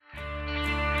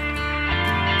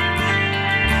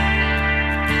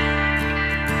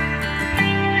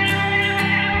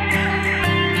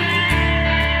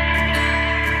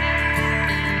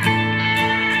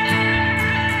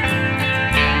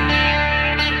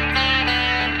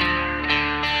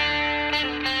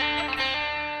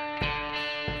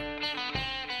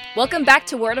Welcome back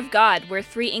to Word of God. We're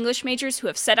three English majors who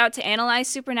have set out to analyze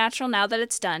Supernatural now that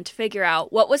it's done, to figure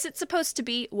out what was it supposed to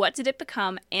be, what did it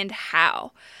become, and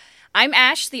how. I'm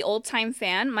Ash, the old-time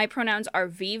fan. My pronouns are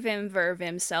V, Vim, Ver,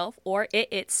 Vimself, or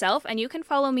it itself, and you can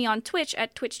follow me on Twitch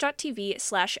at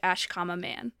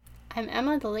twitch.tv/ash-man. I'm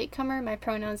Emma, the latecomer. My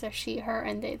pronouns are she, her,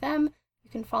 and they, them.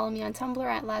 You can follow me on Tumblr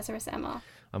at LazarusEmma.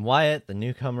 I'm Wyatt, the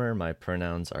newcomer. My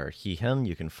pronouns are he, him.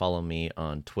 You can follow me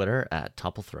on Twitter at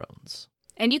ToppleThrones.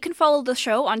 And you can follow the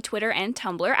show on Twitter and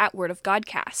Tumblr at Word of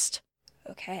Godcast.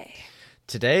 Okay.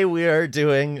 Today we are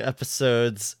doing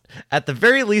episodes, at the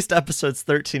very least, episodes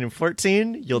 13 and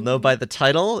 14. You'll know by the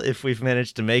title if we've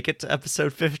managed to make it to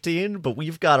episode 15, but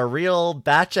we've got a real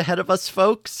batch ahead of us,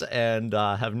 folks, and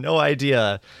have no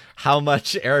idea how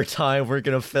much airtime we're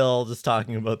going to fill just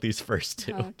talking about these first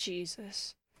two. Oh,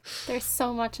 Jesus. There's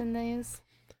so much in these.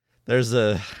 There's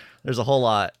a whole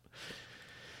lot.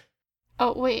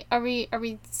 Oh, wait, are we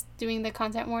doing the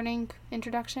content warning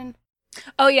introduction?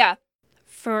 Oh, yeah.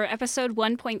 For episode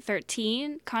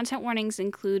 1.13, content warnings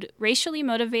include racially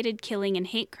motivated killing and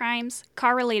hate crimes,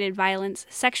 car-related violence,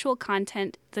 sexual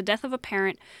content, the death of a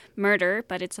parent, murder,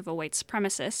 but it's of a white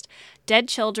supremacist, dead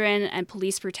children, and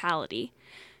police brutality.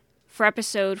 For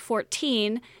episode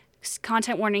 14,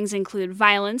 content warnings include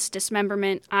violence,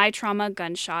 dismemberment, eye trauma,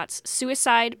 gunshots,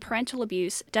 suicide, parental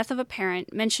abuse, death of a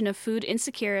parent, mention of food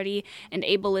insecurity, and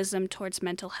ableism towards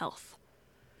mental health.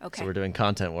 Okay. So we're doing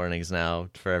content warnings now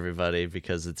for everybody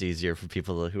because it's easier for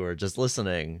people who are just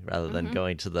listening rather than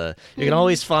going to the... You can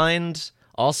always find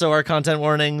also our content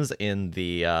warnings in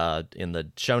the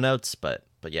show notes, but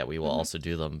yeah, we will also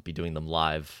be doing them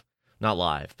live. Not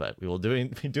live, but we will be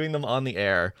doing them on the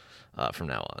air from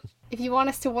now on. If you want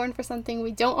us to warn for something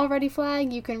we don't already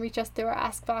flag, you can reach us through our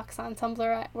Ask box on Tumblr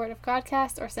at Word of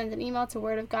Godcast or send an email to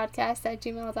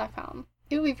wordofgodcast@gmail.com.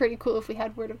 It would be pretty cool if we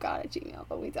had Word of God at Gmail,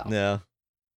 but we don't. Yeah.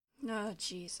 Oh,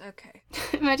 jeez. Okay.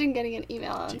 Imagine getting an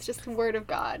email and it's just Word of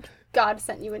God. God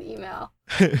sent you an email.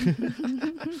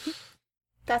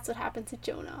 That's what happened to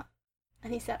Jonah.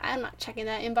 And he said, I'm not checking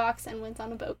that inbox, and went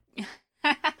on a boat.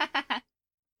 And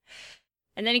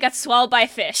then he got swallowed by a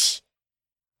fish.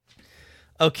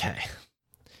 Okay.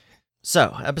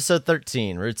 So, episode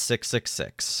 13, Route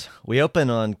 666. We open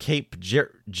on Cape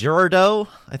Girardeau,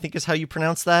 I think is how you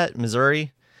pronounce that,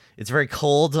 Missouri. It's very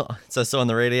cold. It says so on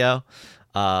the radio.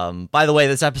 By the way,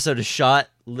 this episode is shot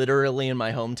literally in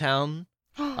my hometown.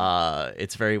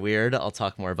 It's very weird. I'll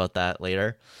talk more about that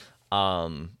later.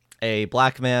 A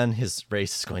black man, his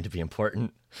race is going to be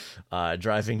important,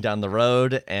 driving down the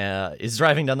road, and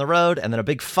then a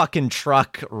big fucking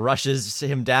truck rushes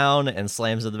him down and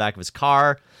slams in the back of his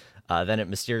car. Then it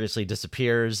mysteriously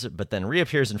disappears, but then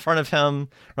reappears in front of him,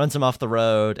 runs him off the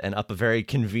road, and up a very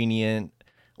convenient,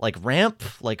 ramp,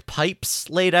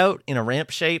 pipes laid out in a ramp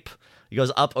shape. He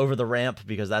goes up over the ramp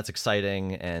because that's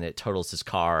exciting, and it totals his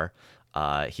car.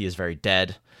 He is very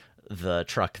dead. The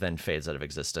truck then fades out of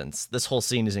existence. This whole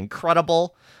scene is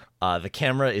incredible. The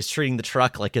camera is treating the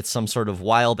truck like it's some sort of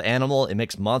wild animal. It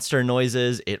makes monster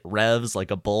noises. It revs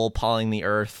like a bull pawing the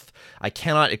earth. I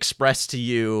cannot express to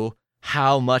you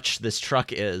how much this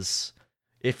truck is.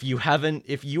 If you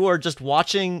are just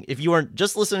listening to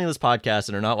this podcast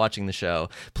and are not watching the show,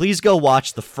 please go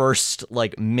watch the first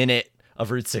minute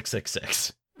of Route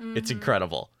 666. It's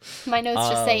incredible. My notes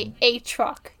just say a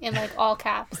truck in all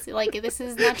caps. This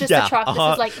is not just a truck.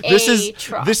 This is a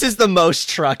truck. This is the most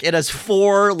truck. It has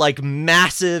 4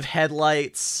 massive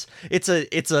headlights. It's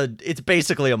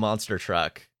basically a monster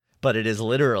truck, but it is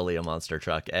literally a monster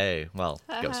truck. Ghost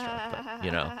truck,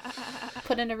 but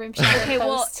Put in a rim shot. Okay,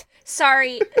 well,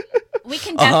 sorry. We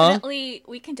can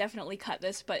definitely cut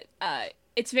this, but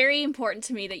it's very important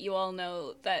to me that you all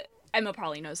know that Emma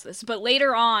probably knows this, but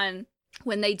later on,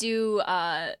 when they do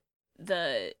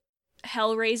the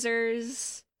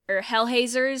Hellraisers or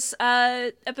Hellhazers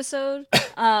episode,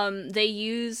 they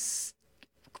use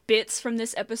bits from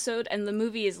this episode, and the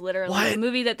movie is literally the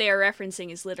movie that they are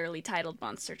referencing is literally titled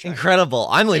Monster Truck. Incredible!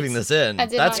 I'm leaving this in.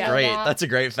 That's great. That. That's a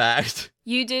great fact.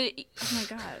 You did. Oh my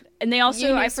god! And they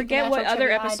also I forget what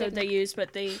other episode they used,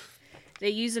 but they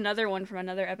use another one from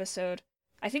another episode.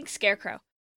 I think Scarecrow.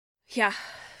 Yeah.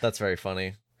 That's very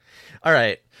funny. All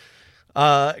right.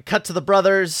 Cut to the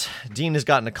brothers. Dean has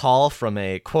gotten a call from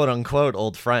a quote-unquote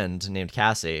old friend named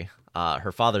Cassie.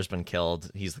 Her father's been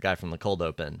killed. He's the guy from the cold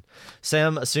open.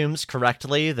 Sam assumes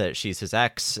correctly that she's his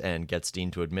ex and gets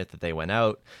Dean to admit that they went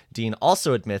out. Dean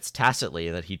also admits tacitly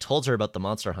that he told her about the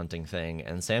monster hunting thing,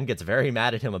 and Sam gets very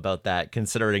mad at him about that,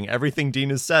 considering everything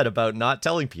Dean has said about not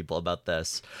telling people about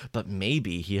this. But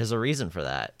maybe he has a reason for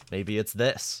that. Maybe it's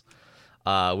this.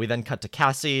 We then cut to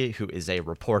Cassie, who is a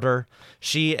reporter.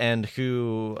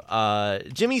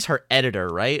 Jimmy's her editor,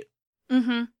 right?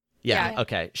 Mm-hmm. Yeah, Yeah.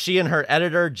 okay. She and her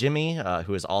editor, Jimmy,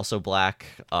 who is also black,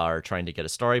 are trying to get a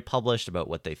story published about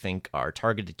what they think are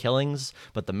targeted killings.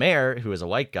 But the mayor, who is a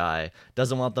white guy,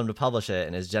 doesn't want them to publish it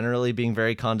and is generally being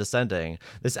very condescending.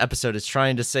 This episode is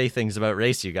trying to say things about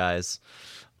race, you guys.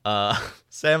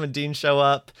 Sam and Dean show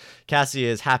up. Cassie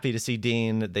is happy to see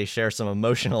Dean. They share some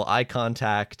emotional eye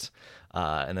contact.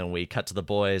 And then we cut to the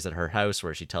boys at her house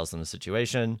where she tells them the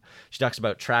situation. She talks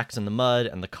about tracks in the mud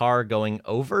and the car going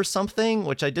over something,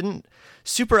 which I didn't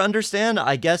super understand.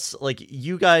 I guess, like,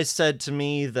 you guys said to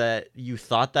me that you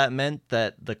thought that meant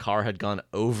that the car had gone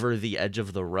over the edge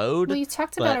of the road. Well, you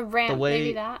talked but about a ramp, the way-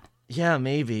 maybe that. Yeah,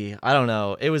 maybe. I don't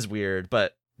know. It was weird.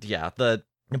 But yeah, the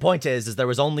point is there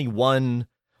was only one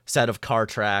set of car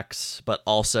tracks, but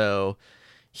also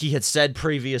he had said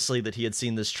previously that he had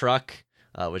seen this truck.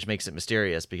 Which makes it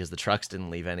mysterious because the trucks didn't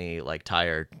leave any like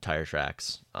tire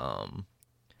tracks. And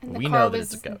the We car know that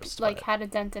was, it's a ghost. like, but- had a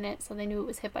dent in it, so they knew it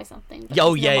was hit by something. but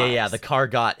Oh there's no yeah. marks. The car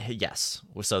got yes.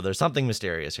 So there's something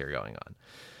mysterious here going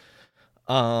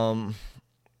on.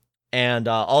 And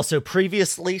also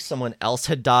previously someone else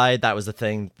had died. That was the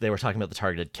thing. They were talking about the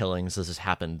targeted killings. This has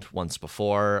happened once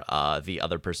before. The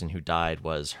other person who died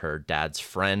was her dad's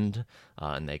friend,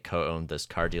 and they co-owned this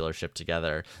car dealership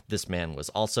together. This man was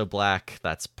also black.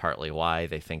 That's partly why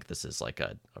they think this is like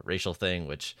a racial thing,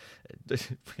 which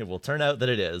it will turn out that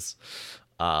it is.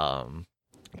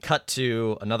 Cut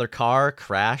to another car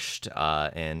crashed,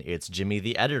 and it's Jimmy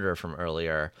the editor from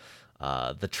earlier.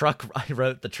 The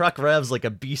truck revs like a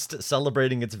beast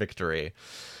celebrating its victory.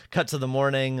 Cut to the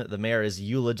morning. The mayor is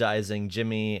eulogizing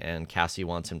Jimmy, and Cassie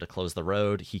wants him to close the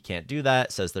road. He can't do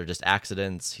that, says they're just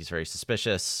accidents. He's very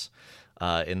suspicious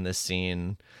in this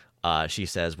scene. She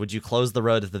says, "Would you close the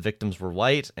road if the victims were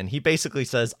white?" And he basically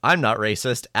says, "I'm not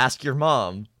racist. Ask your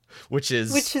mom," which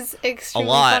is extremely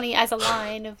lot. funny as a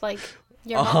line of, like,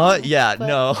 your mom. Yeah, but-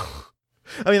 no.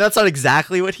 I mean, that's not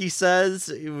exactly what he says.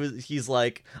 He's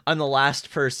like, I'm the last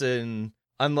person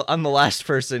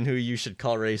who you should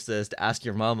call racist. Ask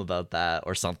your mom about that,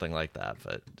 or something like that.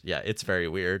 But yeah, it's very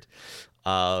weird.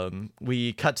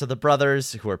 We cut to the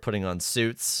brothers who are putting on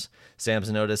suits.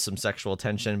 Sam's noticed some sexual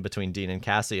tension between Dean and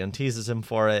Cassie and teases him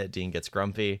for it. Dean gets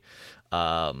grumpy.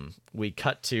 We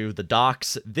cut to the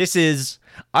docks.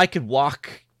 I could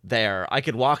walk there. I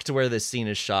could walk to where this scene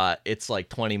is shot. It's like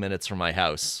 20 minutes from my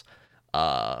house.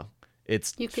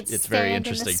 It's You could it's stand very in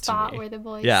interesting the spot to me. where the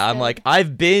boys Yeah, I'm stood. like,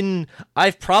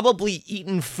 I've probably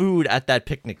eaten food at that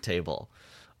picnic table.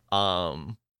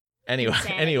 Anyway,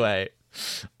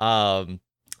 Insanity.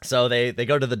 so they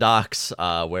go to the docks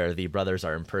where the brothers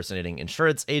are impersonating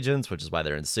insurance agents, which is why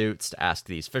they're in suits, to ask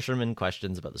these fishermen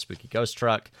questions about the spooky ghost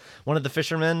truck. One of the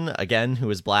fishermen, again, who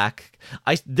is black.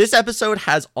 This episode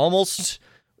has almost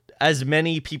as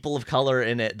many people of color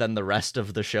in it than the rest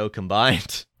of the show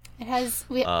combined. It has,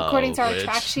 according to our which-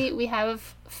 track sheet, we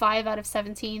have 5 out of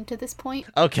 17 to this point.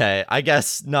 Okay, I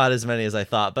guess not as many as I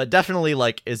thought, but definitely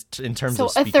like is in terms So of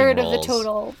a speaking third roles. of the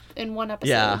total in one episode.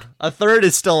 Yeah, a third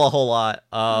is still a whole lot.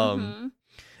 Mhm.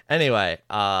 Anyway,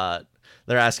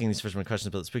 they're asking these fishermen questions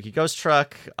about the spooky ghost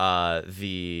truck.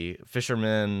 The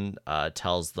fisherman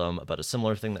tells them about a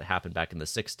similar thing that happened back in the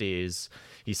 60s.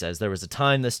 He says, there was a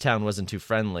time this town wasn't too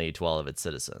friendly to all of its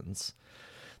citizens.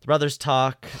 The brothers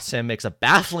talk. Sam makes a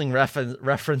baffling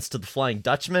reference to the Flying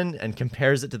Dutchman and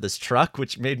compares it to this truck,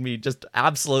 which made me just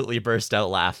absolutely burst out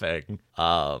laughing.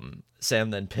 Sam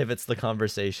then pivots the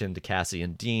conversation to Cassie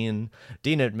and Dean.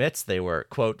 Dean admits they were,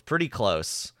 quote, pretty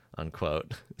close,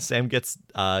 unquote. Sam gets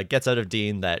out of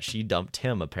Dean that she dumped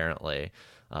him, apparently,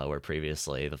 where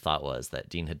previously the thought was that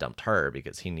Dean had dumped her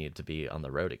because he needed to be on the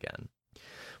road again.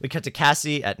 We cut to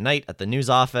Cassie at night at the news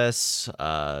office.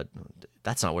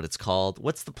 That's not what it's called.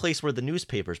 What's the place where the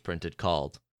newspaper's printed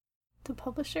called? The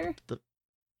publisher? The-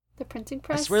 The printing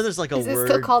press? I swear there's like a Is it word.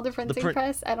 still called the printing print-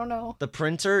 press? I don't know. The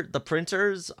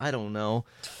printers? I don't know.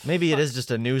 Maybe it is just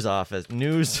a news office.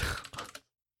 News.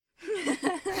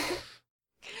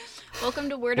 Welcome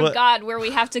to Word What- of God, where we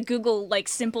have to Google like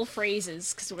simple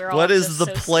phrases because we're all. What is just the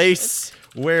so place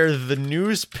where the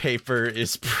newspaper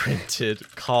is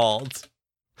printed called?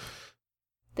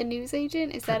 The news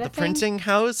agent? Is that The a thing? printing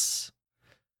house?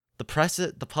 The press?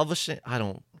 The publishing? I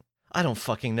don't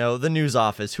fucking know. The news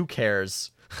office. Who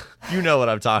cares? You know what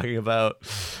I'm talking about.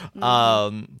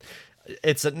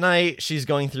 It's at night. She's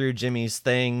going through Jimmy's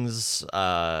things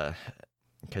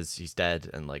because he's dead,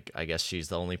 and like I guess she's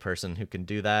the only person who can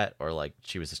do that, or like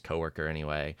she was his coworker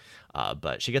anyway.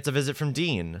 But she gets a visit from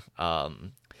Dean.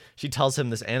 She tells him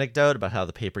this anecdote about how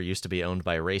the paper used to be owned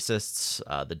by racists,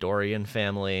 the Dorian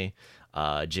family.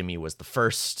 Jimmy was the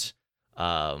first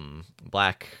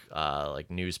black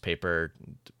newspaper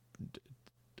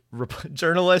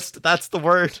journalist. That's the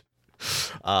word.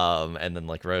 And then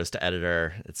rose to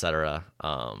editor, etc.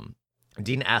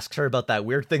 Dean asks her about that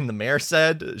weird thing the mayor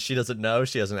said. She doesn't know.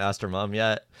 She hasn't asked her mom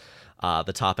yet.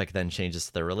 The topic then changes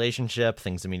to their relationship.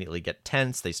 Things immediately get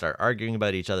tense. They start arguing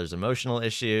about each other's emotional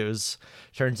issues.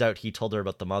 Turns out he told her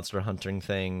about the monster hunting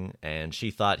thing, and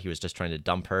she thought he was just trying to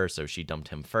dump her, so she dumped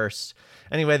him first.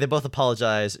 Anyway, they both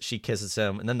apologize. She kisses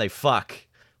him, and then they fuck.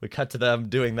 We cut to them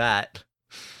doing that.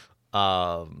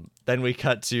 Then we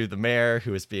cut to the mayor,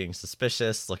 who is being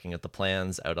suspicious, looking at the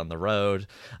plans out on the road.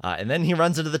 And then he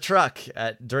runs into the truck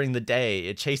during the day.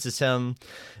 It chases him.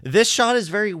 This shot is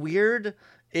very weird.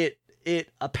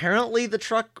 It apparently the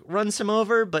truck runs him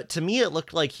over, but to me it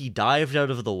looked like he dived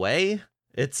out of the way.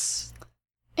 It's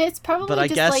probably I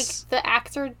just guess, the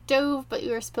actor dove, but you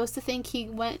were supposed to think he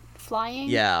went flying.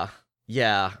 Yeah.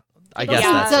 I guess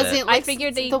guess that's it. I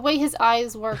figured the way his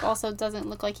eyes work also doesn't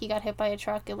look like he got hit by a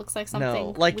truck. It looks like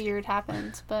something weird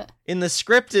happened. But in the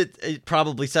script, it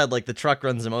probably said the truck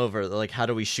runs him over. How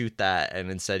do we shoot that? And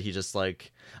instead he just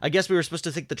I guess we were supposed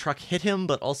to think the truck hit him,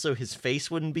 but also his face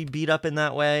wouldn't be beat up in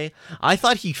that way. I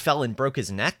thought he fell and broke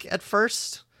his neck at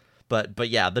first, but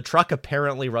yeah, the truck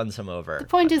apparently runs him over. The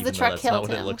point is the truck that's killed not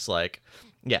what him. It looks like.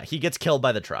 Yeah, he gets killed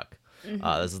by the truck.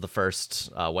 Mm-hmm. This is the first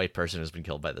white person who's been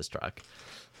killed by this truck.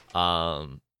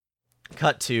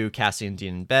 Cut to Cassie and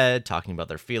Dean in bed, talking about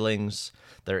their feelings.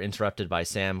 They're interrupted by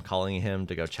Sam calling him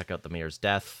to go check out the mayor's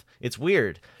death. It's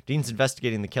weird. Dean's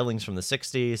investigating the killings from the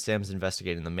 60s. Sam's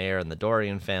investigating the mayor and the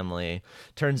Dorian family.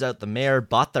 Turns out the mayor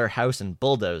bought their house and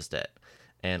bulldozed it.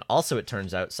 And also it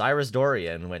turns out Cyrus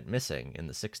Dorian went missing in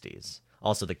the 60s.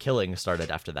 Also, the killing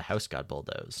started after the house got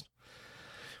bulldozed.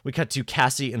 We cut to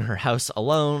Cassie in her house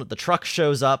alone. The truck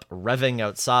shows up, revving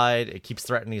outside. It keeps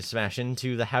threatening to smash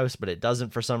into the house, but it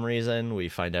doesn't for some reason. We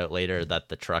find out later that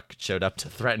the truck showed up to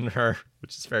threaten her,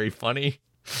 which is very funny.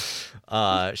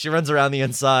 She runs around the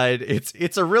inside.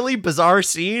 It's a really bizarre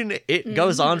scene. It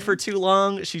goes on for too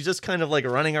long. She's just kind of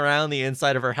running around the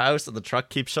inside of her house, and the truck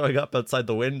keeps showing up outside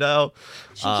the window.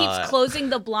 She keeps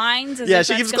closing the blinds.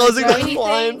 She keeps closing the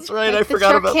blinds. Right, I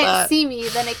forgot about that. If the truck can't see me,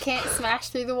 then it can't smash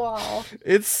through the wall.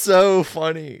 It's so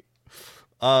funny.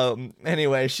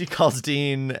 Anyway, she calls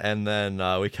Dean, and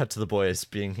then we cut to the boys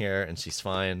being here, and she's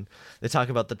fine. They talk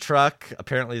about the truck.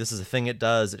 Apparently this is a thing it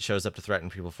does. It shows up to threaten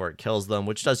people before it kills them,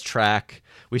 which does track.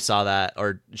 We saw that,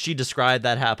 or she described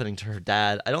that happening to her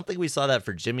dad. I don't think we saw that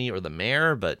for Jimmy or the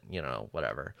mayor, but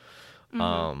whatever.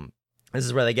 Mm-hmm. This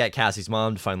is where they get Cassie's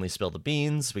mom to finally spill the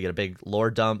beans. We get a big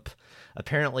lore dump.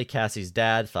 Apparently, Cassie's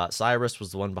dad thought Cyrus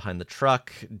was the one behind the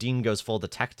truck. Dean goes full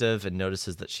detective and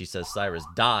notices that she says Cyrus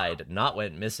died, not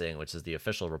went missing, which is the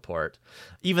official report.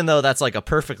 Even though that's a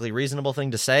perfectly reasonable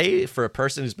thing to say for a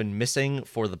person who's been missing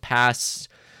for the past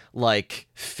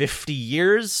 50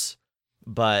 years.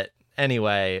 But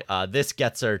anyway, this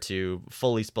gets her to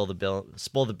fully spill the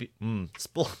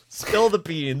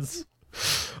beans.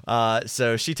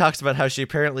 So she talks about how she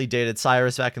apparently dated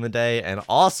Cyrus back in the day, and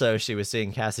also she was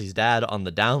seeing Cassie's dad on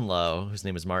the down low, whose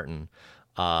name is Martin.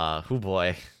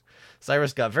 Boy.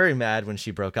 Cyrus got very mad when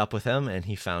she broke up with him, and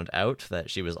he found out that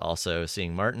she was also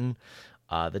seeing Martin.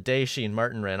 The day she and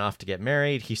Martin ran off to get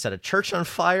married, he set a church on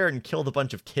fire and killed a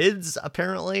bunch of kids,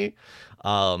 apparently.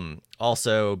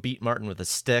 Also beat Martin with a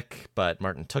stick, but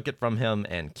Martin took it from him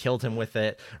and killed him with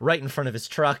it right in front of his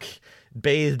truck,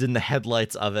 bathed in the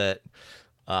headlights of it.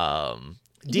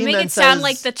 You make it sound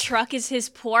like the truck is his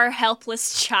poor,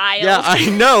 helpless child. Yeah, I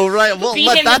know, right? Well,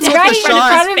 Beat that's him how in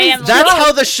front of his family.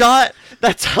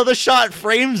 That's how the shot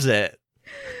frames it.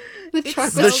 The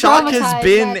truck has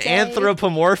been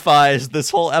anthropomorphized this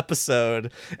whole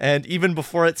episode, and even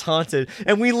before it's haunted.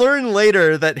 And we learn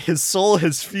later that his soul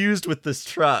has fused with this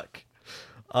truck.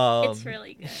 It's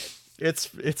really good.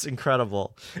 It's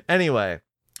incredible. Anyway,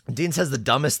 Dean says the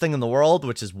dumbest thing in the world,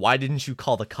 which is, why didn't you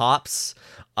call the cops?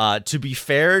 To be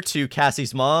fair to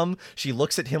Cassie's mom, she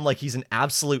looks at him like he's an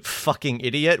absolute fucking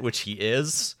idiot, which he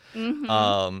is.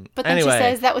 Mm-hmm. But then anyway, she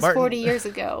says that was Martin, 40 years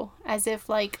ago, as if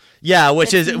yeah,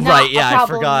 which is right. Yeah, I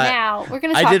forgot. Now we're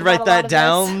gonna. I did write that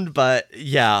down, but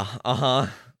yeah,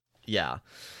 yeah.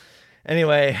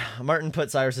 Anyway, Martin put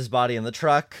Cyrus's body in the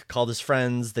truck, called his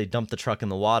friends. They dumped the truck in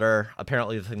the water.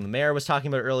 Apparently, the thing the mayor was talking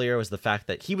about earlier was the fact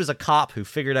that he was a cop who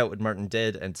figured out what Martin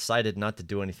did and decided not to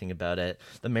do anything about it.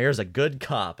 The mayor's a good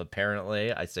cop,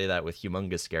 apparently. I say that with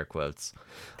humongous scare quotes.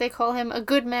 They call him a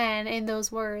good man in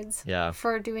those words. Yeah.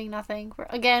 For doing nothing.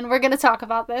 Again, we're going to talk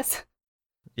about this.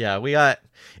 Yeah,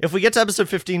 if we get to episode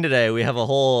 15 today, we have a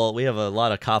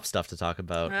lot of cop stuff to talk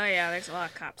about. Oh yeah, there's a lot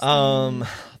of cops.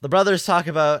 The brothers talk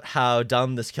about how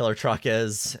dumb this killer truck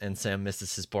is, and Sam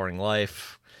misses his boring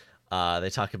life. They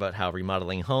talk about how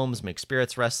remodeling homes makes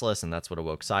spirits restless, and that's what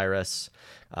awoke Cyrus.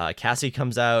 Cassie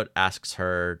comes out,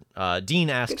 Dean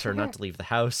asks her not to leave the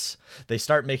house. They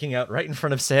start making out right in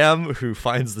front of Sam, who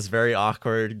finds this very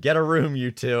awkward. Get a room, you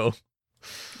two.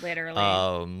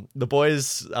 Literally. The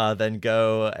boys then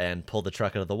go and pull the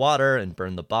truck out of the water and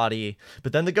burn the body.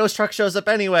 But then the ghost truck shows up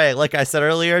anyway. Like I said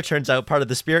earlier, turns out part of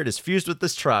the spirit is fused with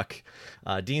this truck.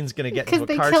 Dean's going to get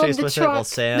into a car chase with it while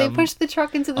Sam... They pushed the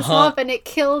truck into the swamp and it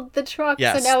killed the truck.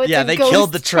 Yes. So now it's they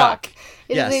killed the truck.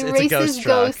 It yes, is a it's racist a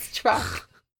ghost truck.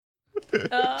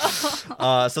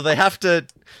 So they have to...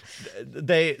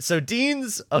 So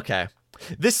Dean's... Okay.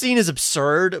 This scene is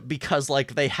absurd because,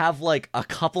 like, they have, like, a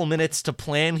couple minutes to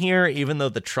plan here, even though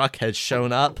the truck has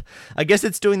shown up. I guess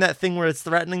it's doing that thing where it's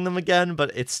threatening them again,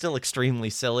 but it's still extremely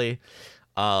silly.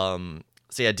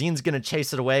 So yeah, Dean's gonna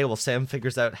chase it away while Sam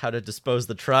figures out how to dispose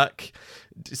the truck.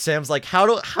 Sam's like,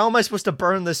 how am I supposed to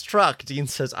burn this truck? Dean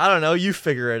says, I don't know, you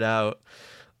figure it out.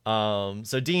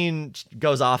 So Dean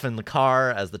goes off in the car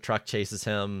as the truck chases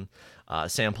him.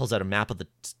 Sam pulls out a map of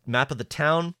the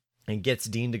town and gets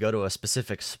Dean to go to a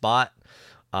specific spot.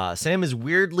 Sam is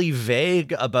weirdly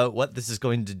vague about what this is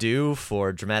going to do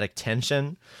for dramatic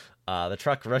tension. The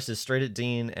truck rushes straight at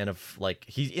Dean, and if like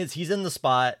he's in the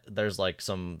spot, there's like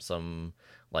some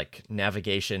like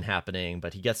navigation happening,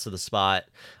 but he gets to the spot.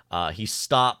 He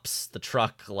stops the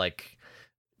truck, like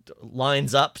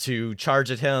lines up to charge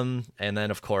at him, and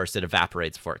then of course it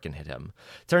evaporates before it can hit him.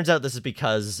 Turns out this is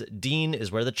because Dean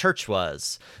is where the church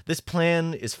was. This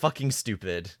plan is fucking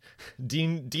stupid.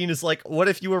 Dean is like, what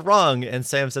if you were wrong? And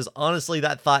Sam says, honestly,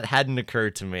 that thought hadn't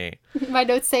occurred to me. My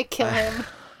notes say kill him.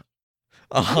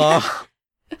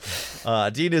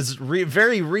 Dean is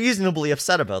very reasonably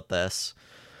upset about this.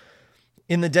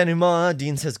 In the denouement,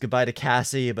 Dean says goodbye to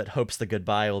Cassie, but hopes the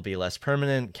goodbye will be less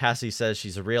permanent. Cassie says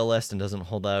she's a realist and doesn't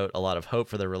hold out a lot of hope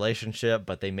for their relationship,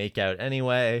 but they make out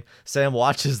anyway. Sam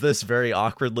watches this very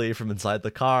awkwardly from inside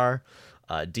the car.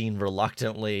 Dean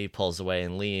reluctantly pulls away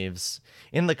and leaves.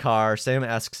 In the car, Sam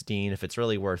asks Dean if it's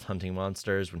really worth hunting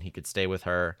monsters when he could stay with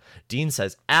her. Dean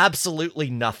says absolutely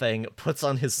nothing, puts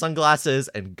on his sunglasses,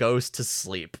 and goes to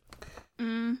sleep.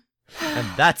 And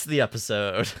that's the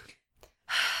episode.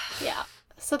 Yeah.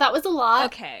 So that was a lot.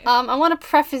 Okay. I want to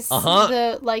preface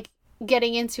the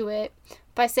getting into it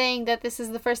by saying that this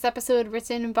is the first episode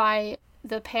written by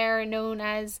the pair known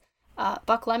as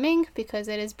Buck Lemming, because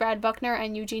it is Brad Buckner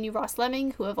and Eugenie Ross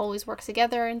Lemming who have always worked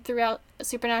together and throughout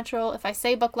Supernatural. If I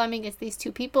say Buck Lemming, it's these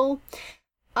two people.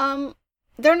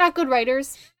 They're not good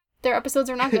writers. Their episodes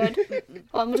are not good.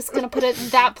 I'm just gonna put it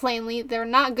that plainly. They're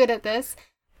not good at this.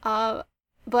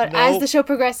 But as the show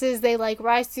progresses, they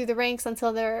rise through the ranks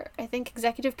until they're, I think,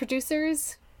 executive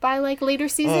producers by later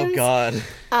seasons. Oh God!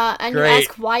 And Great. You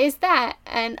ask, why is that?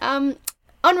 And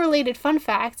unrelated fun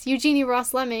fact: Eugenie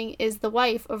Ross Lemming is the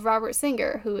wife of Robert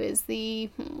Singer, who is the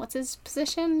what's his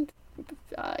position?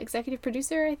 Executive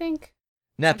producer, I think.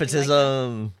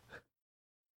 Nepotism.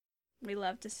 We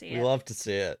love to see it. We love to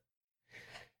see it.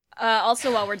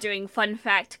 Also, while we're doing fun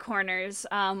fact corners,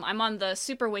 I'm on the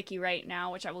Super Wiki right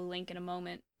now, which I will link in a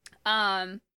moment.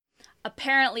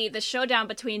 Apparently, the showdown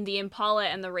between the Impala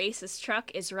and the racist truck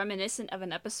is reminiscent of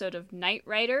an episode of Knight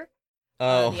Rider.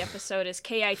 The episode is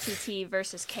KITT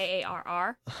versus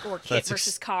KARR, or Kit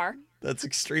versus Car. That's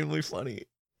extremely funny.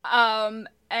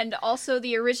 And also,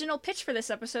 the original pitch for this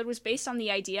episode was based on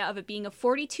the idea of it being a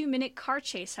 42-minute car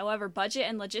chase. However, budget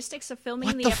and logistics of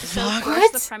filming the episode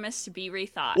forced the premise to be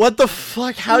rethought. What the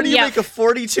fuck? How do you make a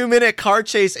 42-minute car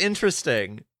chase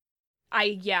interesting?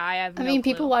 I have no clue.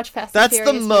 People watch Fast and That's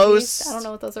Furious the most... movies. I don't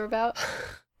know what those are about.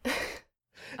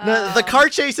 No, the car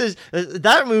chases...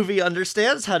 That movie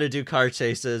understands how to do car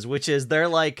chases, which is they're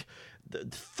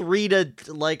 3 to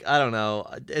I don't know.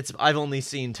 I've only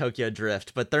seen Tokyo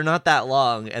Drift, but they're not that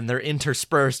long, and they're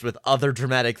interspersed with other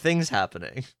dramatic things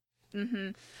happening. Mm-hmm.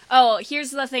 Oh,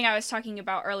 here's the thing I was talking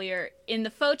about earlier. In the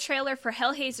faux trailer for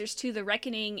Hellhaisers 2: The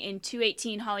Reckoning in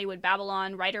 218 Hollywood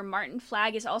Babylon, writer Martin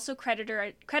Flagg is also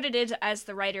credited as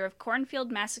the writer of Cornfield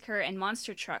Massacre and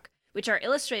Monster Truck, which are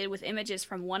illustrated with images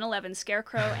from 111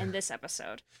 Scarecrow and this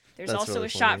episode. There's also really a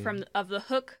shot funny. of the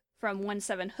Hook from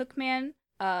 17 Hookman,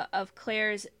 of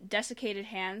Claire's desiccated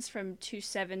hands from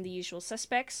 27 The Usual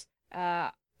Suspects,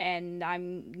 and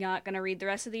I'm not going to read the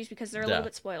rest of these because they're a little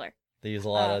bit spoiler. They use a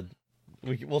lot of...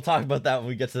 We'll talk about that when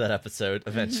we get to that episode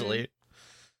eventually.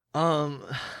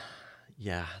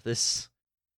 Yeah, this...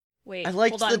 Wait, I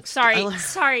liked hold on. the- Sorry, I li-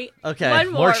 sorry. Okay, One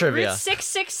more more. trivia. Route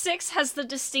 666 has the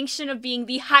distinction of being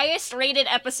the highest rated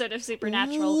episode of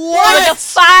Supernatural. What? With a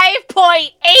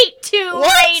 5.82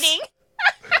 What? rating.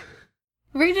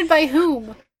 Rated by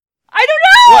whom? I don't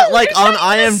know! What, like, There's on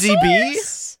not even a IMDb?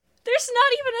 source. There's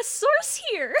not even a source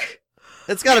here.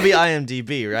 It's got to be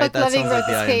IMDb, right? Buck That Levy sounds like wrote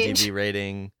the this IMDb page.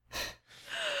 rating.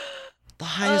 The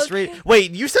highest Okay. rated.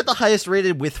 Wait, you said the highest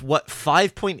rated with what?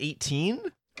 5.18?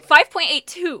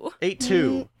 5.82.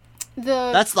 82.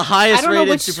 The That's the highest don't know rated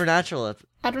which- Supernatural.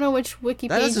 I don't know which wiki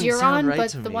That page doesn't you're sound on, right but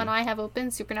to the me. one I have open,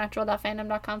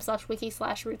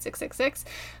 supernatural.fandom.com/wiki/route666,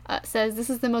 says this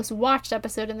is the most watched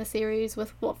episode in the series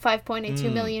with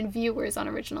 5.82 million viewers on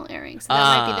original airing. So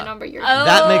that might be the number you're. Oh.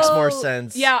 That makes more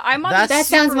sense. Yeah, I'm on That's- the That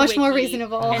sounds Super much more Wiki,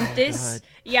 reasonable. And this,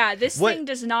 God. this What- thing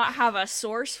does not have a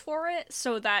source for it,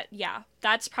 so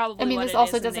that's probably I mean, what this it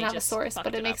also is, and doesn't they have a just source, fucked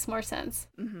but it up. makes more sense.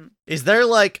 Is there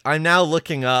like, I'm now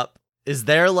looking up, is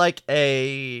there like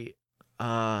a,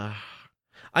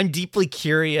 I'm deeply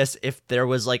curious if there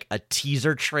was like a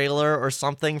teaser trailer or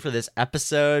something for this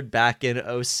episode back in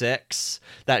 06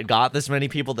 that got this many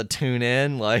people to tune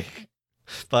in, like,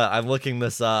 but I'm looking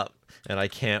this up and I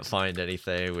can't find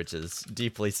anything, which is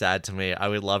deeply sad to me. I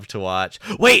would love to watch.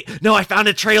 Wait, no, I found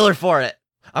a trailer for it.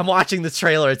 I'm watching this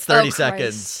trailer. It's 30 Christ.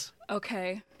 seconds.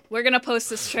 Okay, we're gonna post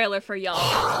this trailer for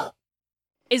y'all.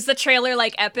 Is the trailer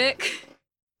like epic?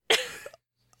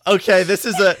 Okay, this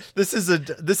is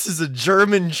a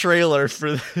German trailer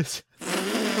for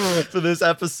this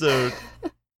episode.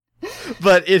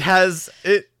 But it has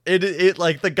it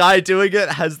like the guy doing it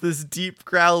has this deep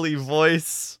growly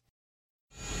voice.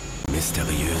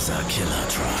 Mysteriöser Killer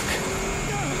Truck.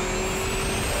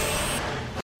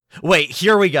 Wait,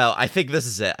 here we go. I think this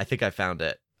is it. I think I found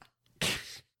it.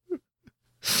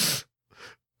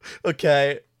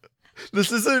 Okay.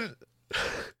 This isn't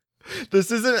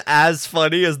as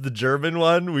funny as the German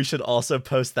one. We should also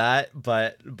post that,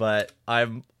 but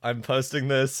I'm posting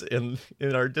this in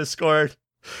our Discord.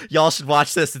 Y'all should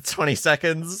watch this. It's 20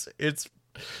 seconds. It's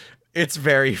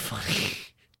very funny.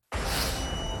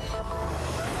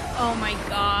 Oh my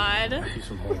god.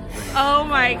 Oh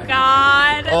my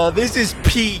god. Oh, this is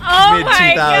peak Oh mid my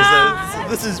 2000s. God.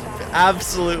 This is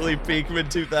absolutely peak mid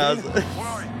 2000s.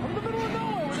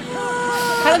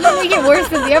 How did that make it worse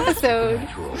than the episode?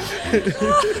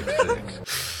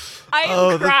 I am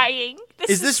Oh, crying.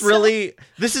 Is this so- really?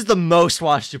 This is the most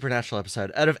watched Supernatural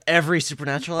episode out of every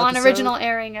Supernatural On episode. original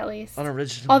airing, at least. On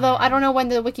original. Although I don't know when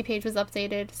the wiki page was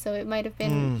updated, so it might have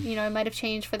been, it might have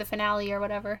changed for the finale or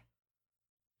whatever.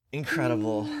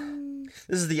 Incredible.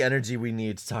 This is the energy we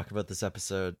need to talk about this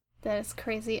episode. That is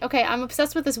crazy. Okay, I'm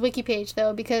obsessed with this wiki page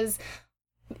though, because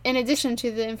in addition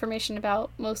to the information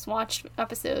about most watched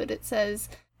episode, it says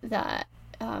that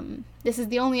this is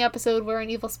the only episode where an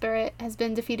evil spirit has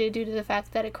been defeated due to the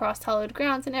fact that it crossed hallowed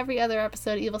grounds. In every other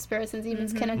episode, evil spirits and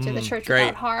demons can enter the church great.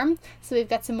 without harm. So we've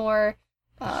got some more.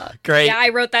 Great. Yeah, I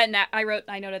wrote that.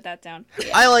 I noted that down.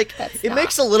 I like That's it. not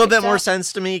Makes a little bit picked more up.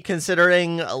 sense to me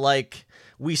considering like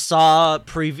we saw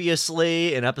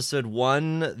previously in episode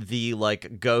 1 the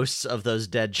like ghosts of those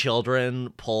dead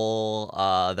children pull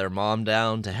their mom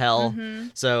down to hell.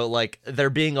 So like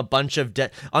there being a bunch of dead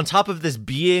on top of this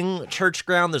being church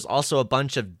ground, there's also a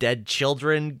bunch of dead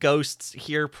children ghosts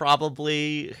here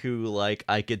probably who like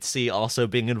I could see also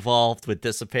being involved with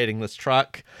dissipating this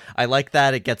truck. I like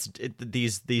that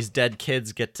these dead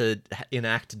kids get to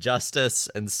enact justice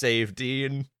and save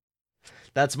Dean.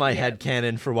 That's my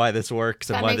headcanon for why this works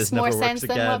and That why makes this more never sense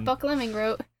works than what again. Buck Lemming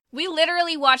wrote. We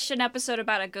literally watched an episode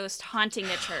about a ghost haunting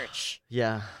a church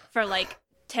Yeah. for like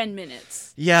 10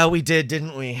 minutes. Yeah, we did,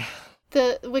 didn't we?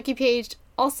 The wiki page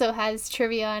also has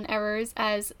trivia and errors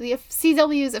as the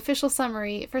CW's official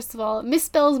summary. First of all,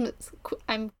 misspells.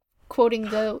 I'm quoting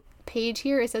the page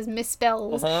here. It says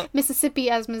misspells Mississippi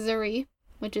as Missouri,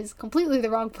 which is completely the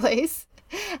wrong place.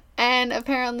 And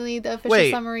apparently, the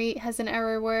official summary has an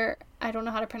error where I don't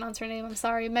know how to pronounce her name. I'm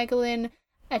sorry. Megalyn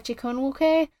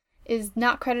Echikunwoke is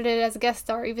not credited as a guest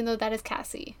star, even though that is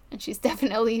Cassie, and she's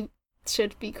definitely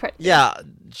should be credited. Yeah,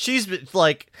 she's been,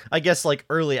 like, I guess, like,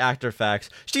 early actor facts.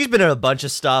 She's been in a bunch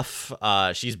of stuff.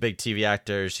 She's a big TV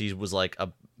actor. She was, like,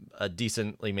 a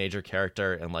decently major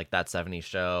character in, like, That 70s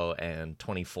Show and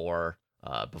 24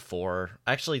 before.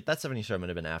 Actually, That 70s Show might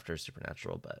have been after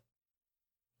Supernatural, but...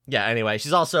 Yeah, anyway,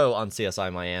 she's also on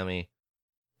CSI Miami.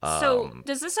 So,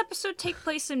 does this episode take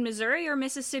place in Missouri or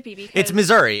Mississippi? Because It's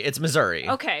Missouri. It's Missouri.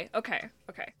 Okay.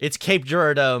 It's Cape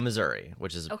Girardeau, Missouri,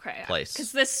 which is Okay. a place.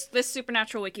 Because this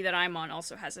Supernatural wiki that I'm on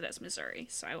also has it as Missouri,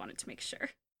 so I wanted to make sure.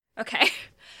 Okay.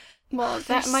 Well, that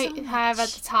There's might so have at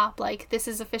much. the top, like, this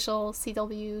is official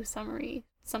CW summary,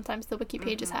 Sometimes the wiki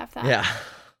pages have that. Yeah.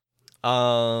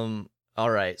 All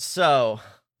right. So,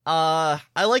 I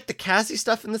like the Cassie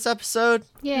stuff in this episode.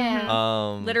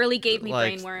 Yeah. Literally gave me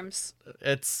like, brainworms.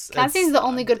 Cassie's the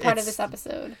only good part of this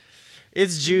episode.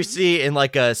 It's juicy in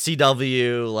like a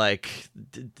CW like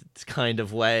kind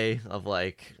of way of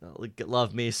like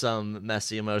love me some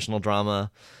messy emotional drama.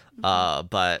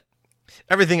 But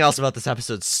everything else about this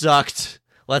episode sucked.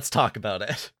 Let's talk about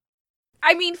it.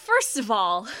 I mean, first of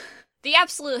all, the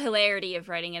absolute hilarity of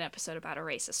writing an episode about a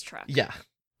racist truck. Yeah.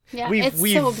 Yeah, it's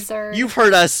so absurd. You've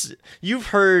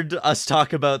heard us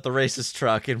talk about the racist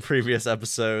truck in previous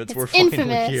episodes. It's We're finally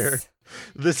infamous. here.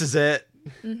 This is it.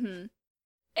 Mm-hmm.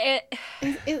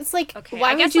 It's like, Okay,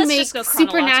 why I guess would you let's make just go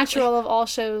chronologically. Supernatural of all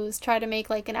shows try to make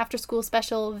like an after-school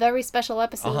special, very special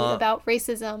episode about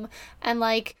racism and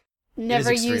like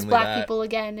never use extremely black that. people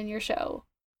again in your show?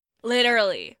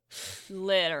 Literally.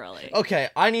 Okay,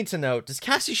 I need to know, does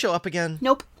Cassie show up again?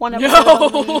 Nope, one episode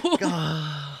only.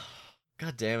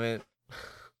 God damn it.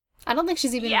 I don't think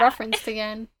she's even Yeah. referenced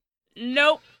again.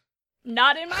 Nope.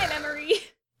 Not in my memory.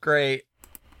 Great.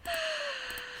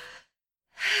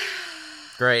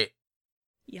 Great.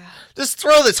 Yeah. Just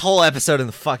throw this whole episode in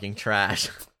the fucking trash.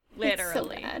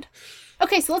 Literally. It's so bad.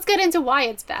 Okay, so let's get into why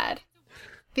it's bad.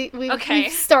 Okay.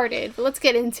 We've started, but let's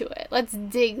get into it. Let's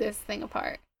dig this thing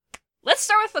apart. Let's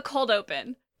start with the cold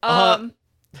open.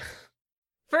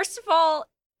 First of all,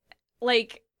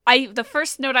 like, the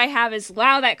first note I have is,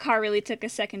 wow, that car really took a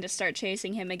second to start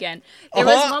chasing him again. There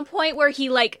was one point where he,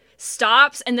 like,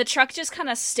 stops and the truck just kind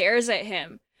of stares at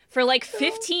him for, like,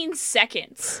 15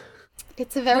 seconds.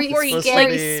 It's a very Before he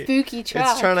scary, gets- spooky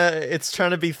truck. It's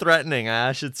trying to be threatening,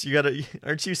 Ash.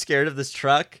 Aren't you scared of this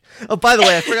truck? Oh, by the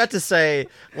way, I forgot to say,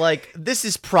 like, this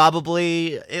is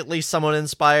probably at least somewhat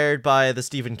inspired by the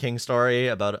Stephen King story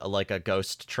about like a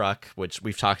ghost truck, which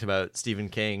we've talked about Stephen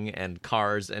King and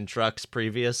cars and trucks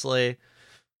previously.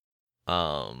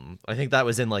 I think that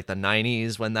was in like the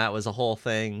 90s when that was a whole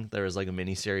thing. There was like a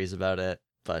mini series about it,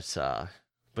 but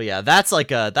yeah, that's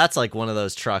like one of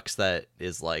those trucks that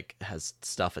is like has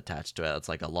stuff attached to it. It's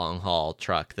like a long haul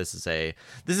truck. This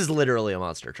is literally a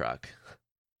monster truck.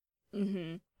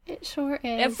 Mm-hmm. It sure is.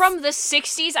 And from the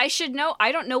 60s, I should know.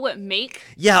 I don't know what make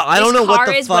Yeah, I don't know what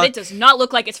the is, fuck but it does not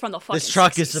look like it's from the fucking this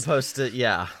truck 60s. is supposed to.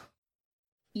 Yeah.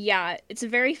 Yeah, it's a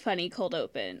very funny cold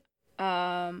open.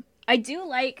 I do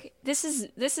like this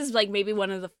is like maybe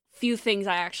one of the few things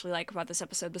I actually like about this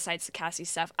episode besides the Cassie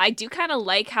stuff. I do kind of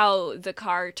like how the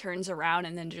car turns around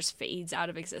and then just fades out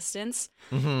of existence.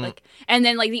 Mm-hmm. Like, and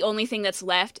then like the only thing that's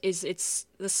left is it's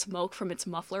the smoke from its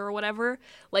muffler or whatever.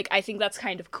 Like, I think that's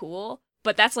kind of cool,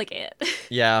 but that's like it.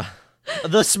 Yeah.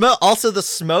 The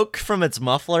smoke from its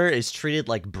muffler is treated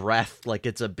like breath, like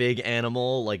it's a big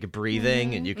animal like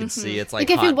breathing, and you can see it's like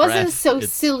if hot it wasn't breath. so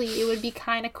It's- silly, it would be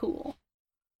kind of cool.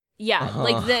 Yeah,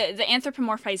 like the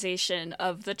anthropomorphization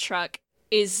of the truck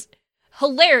is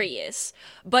hilarious,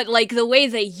 but like the way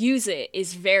they use it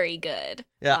is very good.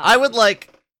 Yeah, I would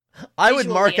visually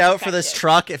mark out for this effective.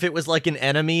 truck if it was like an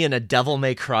enemy in a Devil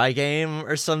May Cry game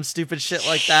or some stupid shit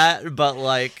like that. But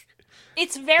like,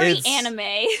 It's very It's-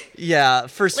 anime. yeah,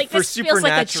 for Like, for this feels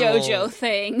like a supernatural. JoJo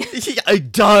thing. Yeah,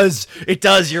 it does. It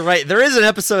does. You're right. There is an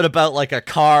episode about like a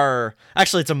car.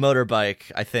 Actually, it's a motorbike.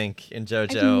 I think in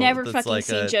JoJo. I've never that's fucking like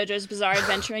seen JoJo's Bizarre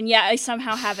Adventure, and yet I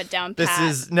somehow have it down This pat.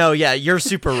 is no. Yeah, you're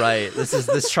super right.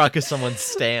 This truck is someone's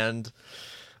stand.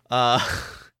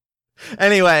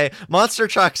 Anyway, monster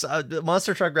truck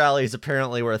rallies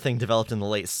apparently were a thing developed in the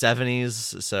late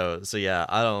 70s. So yeah,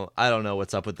 I don't know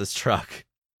what's up with this truck.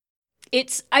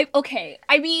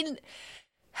 I mean,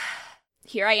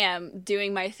 here I am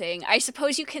doing my thing. I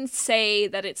suppose you can say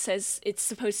that it says it's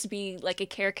supposed to be like a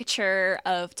caricature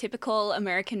of typical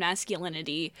American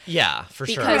masculinity. Yeah, for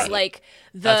sure. Because like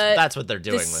that's what they're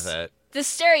doing this- with it. the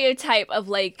stereotype of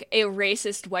like a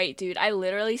racist white dude. I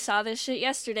literally saw this shit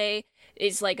yesterday.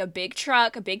 It's like a big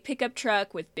truck, a big pickup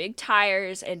truck with big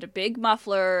tires and a big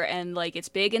muffler, and like it's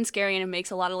big and scary and it makes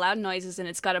a lot of loud noises, and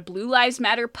it's got a Blue Lives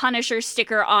Matter Punisher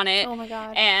sticker on it. Oh my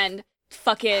god. And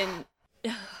fucking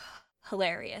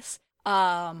hilarious.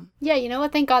 Yeah, you know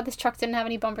what? Thank God this truck didn't have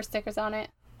any bumper stickers on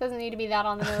it. Doesn't need to be that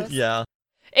on the nose. Yeah.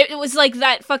 It was like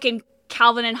that fucking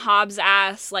Calvin and Hobbes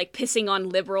ass like pissing on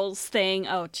liberals thing.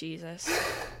 Oh Jesus.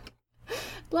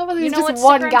 Love how there's You know what just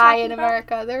one sticker I'm guy talking in about?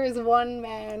 America. There is one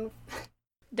man.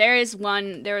 There is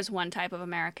one type of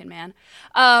American man.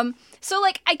 So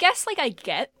like I guess like I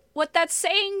get what that's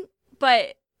saying,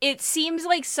 but it seems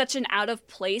like such an out of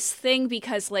place thing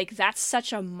because like that's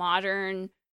such a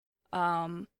modern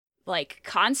like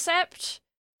concept.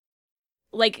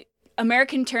 Like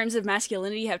American terms of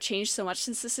masculinity have changed so much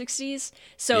since the 60s.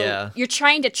 So Yeah. you're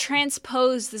trying to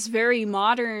transpose this very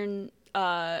modern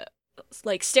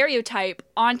like stereotype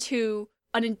onto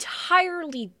an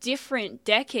entirely different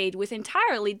decade with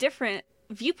entirely different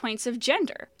viewpoints of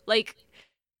gender. Like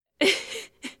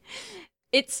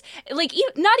it's like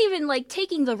not even like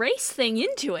taking the race thing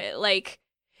into it. Like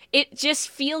it just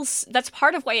feels, that's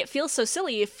part of why it feels so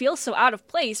silly. It feels so out of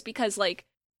place because like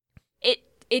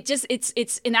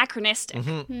it's anachronistic.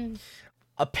 Mhm.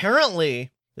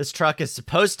 Apparently, this truck is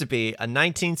supposed to be a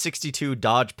 1962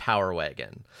 Dodge Power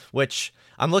Wagon, which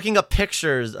I'm looking up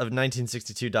pictures of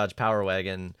 1962 Dodge Power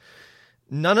Wagon.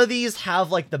 None of these have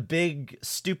like the big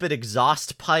stupid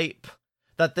exhaust pipe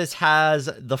that this has.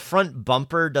 The front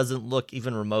bumper doesn't look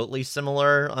even remotely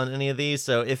similar on any of these.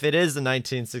 So if it is a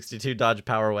 1962 Dodge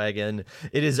Power Wagon,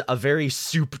 it is a very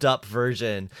souped up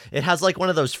version. It has like one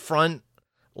of those front,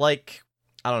 like,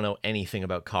 I don't know anything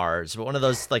about cars, but one of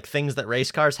those like things that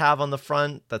race cars have on the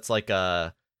front that's like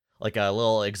a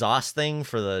little exhaust thing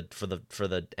for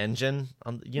the engine.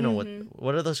 You know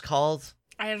what are those called?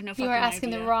 I have no You fucking are asking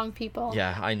idea. the wrong people.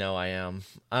 Yeah, I know I am.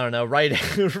 I don't know. Right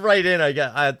in.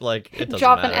 I like it doesn't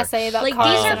Drop matter. an essay about Like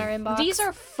cars in our inbox. these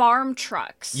are farm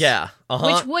trucks. Yeah.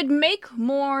 Which would make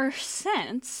more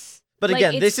sense. But Like,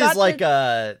 again, it's this is got like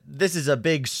this is a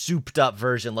big souped up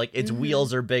version. Like its Mm-hmm.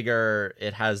 wheels are bigger.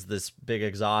 It has this big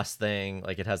exhaust thing.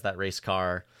 Like it has that race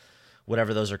car,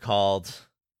 whatever those are called.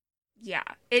 Yeah,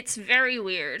 it's very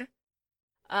weird.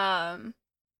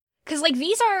 'Cause like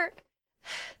these are,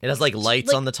 It has like lights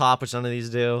Like- on the top, which none of these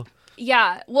do.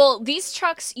 yeah, well, these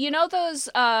trucks, you know those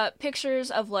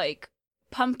pictures of like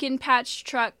pumpkin patch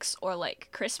trucks or like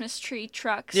Christmas tree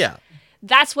trucks? Yeah.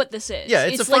 That's what this is. Yeah,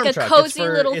 it's a farm like a truck. cozy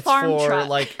little it's farm for, truck.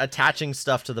 like attaching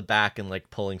stuff to the back and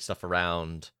like pulling stuff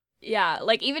around. Yeah,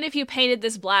 like even if you painted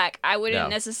this black, I wouldn't No.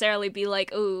 necessarily be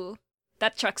like, ooh,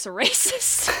 that truck's a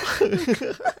racist.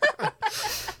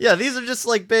 Yeah, these are just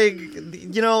like big,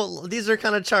 these are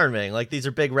kind of charming. Like these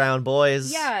are big round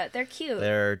boys. Yeah, they're cute.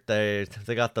 They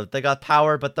got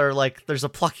power, but they're like there's a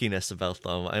pluckiness about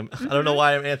them. I don't know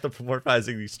why I'm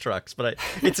anthropomorphizing these trucks, but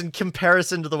it's in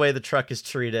comparison to the way the truck is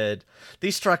treated.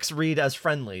 These trucks read as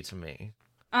friendly to me.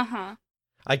 Uh-huh.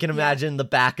 I can imagine the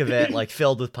back of it like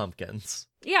filled with pumpkins.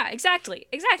 Yeah, exactly.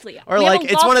 Or, we like,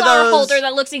 have a it's one of wallflower those- holder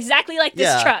that looks exactly like this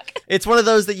Yeah. truck. It's one of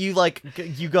those that you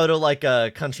go to like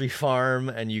a country farm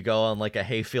and you go on like a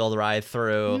hayfield ride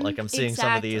through. Like I'm seeing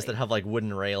some of these Exactly. that have like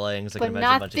wooden railings. I but can imagine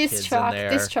a not bunch of this kids truck. in there.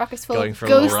 This truck is full going of for a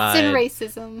little ghosts and ride.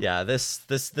 racism. Yeah,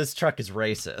 this truck is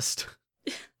racist.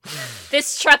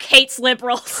 This truck hates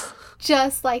liberals.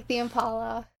 Just like the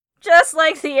Impala. Just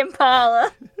like the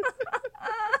Impala.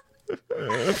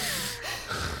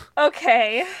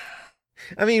 Okay.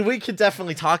 I mean, we could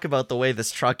definitely talk about the way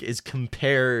this truck is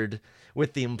compared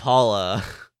with the Impala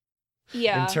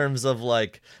Yeah. in terms of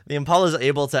like the Impala is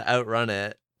able to outrun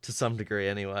it to some degree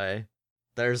anyway.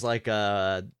 There's like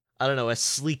a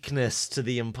sleekness to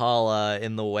the Impala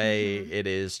in the way it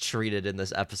is treated in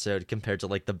this episode compared to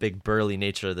like the big burly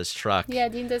nature of this truck. Yeah,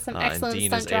 Dean does some And excellent Dean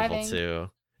stunt is driving. able to.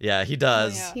 Yeah, he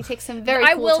does. yeah. He takes some very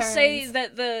I cool will turns. say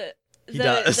that the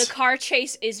does. car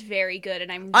chase is very good,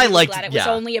 and I'm I really liked- glad it was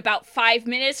yeah. only about 5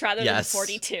 minutes rather Yes. than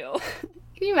 42.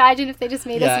 Can you imagine if they just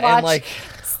made Yeah, us watch and like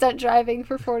stunt driving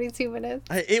for 42 minutes?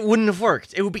 it wouldn't have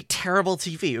worked. It would be terrible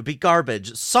TV. It would be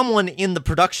garbage. Someone in the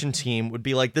production team would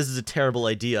be like, "This is a terrible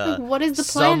idea." Like, what is the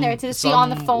plan there? To just be on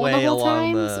the some phone the way whole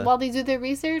along time the- while they do their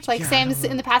research? Like Yeah, I Sam's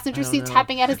don't in the passenger I don't seat know.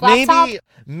 tapping at his laptop?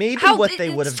 Maybe How- what they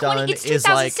it's would have 20 done it's is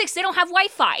like 2006. They don't have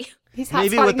Wi-Fi. He's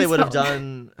maybe hotspotting what they his would have phone.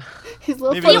 done His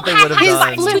little maybe flip what they phone. would have His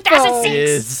done flip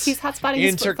 2006. He's hotspotting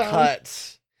his flip phone.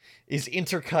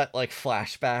 intercut like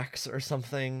flashbacks or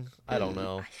something. I don't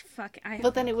know.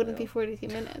 But then it wouldn't be 42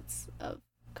 minutes of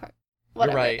car.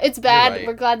 Whatever. right. It's bad. You're right.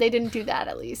 We're glad they didn't do that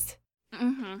at least.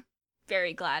 Mm-hmm.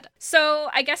 Very glad. So,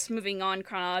 I guess moving on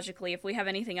chronologically, if we have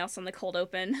anything else on the cold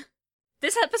open.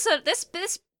 This episode,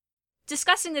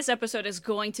 discussing this episode is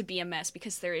going to be a mess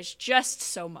because there is just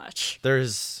so much.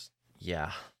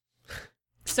 Yeah.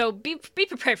 So, be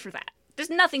prepared for that.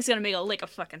 Nothing's gonna make a lick of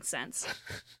fucking sense.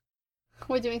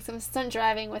 We're doing some stunt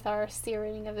driving with our steer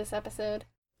rating of this episode.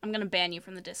 I'm gonna ban you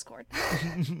from the Discord.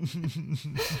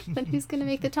 Then who's gonna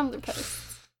make the Tumblr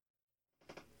posts?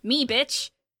 Me,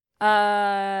 bitch.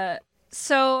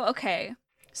 Okay.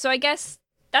 So I guess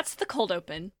that's the cold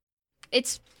open.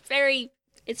 It's very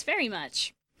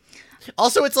much.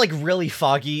 Also, it's like really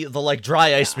foggy. The like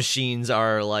dry ice machines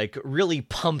are like really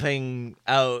pumping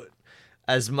out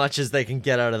as much as they can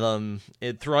get out of them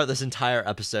throughout this entire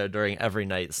episode during every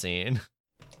night scene.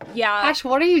 Yeah. Ash,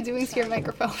 what are you doing to your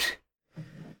microphone?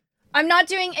 I'm not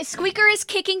doing... Squeaker is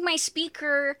kicking my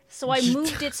speaker, so I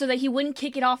moved it so that he wouldn't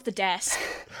kick it off the desk.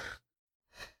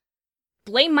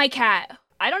 Blame my cat.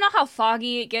 I don't know how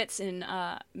foggy it gets in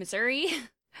Missouri,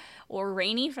 or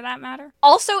rainy for that matter.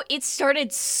 Also, it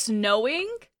started snowing,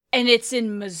 and it's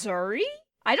in Missouri?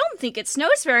 I don't think it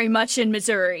snows very much in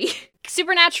Missouri.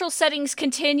 Supernatural settings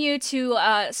continue to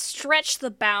stretch the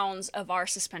bounds of our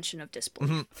suspension of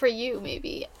disbelief. For you,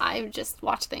 maybe. I just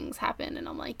watch things happen, and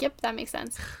I'm like, yep, that makes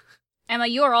sense. Emma,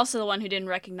 you are also the one who didn't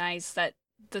recognize that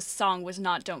the song was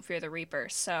not Don't Fear the Reaper,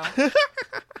 so...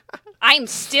 I'm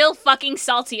still fucking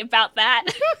salty about that.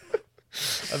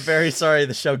 I'm very sorry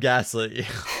the show gaslit you.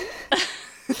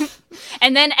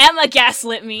 And then Emma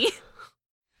gaslit me.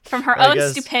 From her own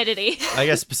stupidity. I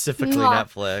guess specifically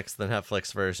Netflix, the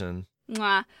Netflix version.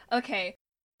 Mwah. Okay,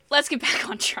 let's get back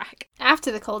on track.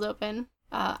 After the cold open,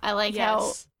 I like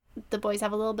how the boys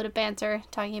have a little bit of banter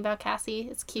talking about Cassie.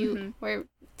 It's cute. Where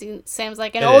Sam's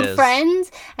like an old friend,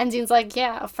 and Dean's like,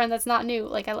 yeah, a friend that's not new.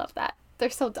 Like, I love that.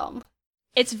 They're so dumb.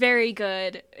 It's very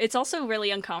good. It's also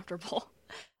really uncomfortable.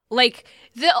 Like,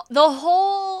 the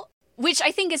whole... Which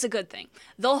I think is a good thing.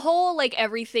 The whole, like,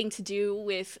 everything to do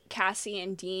with Cassie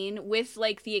and Dean, with,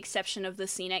 like, the exception of the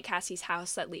scene at Cassie's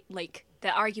house, that, like,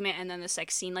 the argument and then the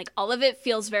sex scene, like, all of it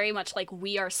feels very much like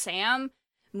we are Sam.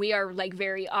 We are, like,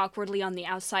 very awkwardly on the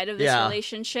outside of this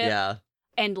relationship. Yeah.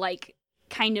 And, like,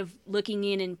 kind of looking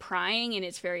in and prying, and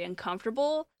it's very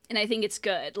uncomfortable. And I think it's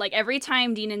good. Like, every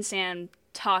time Dean and Sam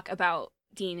talk about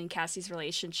Dean and Cassie's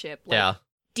relationship, like,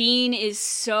 Dean is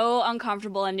so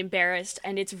uncomfortable and embarrassed,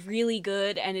 and it's really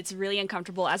good, and it's really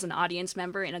uncomfortable as an audience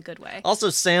member in a good way. Also,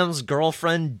 Sam's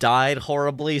girlfriend died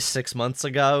horribly 6 months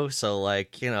ago, so,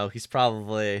 like, you know, he's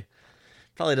probably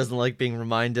doesn't like being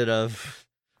reminded of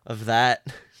that.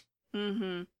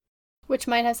 Mm-hmm. Which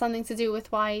might have something to do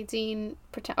with why Dean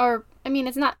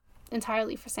it's not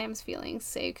entirely for Sam's feelings'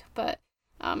 sake, but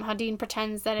how Dean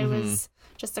pretends that it was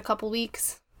just a couple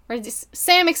weeks. Or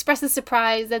Sam expresses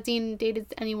surprise that Dean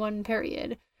dated anyone,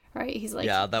 period. Right? He's like,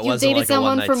 you dated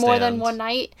someone for more than one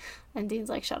night. And Dean's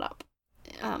like, shut up.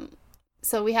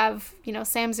 So we have,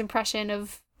 Sam's impression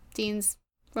of Dean's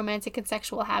romantic and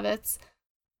sexual habits.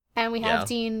 And we have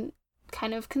Dean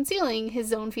kind of concealing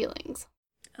his own feelings.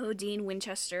 Oh, Dean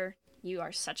Winchester, you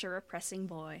are such a repressing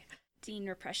boy. Dean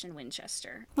Repression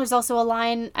Winchester. There's also a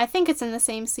line, I think it's in the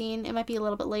same scene, it might be a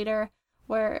little bit later,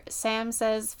 where Sam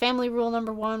says, family rule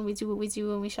number 1, we do what we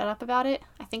do and we shut up about it.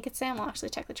 I think it's Sam. I'll actually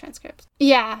check the transcript.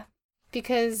 Yeah,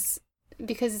 because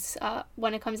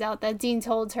when it comes out that Dean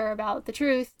told her about the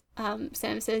truth,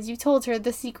 Sam says, you told her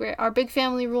the secret. Our big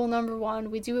family rule number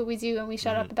 1, we do what we do and we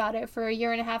shut up about it. For a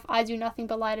year and a half, I do nothing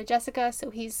but lie to Jessica,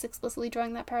 so he's explicitly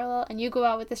drawing that parallel. And you go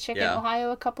out with this chick in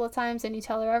Ohio a couple of times and you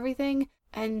tell her everything.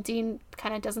 And Dean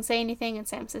kind of doesn't say anything, and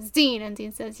Sam says, Dean, and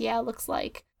Dean says, yeah, looks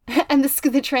like... And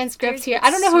the transcript here,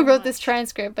 I don't know who wrote this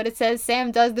transcript, but it says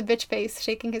Sam does the bitch face,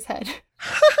 shaking his head.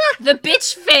 The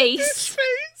bitch face!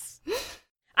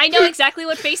 I know exactly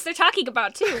what face they're talking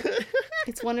about, too.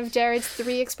 It's one of Jared's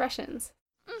 3 expressions.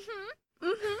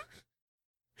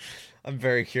 I'm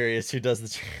very curious who does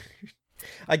the...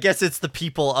 I guess it's the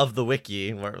people of the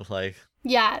wiki, where, like...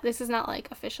 Yeah, this is not, like,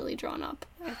 officially drawn up,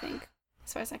 I think,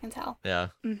 as far as I can tell. Yeah.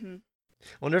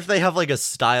 Wonder if they have, like, a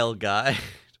style guide.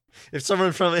 If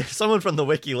someone from the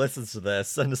wiki listens to this,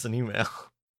 send us an email.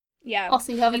 Yeah.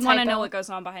 Also, you have we want to know what goes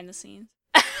on behind the scenes.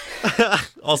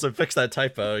 Also, fix that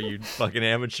typo, you fucking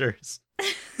amateurs.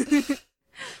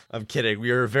 I'm kidding.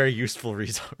 We are a very useful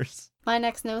resource. My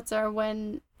next notes are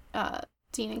when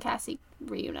Dean and Cassie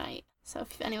reunite. So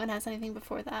if anyone has anything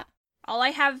before that. All I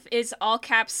have is all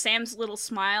caps Sam's little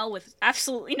smile with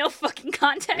absolutely no fucking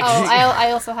context. Oh, I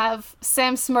also have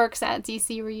Sam smirks at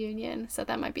DC reunion, so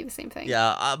that might be the same thing.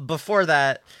 Yeah, before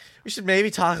that, we should maybe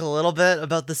talk a little bit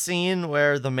about the scene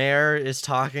where the mayor is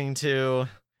talking to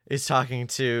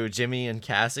Jimmy and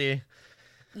Cassie.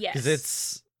 Yes.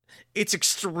 Because it's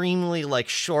extremely, like,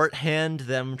 shorthand,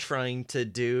 them trying to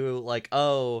do, like,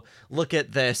 oh, look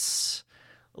at this...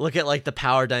 Look at, like, the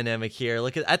power dynamic here.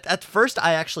 Look at first,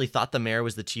 I actually thought the mayor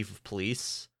was the chief of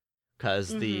police because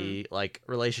the, like,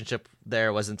 relationship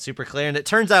there wasn't super clear. And it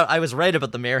turns out I was right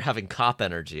about the mayor having cop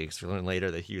energy because we learned later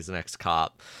that he was an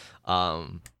ex-cop.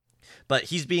 But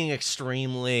he's being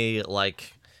extremely,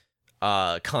 like,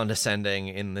 condescending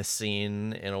in this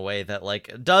scene in a way that,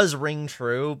 like, does ring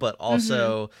true, but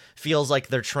also feels like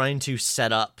they're trying to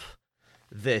set up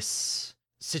this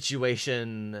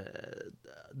situation.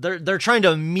 They're trying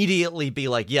to immediately be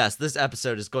like, yes, this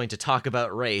episode is going to talk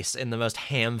about race in the most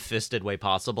ham-fisted way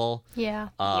possible. Yeah.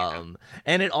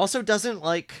 And it also doesn't,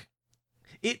 like,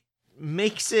 it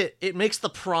makes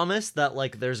the promise that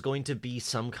like there's going to be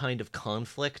some kind of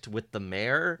conflict with the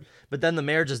mayor, but then the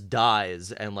mayor just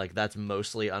dies, and like that's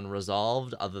mostly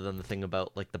unresolved, other than the thing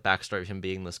about like the backstory of him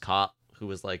being this cop who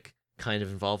was like kind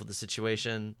of involved with the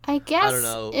situation. I guess I don't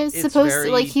know. it's It's supposed to, very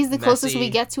like, he's the closest we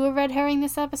messy. get to a red herring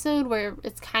this episode, where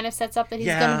it's kind of sets up that he's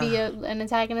going to be an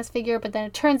antagonist figure, but then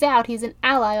it turns out he's an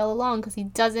ally all along because he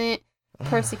doesn't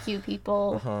persecute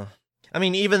people. Uh-huh. I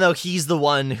mean, even though he's the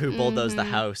one who bulldozed the Mhm.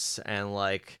 house, and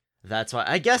like that's why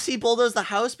I guess he bulldozed the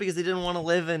house because he didn't want to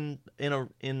live in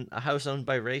a house owned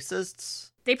by racists.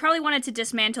 They probably wanted to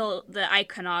dismantle the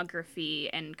iconography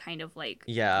and kind of like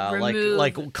Yeah, remove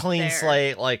like clean their-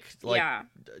 slate, like yeah.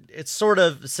 it's sort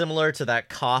of similar to that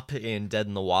cop in Dead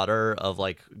in the Water of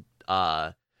like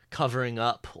covering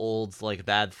up old like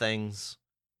bad things,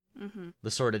 Mm-hmm.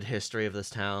 the sordid history of this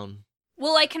town.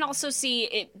 Well, I can also see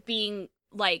it being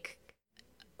like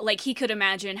he could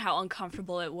imagine how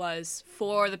uncomfortable it was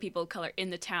for the people of color in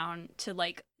the town to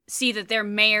like see that their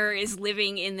mayor is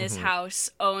living in this house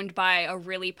owned by a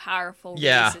really powerful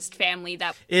Yeah. racist family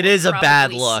that It were is a bad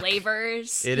probably look.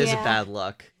 Slavers. It is a Yeah. bad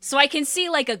look. So I can see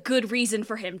like a good reason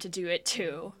for him to do it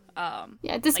too.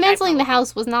 Yeah, dismantling the probably-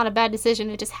 house was not a bad decision.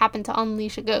 It just happened to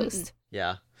unleash a ghost.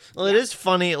 Yeah. Well, it is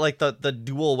funny, like, the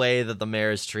dual way that the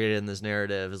mayor is treated in this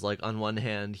narrative is, like, on one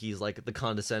hand, he's, like, the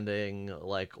condescending,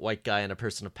 like, white guy and a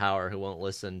person of power who won't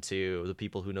listen to the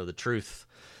people who know the truth.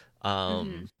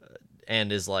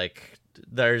 And is, like,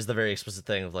 there's the very explicit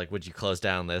thing of, like, would you close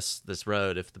down this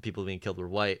road if the people being killed were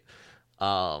white?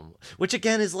 Which,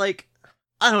 again, is, like,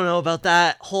 I don't know about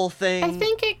that whole thing. I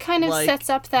think it kind of like- sets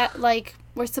up that, like,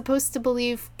 we're supposed to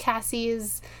believe Cassie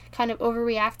is kind of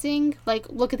overreacting. Like,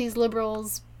 look at these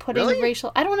liberals putting Really?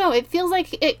 racial... I don't know. It feels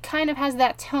like it kind of has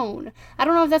that tone. I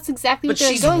don't know if that's exactly But what they're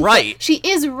she's going right. for. She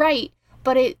is right,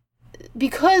 but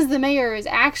because the mayor is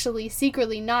actually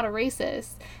secretly not a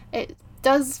racist, it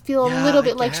does feel Yeah, a little I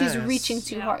bit like she's guess. reaching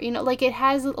too Yeah. hard. You know, like, it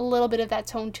has a little bit of that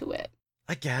tone to it.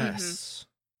 I guess.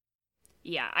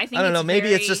 Yeah, I think I don't know. it's Maybe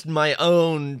it's very- just my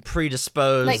own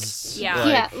predisposed, Like, Yeah.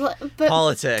 yeah, but...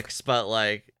 politics, but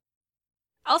like,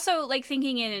 Also, like,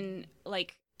 thinking in,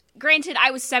 like, granted, I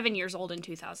was 7 years old in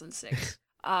 2006.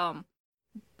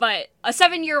 But a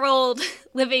 7-year-old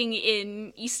living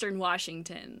in Eastern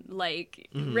Washington, like,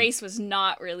 Mhm. race was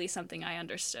not really something I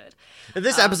understood.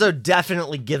 this episode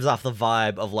definitely gives off the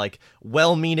vibe of like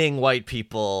well-meaning white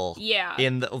people Yeah.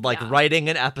 in the, like Yeah. writing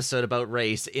an episode about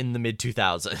race in the mid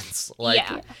 2000s. Like,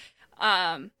 yeah.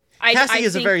 Cassie I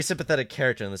is a think- very sympathetic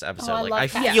character in this episode. I Like, love I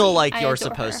Cassie. feel like I you're adore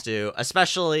supposed to,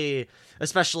 especially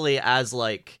as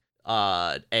like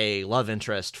a love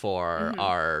interest for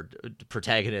our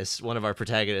protagonist, one of our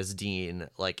protagonists, Dean.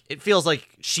 Like, it feels like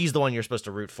she's the one you're supposed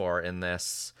to root for in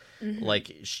this.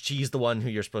 Like, she's the one who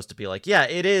you're supposed to be like, yeah,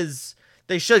 it is.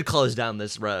 They should close down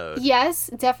this road. Yes,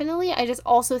 definitely. I just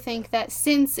also think that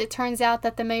since it turns out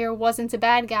that the mayor wasn't a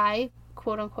bad guy,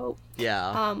 quote unquote,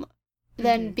 Yeah.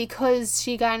 then because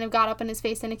she kind of got up in his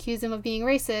face and accused him of being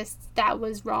racist, that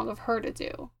was wrong of her to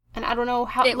do. And I don't know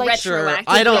how, It like, Sure, retroactively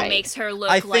I don't- makes her look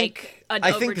I think- like an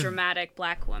I think- overdramatic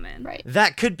black woman. right.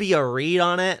 That could be a read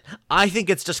on it. I think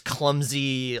it's just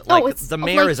clumsy. Like, it's, the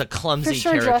mayor like, is a clumsy for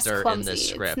sure just character in clumsy. this It's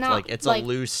script. not, Like, it's like- a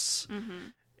loose, Mm-hmm.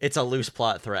 it's a loose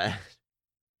plot thread.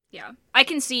 Yeah, I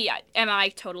can see, and I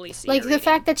totally see. Like, your the reading.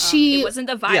 fact that she- it wasn't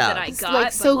the vibe Yeah. that I It's, got, like,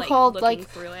 but, so-called, looking like,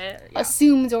 through it, yeah.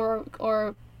 Assumed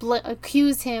or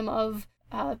accused him of,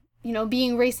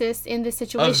 being racist in this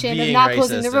situation, of being not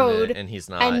closing racist the and- road. and he's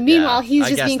not. And meanwhile, yeah. he's I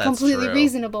just guess being that's completely true.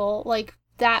 reasonable. Like,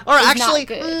 that Or is actually, not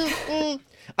good.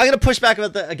 I'm gonna push back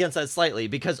against that slightly,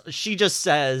 because she just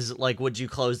says, like, would you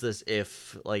close this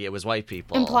if, like, it was white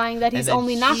people? Implying that And he's then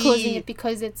only not he- closing it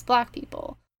because it's black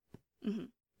people. Mhm.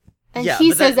 And Yeah, he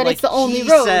but says that, that it's like, the only he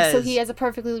road, so says- he has a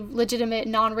perfectly legitimate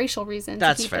non-racial reason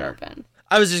That's to keep fair. it open.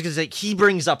 I was just gonna say, he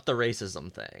brings up the racism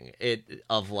thing.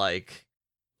 Of like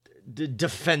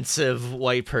defensive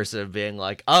white person being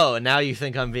like, oh, now you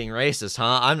think I'm being racist,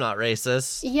 huh? I'm not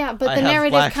racist. Yeah, but I the have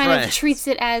narrative black kind of friends. treats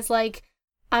it as, like,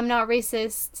 I'm not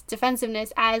racist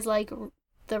defensiveness as, like,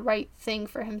 the right thing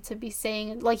for him to be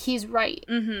saying. Like, he's right.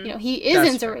 Mm-hmm. He That's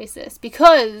isn't fair. a racist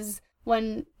because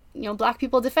when, black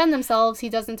people defend themselves, he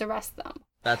doesn't arrest them,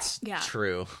 That's Yeah.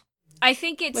 true. I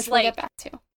think it's which we'll like get back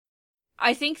to.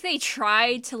 I think they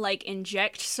tried to like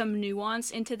inject some nuance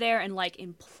into there and like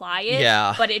imply it,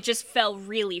 Yeah. but it just fell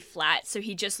really flat. So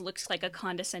he just looks like a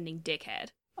condescending dickhead,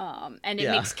 and it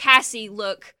Yeah. makes Cassie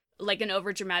look like an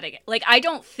overdramatic. Like, I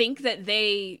don't think that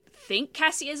they think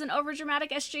Cassie is an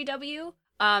overdramatic SJW.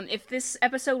 If this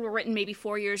episode were written maybe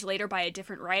 4 years later by a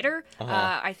different writer,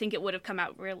 Uh-huh. I think it would have come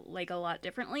out like a lot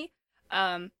differently.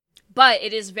 But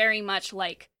it is very much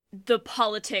like the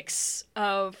politics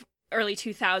of early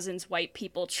 2000s white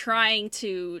people trying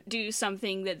to do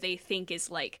something that they think is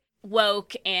like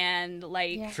woke and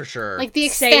like Yeah. For sure. Like the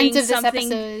Saying extent of this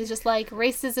something- episode is just like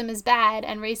racism is bad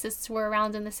and racists were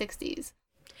around in the 60s.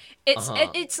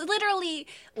 it's literally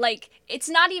like it's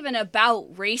not even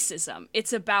about racism,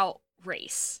 it's about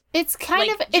race. It's kind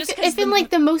Like, of just 'cause if in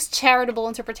like the most charitable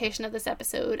interpretation of this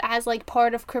episode as like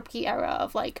part of Kripke era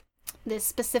of like this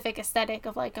specific aesthetic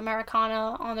of like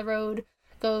Americana, on the road,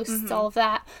 ghosts, all of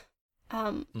that.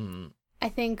 I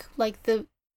think like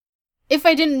if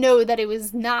I didn't know that it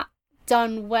was not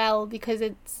done well because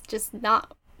it's just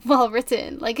not well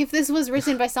written, like if this was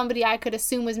written by somebody I could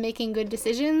assume was making good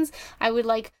decisions, I would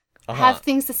like have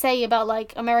things to say about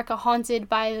like America haunted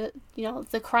by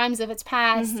the crimes of its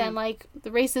past and like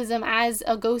the racism as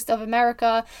a ghost of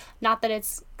America. Not that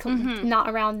it's not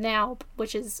around now,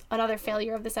 which is another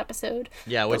failure of this episode.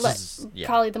 Yeah, which But, is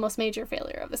probably the most major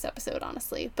failure of this episode,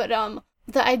 honestly. But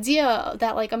the idea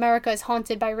that like America is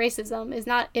haunted by racism is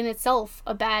not in itself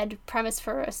a bad premise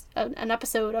for an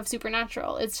episode of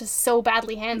Supernatural. It's just so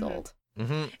badly handled.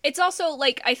 It's also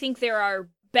like I think there are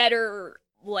better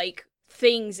like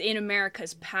things in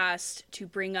America's past to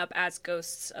bring up as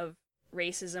ghosts of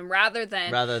racism rather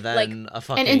than like, a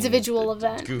fucking individual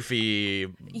event. Goofy a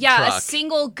truck.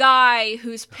 single guy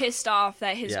who's pissed off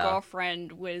that his Yeah.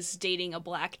 girlfriend was dating a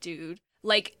black dude.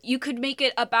 Like, you could make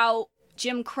it about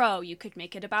Jim Crow, you could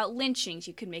make it about lynchings,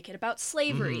 you could make it about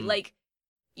slavery. Like,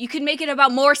 you could make it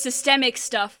about more systemic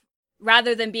stuff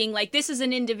rather than being like, this is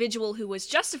an individual who was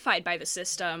justified by the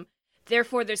system,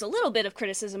 therefore there's a little bit of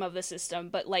criticism of the system,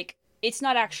 but like, it's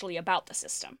not actually about the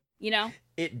system, you know?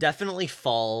 It definitely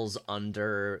falls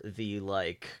under the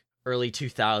like early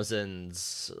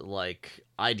 2000s like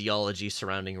ideology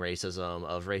surrounding racism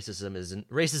of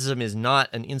racism is not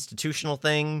an institutional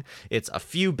thing. It's a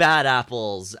few bad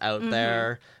apples out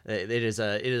there. It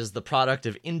is the product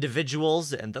of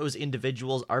individuals, and those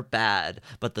individuals are bad,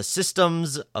 but the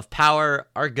systems of power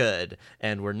are good,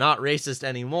 and we're not racist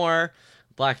anymore.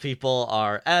 Black people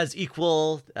are as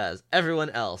equal as everyone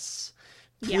else.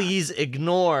 Please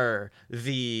ignore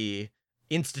the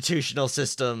institutional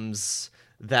systems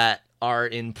that are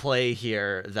in play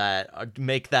here that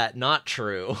make that not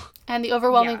true. And the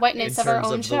overwhelming whiteness In of our terms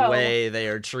own of show. the way they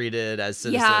are treated as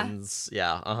citizens.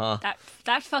 Yeah.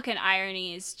 That fucking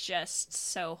irony is just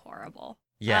so horrible.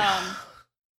 Yeah.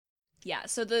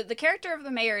 So the character of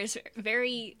the mayor is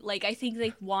very, like, I think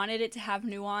they wanted it to have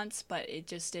nuance, but it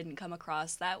just didn't come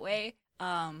across that way.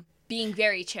 Being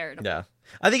very charitable. Yeah.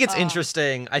 I think it's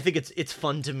interesting. I think it's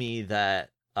fun to me that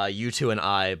you two and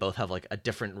I both have like a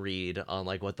different read on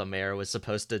like what the mayor was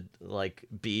supposed to like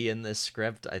be in this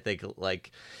script. I think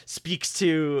like speaks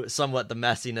to somewhat the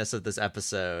messiness of this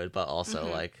episode, but also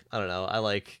like, I don't know, I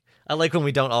like when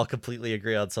we don't all completely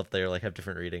agree on something or like have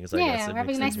different readings. I Yeah, guess it we're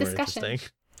having makes a things nice more discussion.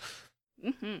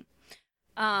 interesting.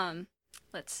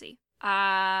 Let's see.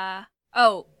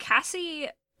 Cassie,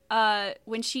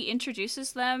 when she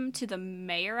introduces them to the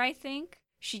mayor, I think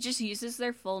she just uses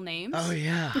their full names. Oh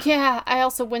yeah. Yeah, I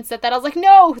also winced at that. I was like,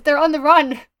 no, they're on the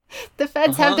run. The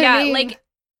feds have their name. Like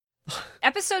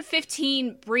episode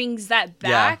 15 brings that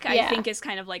back. Yeah. I think is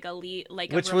kind of like a lead,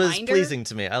 like Which a was reminder. pleasing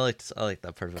to me. I liked that part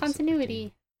of episode 15.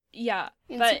 Continuity Yeah,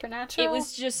 in but Supernatural. it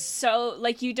was just so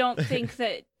like you don't think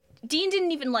that Dean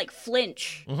didn't even like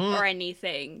flinch or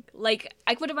anything. Like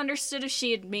I would have understood if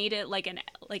she had made it like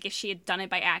if she had done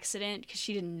it by accident because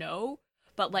she didn't know.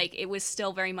 But like it was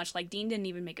still very much like Dean didn't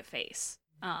even make a face.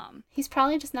 He's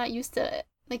probably just not used to it.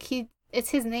 Like it's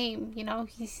his name, you know.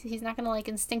 He's not gonna like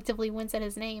instinctively wince at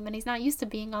his name, and he's not used to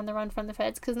being on the run from the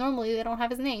feds because normally they don't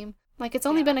have his name. Like it's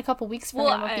only been a couple weeks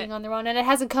for him of being on the run, and it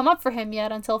hasn't come up for him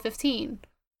yet until 15.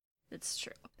 It's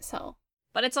true. So.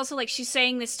 But it's also like she's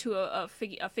saying this to a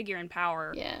figure in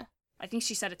power. Yeah. I think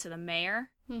she said it to the mayor.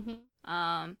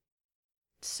 Mm-hmm.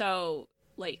 So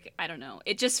like I don't know.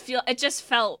 It just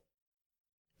felt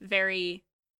very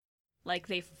like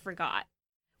they forgot,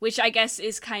 which I guess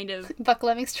is kind of Buck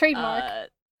Lemming's trademark.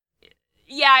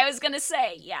 Yeah, I was gonna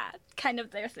say, yeah, kind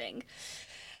of their thing.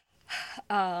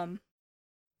 I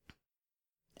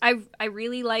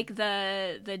really like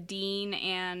the Dean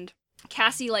and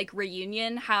Cassie like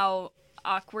reunion. How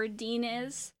awkward Dean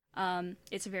is.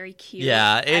 It's very cute.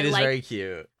 Yeah, it is very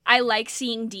cute. I like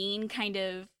seeing Dean kind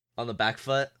of on the back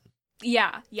foot.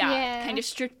 Yeah, kind of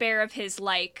stripped bare of his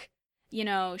like, you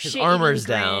know, his shit armor's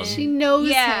grin. down. She knows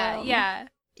him.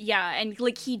 Yeah, and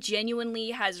like he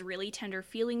genuinely has really tender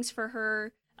feelings for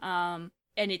her. And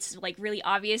it's like really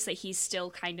obvious that he's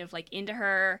still kind of like into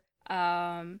her.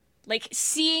 like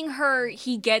seeing her,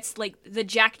 he gets like the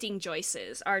Jacting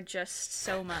Joyces are just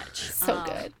so much. So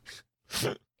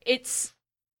good.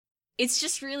 It's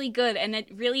just really good, and it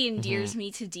really endears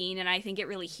me to Dean, and I think it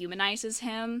really humanizes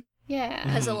him. Yeah.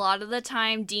 Because a lot of the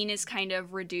time, Dean is kind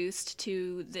of reduced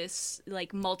to this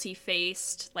like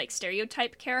multi-faced, like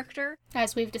stereotype character,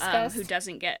 As we've discussed. who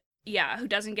doesn't get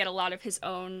a lot of his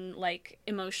own like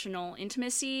emotional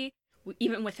intimacy,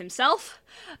 even with himself.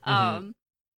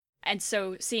 And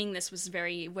so seeing this was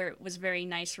very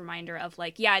nice reminder of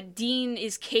like, yeah, Dean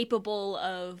is capable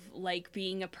of like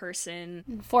being a person,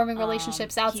 And forming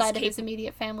relationships outside of his capable.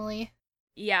 immediate family.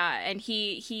 Yeah, and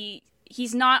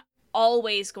he's not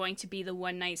always going to be the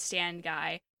one night stand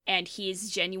guy, and he's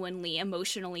genuinely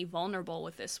emotionally vulnerable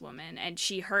with this woman, and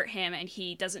she hurt him, and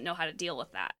he doesn't know how to deal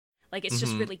with that. Like, it's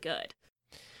just really good.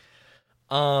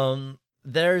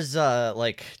 There's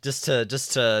like just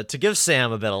to give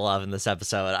Sam a bit of love in this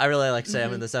episode. I really like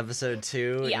Sam in this episode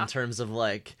too. Yeah. In terms of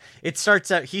like, he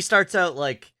starts out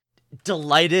like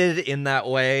delighted in that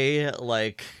way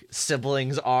like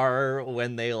siblings are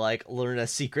when they like learn a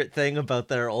secret thing about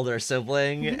their older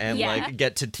sibling and Yeah. like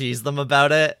get to tease them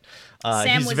about it.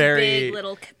 Sam He's was very big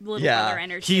little brother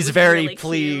energy. He's It was very really cute.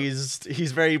 pleased.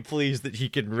 He's very pleased that he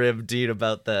can rib Dean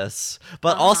about this.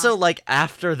 But also, like,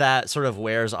 after that sort of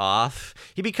wears off,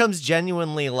 he becomes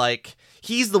genuinely, like,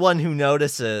 he's the one who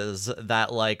notices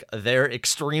that, like, they're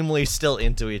extremely still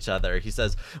into each other. He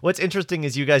says, what's interesting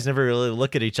is you guys never really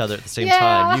look at each other at the same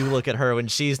time. You look at her when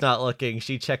she's not looking.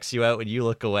 She checks you out when you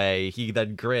look away. He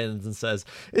then grins and says,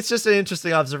 it's just an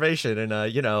interesting observation in a,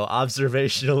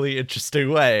 observationally interesting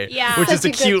way. Yeah. Which is Such a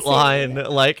a good cute scene. line.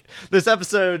 Like, this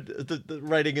episode, the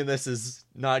writing in this is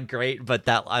not great, but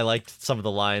that I liked some of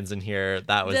the lines in here.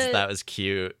 That was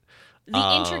cute. The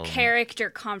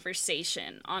intercharacter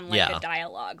conversation on like Yeah. a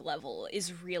dialogue level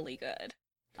is really good.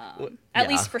 At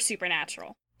least for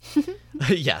Supernatural.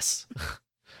 Yes.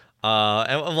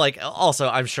 And like also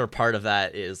I'm sure part of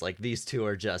that is like these two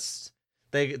are just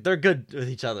they're good with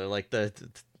each other. Like the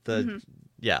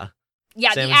yeah.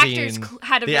 Yeah, Sam the and actors Dean,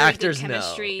 had a the very actors good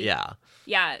chemistry. know.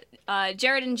 Yeah. Yeah.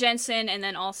 Jared and Jensen, and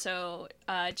then also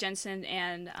Jensen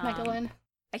and Megalyn.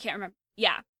 I can't remember.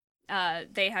 Yeah.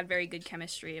 They had very good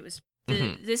chemistry. It was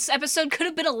this episode could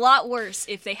have been a lot worse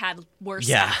if they had worse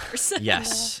actors.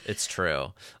 Yes, it's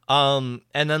true. And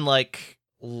then like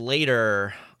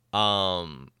later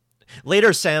Sam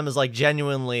is like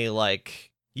genuinely like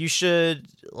you should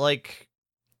go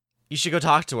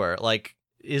talk to her. Like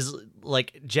is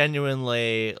like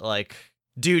genuinely like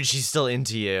dude, she's still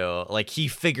into you. Like he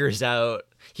figures out,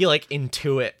 he like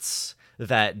intuits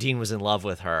that Dean was in love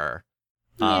with her.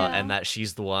 And that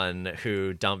she's the one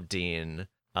who dumped Dean.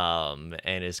 And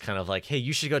is kind of like, hey,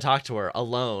 you should go talk to her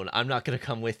alone. I'm not gonna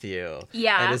come with you.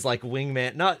 Yeah. And is like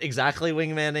not exactly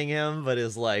wingmanning him, but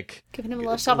is like Giving him a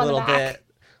little shove on the back.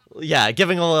 Yeah,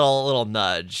 giving a little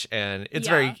nudge, and it's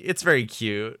very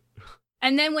cute.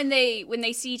 And then when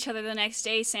they see each other the next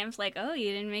day, Sam's like, "Oh,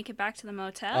 you didn't make it back to the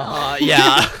motel."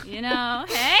 Yeah.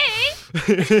 Hey.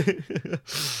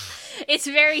 It's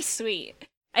very sweet.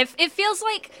 It feels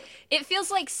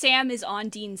like Sam is on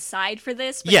Dean's side for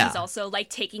this, but he's also like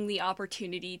taking the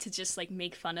opportunity to just like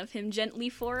make fun of him gently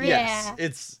for it. Yes,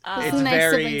 it's It's a nice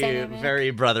very sibling dynamic.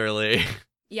 very brotherly.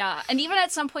 Yeah, and even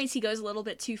at some points he goes a little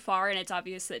bit too far, and it's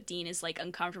obvious that Dean is like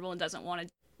uncomfortable and doesn't want to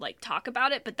like talk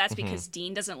about it, but that's because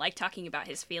Dean doesn't like talking about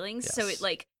his feelings. Yes. So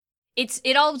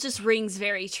it all just rings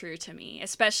very true to me,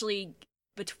 especially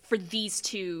for these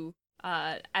two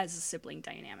as a sibling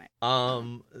dynamic.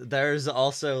 There's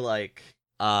also like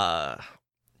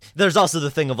there's also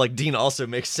the thing of like Dean also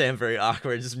makes Sam very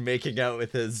awkward, just making out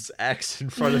with his ex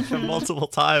in front of him multiple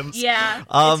times. Yeah,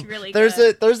 it's really there's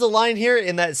good. there's a line here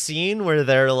in that scene where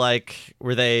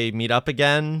they meet up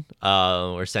again,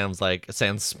 where Sam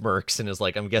smirks and is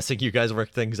like, I'm guessing you guys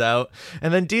worked things out.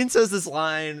 And then Dean says this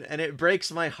line, and it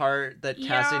breaks my heart that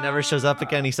Cassie never shows up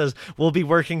again. He says, we'll be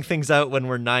working things out when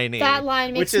we're 90. That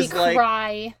line makes me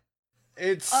cry.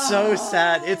 It's so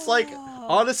sad. It's like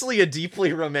honestly a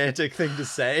deeply romantic thing to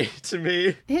say to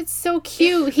me. It's so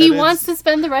cute. He wants to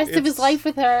spend the rest of his life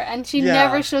with her, and she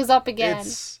never shows up again.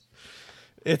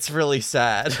 It's really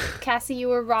sad. Cassie, you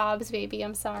were Rob's baby.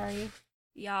 I'm sorry.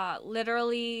 Yeah,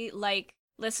 literally, like,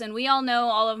 listen, we all know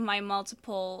all of my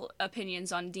multiple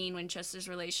opinions on Dean Winchester's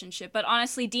relationship, but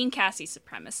honestly, Dean Cassie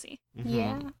supremacy.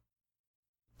 Yeah.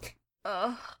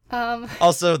 Ugh.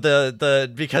 Also,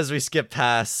 the because we skip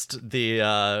past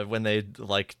the when they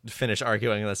like finish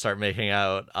arguing and then start making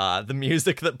out, the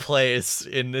music that plays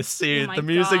in this scene, the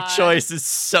music choice is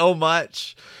so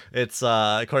much. It's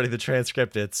according to the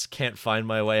transcript, it's "Can't Find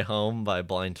My Way Home" by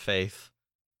Blind Faith.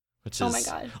 which is Oh my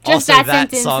god. Just also that,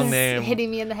 that sentence song is name.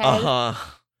 hitting me in the head.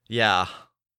 Yeah.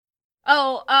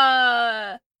 Oh,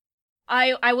 I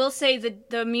will say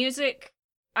the music.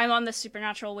 I'm on the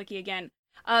Supernatural wiki again.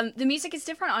 The music is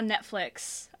different on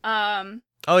Netflix.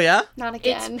 Oh yeah. Not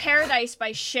again. It's Paradise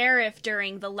by Sheriff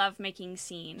during the lovemaking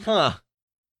scene. Huh.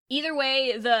 Either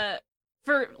way, the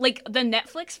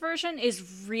Netflix version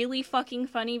is really fucking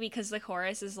funny because the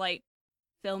chorus is like,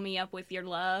 "Fill me up with your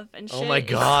love" and shit. Oh my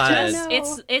god.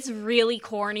 It's really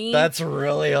corny. That's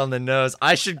really on the nose.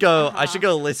 I should go. I should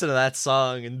Uh-huh. go listen to that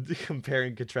song and compare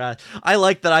and contrast. I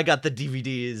like that I got the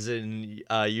DVDs and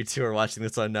you two are watching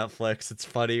this on Netflix. It's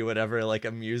funny whenever like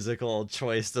a musical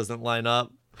choice doesn't line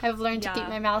up. I've learned to keep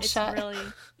my mouth it's shut. Really,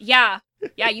 yeah,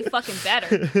 you fucking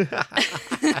better.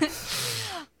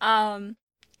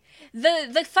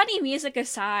 The funny music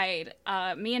aside,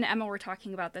 me and Emma were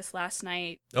talking about this last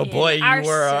night. Oh in boy, you our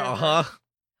were. server.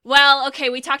 Well,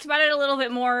 okay, we talked about it a little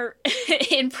bit more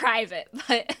in private,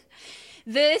 but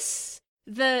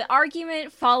the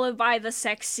argument followed by the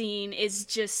sex scene is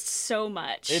just so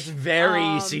much. It's very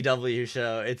CW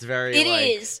show. It's very. It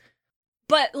is,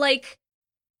 but like,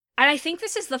 and I think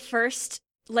this is the first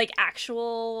like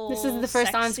actual. This is the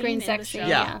first sex on-screen scene in sex the scene. show.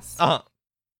 Yeah. Yes.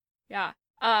 Yeah.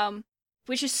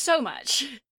 Which is so much,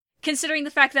 considering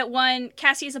the fact that one,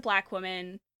 Cassie is a black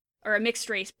woman, or a mixed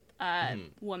race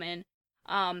woman.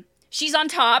 She's on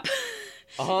top,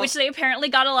 which they apparently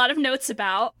got a lot of notes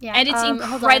about. Yeah. And it's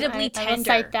incredibly I will tender.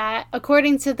 cite that.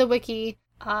 According to the wiki,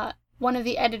 one of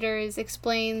the editors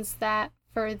explains that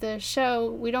for the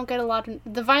show, we don't get a lot of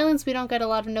the violence. We don't get a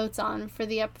lot of notes on for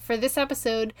this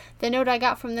episode. The note I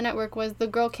got from the network was the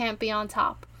girl can't be on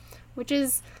top, which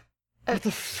is. What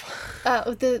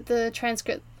the the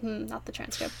transcript, not the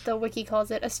transcript, the wiki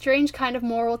calls it a strange kind of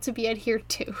moral to be adhered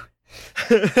to.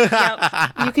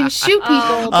 You can shoot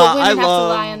people, but women have to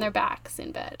lie on their backs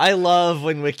in bed. I love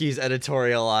when wikis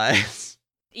editorialize.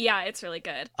 Yeah, it's really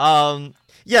good.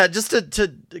 Yeah, just to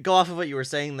go off of what you were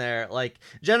saying there, like,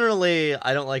 generally,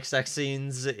 I don't like sex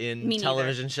scenes in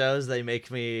television shows. They make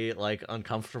me, like,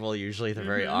 uncomfortable. Usually they're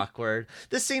very awkward.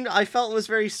 This scene, I felt, was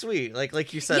very sweet.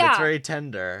 Like you said, it's very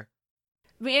tender.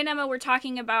 Me and Emma were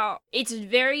talking about, it's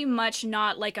very much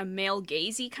not like a male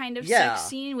gazy kind of sex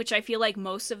scene, which I feel like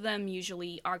most of them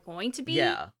usually are going to be.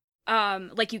 Yeah.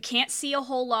 Like, you can't see a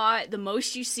whole lot. The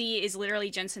most you see is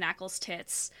literally Jensen Ackles'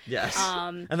 tits. Yes.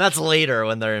 And that's later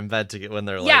when they're in bed when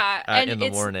they're like in the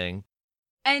morning.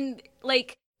 And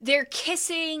like they're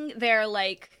kissing, they're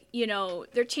like, you know,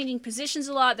 they're changing positions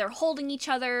a lot, they're holding each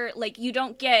other. Like, you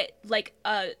don't get like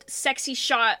a sexy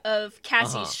shot of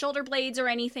Cassie's shoulder blades or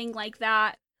anything like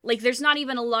that. Like, there's not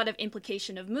even a lot of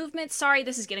implication of movement. Sorry,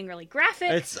 this is getting really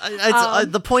graphic. It's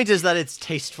the point is that it's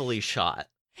tastefully shot.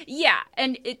 Yeah,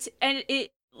 and it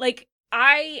like,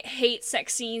 I hate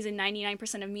sex scenes in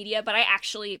 99% of media, but I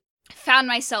actually found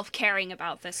myself caring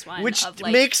about this one. Which of,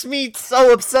 like, makes me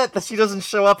so upset that she doesn't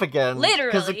show up again.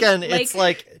 Literally. Because again, it's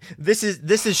like, this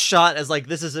is shot as like,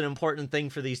 this is an important thing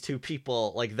for these two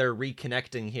people. Like, they're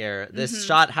reconnecting here. This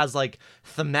shot has like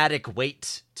thematic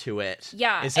weight to it.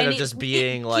 Yeah. Instead of just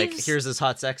being like, gives... here's this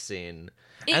hot sex scene.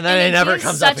 And then it never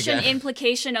comes up again. Such an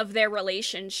implication of their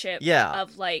relationship. Yeah.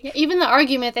 Of like... Yeah, even the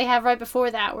argument they have right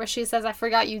before that where she says, I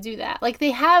forgot you do that. Like,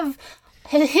 they have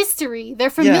history.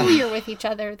 They're familiar with each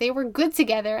other. They were good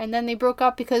together, and then they broke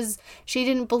up because she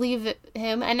didn't believe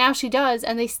him, and now she does,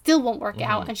 and they still won't work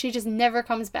out, and she just never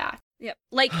comes back. Yep.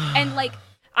 Like, and like,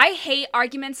 I hate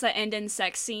arguments that end in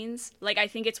sex scenes. Like, I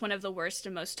think it's one of the worst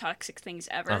and most toxic things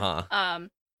ever.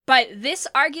 But this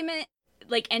argument,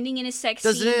 like, ending in a sex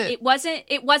scene, it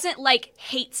wasn't like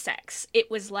hate sex. It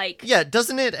was like... Yeah,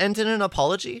 doesn't it end in an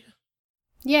apology?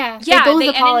 Yeah, they both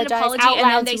end in an apology out and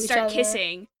loud then they to each start other.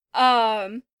 kissing.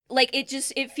 Like,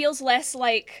 it feels less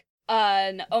like,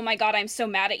 oh my god, I'm so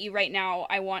mad at you right now,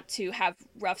 I want to have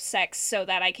rough sex so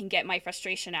that I can get my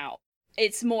frustration out.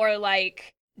 It's more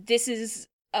like, this is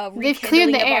a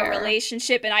rekindling of our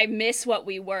relationship and I miss what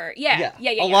we were. Yeah.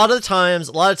 A lot of times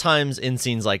in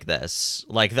scenes like this,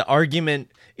 like, the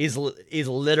argument is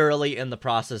literally in the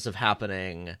process of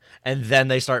happening, and then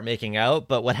they start making out,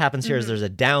 but what happens here is there's a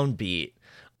downbeat.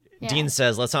 Yeah. Dean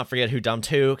says, let's not forget who dumped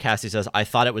who. Cassie says, I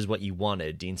thought it was what you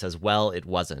wanted. Dean says, well, it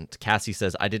wasn't. Cassie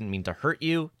says, I didn't mean to hurt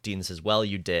you. Dean says, well,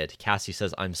 you did. Cassie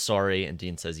says, I'm sorry. And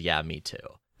Dean says, yeah, me too.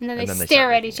 And then they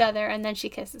stare at each other, and then she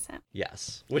kisses him.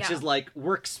 Yes. Which is like,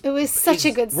 works. It was such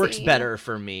a good scene. Works better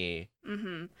for me.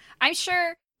 I'm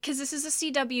sure, because this is a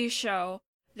CW show,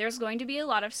 there's going to be a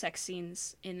lot of sex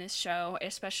scenes in this show,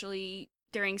 especially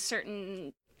during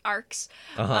certain arcs.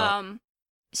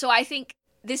 So I think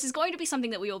this is going to be something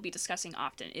that we will be discussing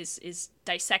often, is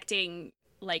dissecting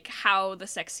like how the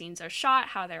sex scenes are shot,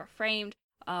 how they're framed.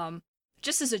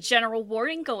 Just as a general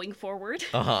warning going forward,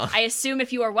 I assume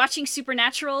if you are watching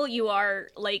Supernatural, you are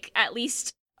like at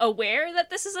least aware that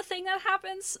this is a thing that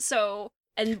happens. So,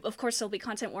 and of course there'll be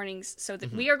content warnings, so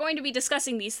that we are going to be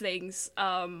discussing these things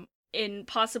in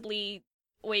possibly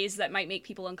ways that might make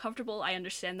people uncomfortable. I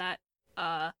understand that.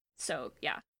 So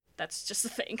yeah, that's just a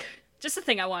thing. Just a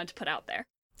thing I wanted to put out there.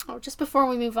 Oh, just before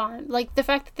we move on, like the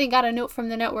fact that they got a note from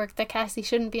the network that Cassie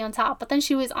shouldn't be on top, but then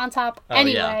she was on top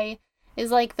anyway,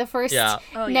 is like the first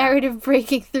narrative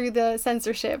breaking through the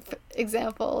censorship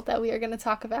example that we are going to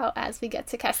talk about as we get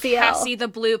to Castiel. Cassie the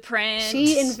Blueprint.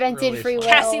 She invented free will.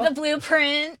 Cassie the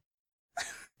Blueprint.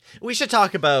 We should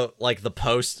talk about like the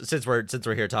post since we're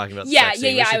here talking about I was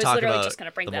literally just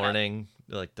gonna bring the that morning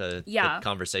up. like the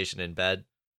conversation in bed.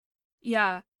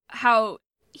 Yeah, how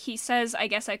he says, "I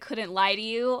guess I couldn't lie to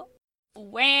you."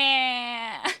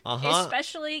 Wah!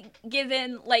 Especially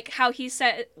given like how he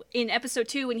said in episode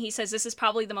 2 when he says this is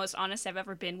probably the most honest I've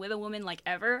ever been with a woman, like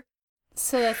ever.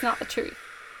 So that's not the truth.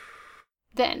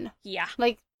 Then. Yeah.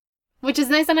 Like, which is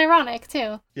nice and ironic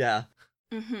too. Yeah.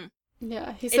 Mm-hmm.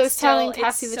 Yeah, he's telling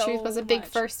Cassie the truth was a big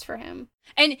first for him.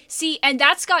 And see, and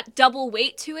that's got double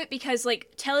weight to it because,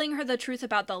 like, telling her the truth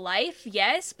about the life,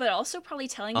 yes, but also probably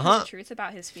telling her the truth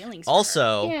about his feelings.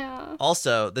 Also,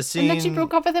 the scene. And then she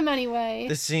broke up with him anyway.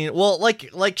 The scene, well, like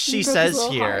she says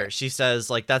here, heart. She says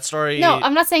like that story. No,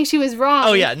 I'm not saying she was wrong.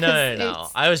 Oh yeah, no.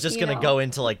 I was just gonna go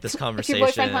into like this conversation if your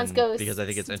boyfriend hunts ghosts, because I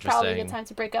think it's interesting. Probably a good time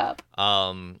to break up.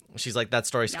 She's like, that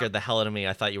story scared the hell out of me.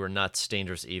 I thought you were nuts,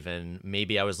 dangerous even.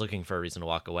 Maybe I was looking for a reason to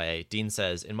walk away. Dean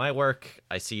says, in my work,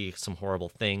 I see some horrible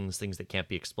things that can't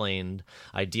be explained.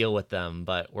 I deal with them,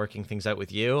 but working things out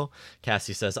with you?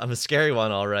 Cassie says, I'm a scary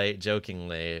one, all right,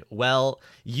 jokingly. Well,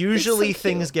 usually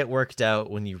things get worked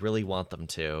out when you really want them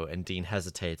to. And Dean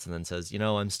hesitates and then says,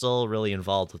 I'm still really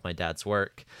involved with my dad's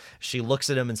work. She looks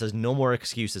at him and says, no more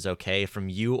excuses, okay, from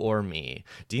you or me.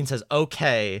 Dean says,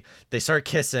 okay. They start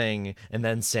kissing, and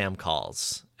then Sam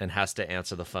calls and has to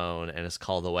answer the phone and is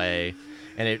called away.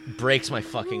 And it breaks my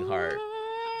fucking heart.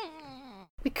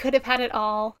 We could have had it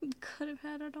all.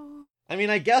 I mean,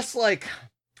 I guess, like,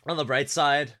 on the bright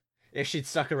side, if she'd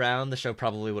stuck around, the show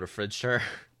probably would have fridged her.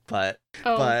 But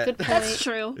good point. That's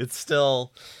true. It's still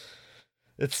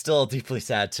deeply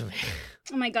sad to me.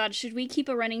 Oh my god, should we keep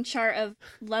a running chart of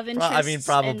love interests? I mean,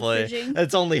 probably. And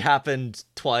it's only happened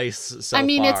twice so I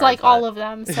mean, far, it's like all of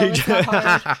them, so it's not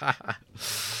hard.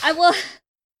 I will.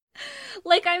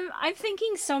 Like, I'm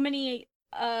thinking so many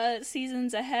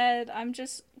seasons ahead. I'm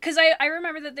just because I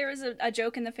remember that there was a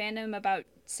joke in the fandom about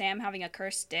Sam having a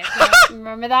cursed dick.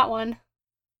 Remember that one?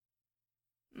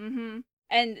 Mm-hmm.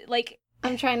 And like,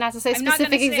 I'm trying not to say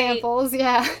specific examples.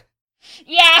 Yeah.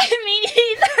 Yeah, me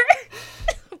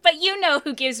neither. But you know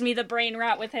who gives me the brain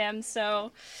rot with him.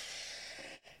 So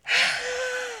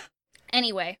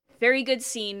anyway, very good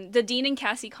scene. The Dean and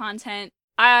Cassie content.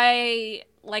 I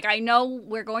know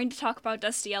we're going to talk about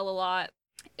Dustiel a lot.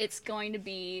 It's going to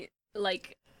be,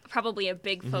 like, probably a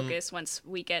big focus once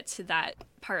we get to that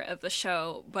part of the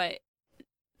show, but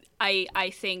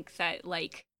I think that,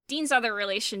 like, Dean's other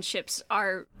relationships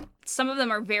some of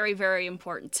them are very, very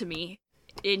important to me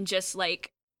in just,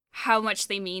 like, how much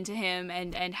they mean to him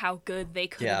and how good they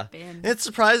could have been. It's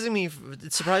surprising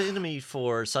to me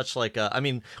for such, like, I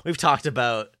mean, we've talked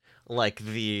about like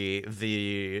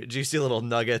the juicy little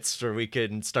nuggets where we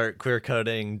can start queer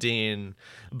coding Dean,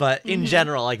 but in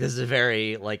general, like, this is a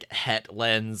very like het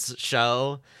lens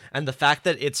show, and the fact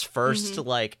that it's first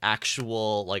like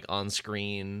actual like on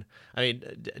screen, I mean,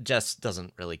 Jess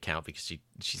doesn't really count because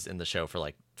she's in the show for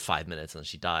like 5 minutes and then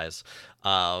she dies,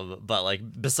 but like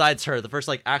besides her, the first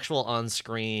like actual on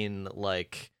screen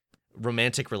like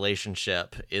romantic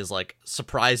relationship is like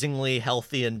surprisingly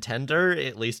healthy and tender,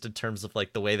 at least in terms of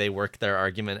like the way they work their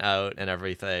argument out and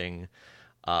everything.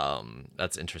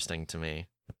 That's interesting to me.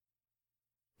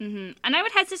 And I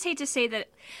would hesitate to say that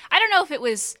I don't know if it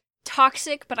was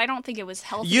toxic, but I don't think it was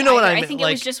healthy. You know what I mean? I think it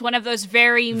was just one of those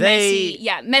very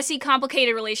messy,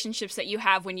 complicated relationships that you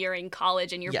have when you're in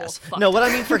college and you're both fucked. No, what I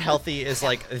mean for healthy is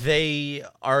like they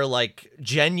are like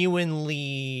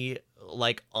genuinely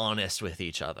like honest with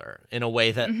each other in a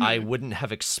way that I wouldn't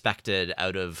have expected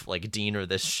out of like Dean or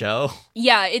this show.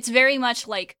 Yeah, it's very much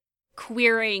like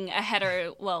queering a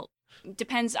hetero. Well,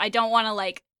 depends. I don't want to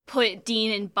like put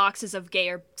Dean in boxes of gay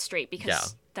or straight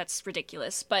because that's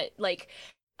ridiculous. But like,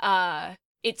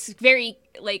 it's very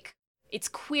like it's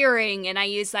queering, and I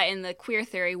use that in the queer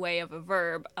theory way of a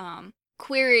verb.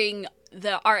 queering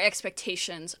our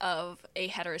expectations of a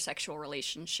heterosexual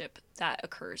relationship that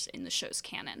occurs in the show's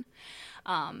canon.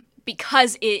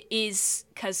 Because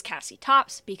Cassie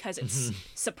tops, because it's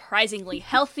surprisingly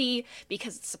healthy,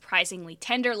 because it's surprisingly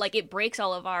tender, like it breaks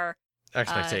all of our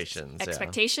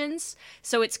expectations.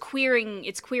 So it's queering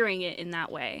it in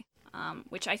that way,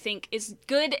 which I think is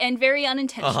good and very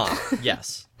unintentional.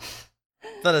 Yes.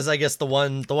 That is, I guess, the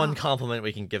one compliment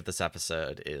we can give this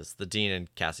episode is the Dean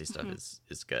and Cassie stuff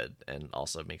is good, and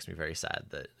also makes me very sad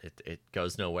that it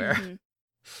goes nowhere.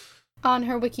 On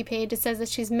her wiki page, it says that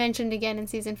she's mentioned again in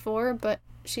season 4, but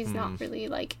she's not really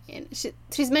like in.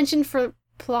 She's mentioned for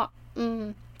plot.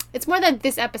 It's more that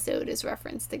this episode is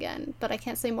referenced again, but I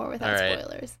can't say more without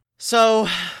spoilers. So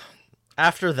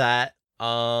after that,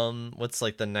 what's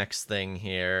like the next thing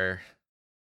here?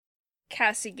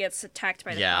 Cassie gets attacked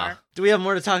by the car. Do we have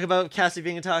more to talk about Cassie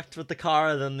being attacked with the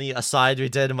car than the aside we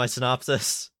did in my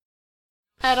synopsis?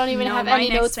 I don't even have any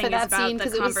notes for that scene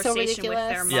because it was so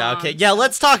ridiculous. Yeah, okay. Yeah,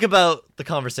 let's talk about the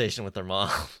conversation with their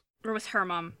mom. Or with her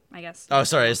mom, I guess. Oh,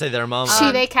 sorry, I say their mom.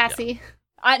 They Cassie.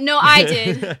 Yeah. No, I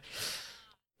did.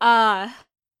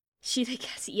 They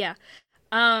Cassie, yeah.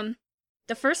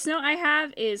 The first note I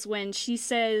have is when she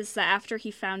says that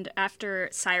after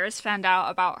Cyrus found out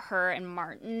about her and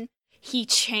Martin, he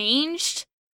changed.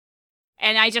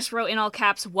 And I just wrote in all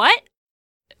caps, what?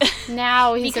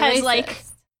 Now he's because, a racist.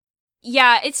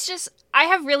 Yeah, it's just, I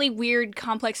have really weird,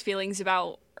 complex feelings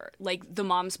about, like, the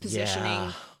mom's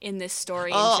positioning in this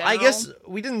story in general. I guess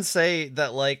we didn't say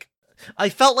that, like, I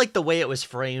felt like the way it was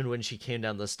framed when she came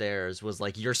down the stairs was,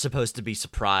 like, you're supposed to be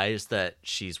surprised that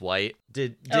she's white.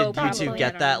 Did you two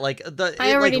get that? Like,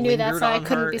 I already knew that, so I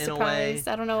couldn't be surprised.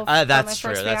 I don't know if that's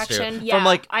true, that's true. Yeah, from,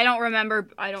 like, I don't remember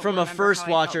from a first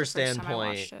watcher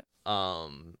standpoint,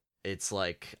 it's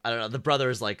like, I don't know, the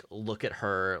brothers like look at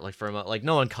her like for a moment, like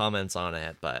no one comments on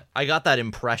it, but I got that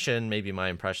impression. Maybe my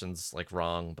impression's like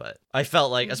wrong, but I felt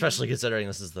like, especially considering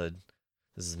this is mid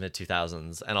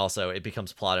 2000s, and also it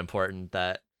becomes plot important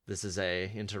that this is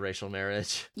a interracial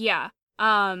marriage. Yeah.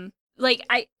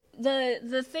 Like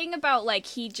the thing about like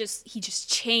he just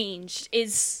changed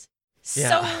is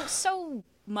so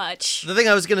much. The thing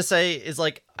I was gonna say is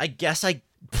like, I guess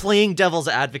playing devil's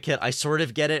advocate, I sort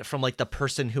of get it from like the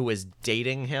person who is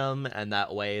dating him, and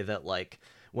that way that like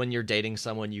when you're dating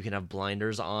someone you can have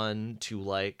blinders on to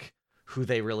like who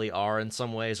they really are in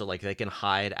some ways, or like they can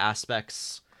hide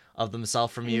aspects of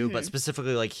themselves from you, but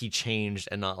specifically like he changed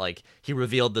and not like he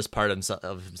revealed this part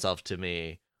of himself to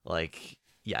me. Like,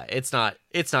 yeah, it's not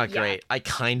great. I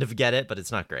kind of get it, but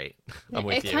it's not great. I'm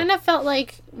with you. It kind of felt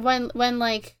like when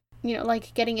like, you know,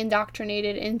 like getting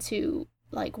indoctrinated into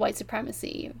like white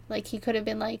supremacy. Like he could have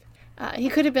been like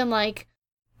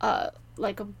a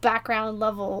background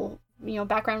level, you know,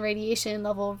 background radiation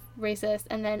level racist,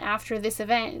 and then after this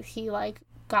event he like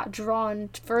got drawn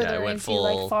further into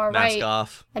like far right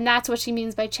off. And that's what she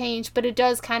means by change. But it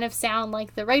does kind of sound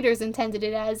like the writers intended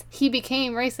it as he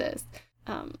became racist,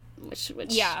 which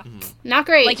not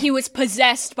great. Like he was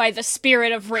possessed by the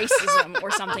spirit of racism or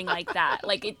something like that.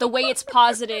 Like the way it's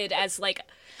posited as like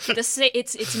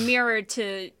it's mirrored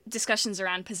to discussions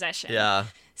around possession. Yeah.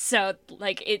 So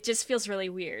like it just feels really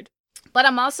weird. But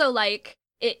I'm also like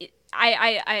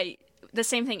I the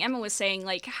same thing Emma was saying,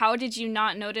 like, how did you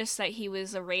not notice that he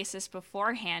was a racist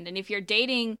beforehand? And if you're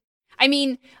dating, I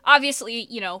mean, obviously,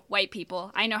 you know, white people,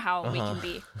 I know how we can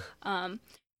be.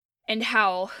 And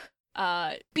how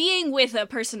being with a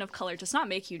person of color does not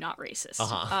make you not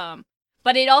racist.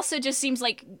 But it also just seems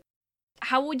like,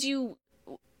 how could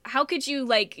you,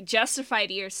 like, justify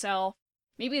to yourself,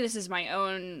 maybe this is my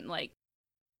own, like,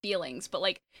 feelings, but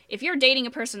like if you're dating a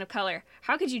person of color,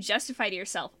 how could you justify to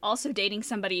yourself also dating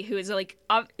somebody who is like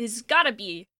is gotta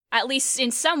be at least in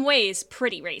some ways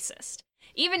pretty racist,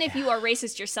 even if you are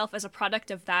racist yourself as a product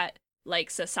of that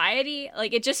like society?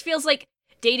 Like it just feels like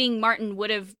dating Martin would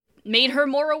have made her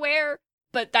more aware,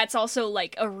 but that's also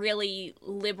like a really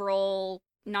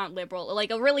not liberal, like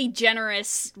a really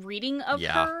generous reading of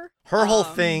her whole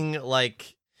thing.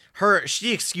 Like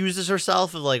she excuses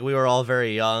herself of like we were all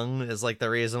very young is like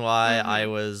the reason why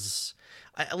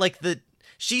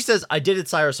she says I dated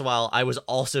Cyrus a while, I was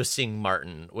also seeing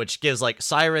Martin, which gives like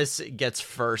Cyrus gets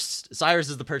first. Cyrus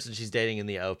is the person she's dating in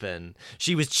the open.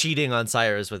 She was cheating on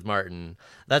Cyrus with Martin.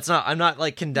 I'm not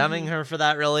like condemning her for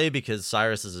that really, because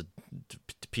Cyrus is a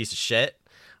piece of shit.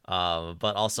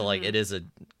 But also like it is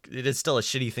still a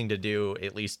shitty thing to do,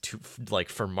 at least to like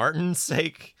for Martin's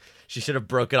sake. She should have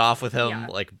broken off with him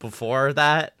like before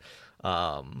that.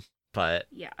 But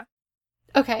yeah.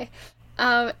 Okay.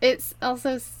 It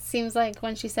also seems like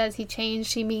when she says he changed,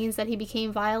 she means that he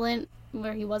became violent.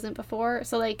 where he wasn't before.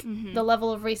 So like Mhm. the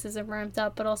level of racism ramped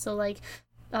up, but also like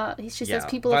she says Yeah,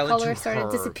 people of violent color to started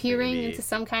her, disappearing maybe. into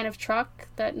some kind of truck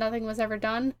that nothing was ever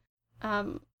done.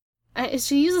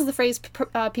 She uses the phrase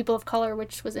people of color,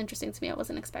 which was interesting to me. I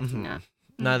wasn't expecting that.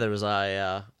 Neither was I.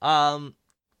 Yeah.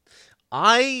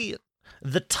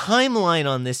 The timeline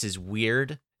on this is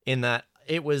weird in that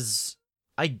it was.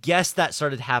 I guess that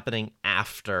started happening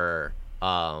after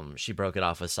she broke it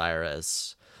off with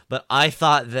Cyrus, but I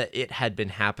thought that it had been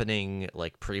happening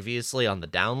like previously on the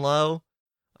down low.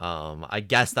 I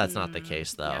guess that's not the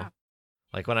case though. Yeah.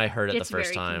 Like when I heard it It's the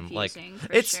first very time, like confusing,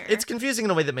 for it's sure. confusing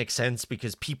in a way that makes sense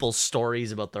because people's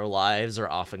stories about their lives are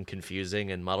often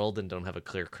confusing and muddled and don't have a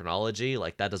clear chronology.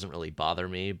 Like that doesn't really bother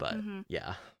me, but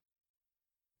yeah.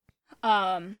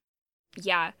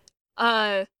 Yeah.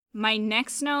 My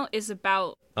next note is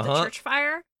about the Uh-huh. church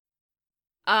fire.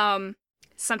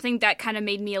 Something that kind of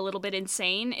made me a little bit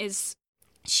insane is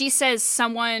she says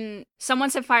someone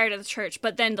set fire to the church,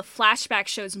 but then the flashback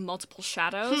shows multiple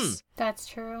shadows. That's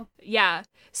true. Yeah.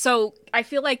 So I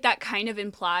feel like that kind of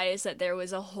implies that there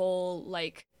was a whole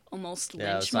like almost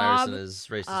Yeah, lynch Cyrus mob. and his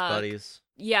racist buddies.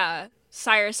 Yeah,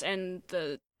 Cyrus and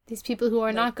These people who are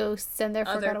Like, not ghosts and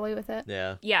therefore other- got away with it.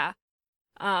 Yeah. yeah.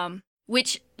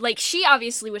 Which like she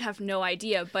obviously would have no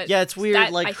idea, but Yeah, it's weird.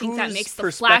 that- Like, I think that whose makes the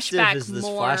perspective flashback is this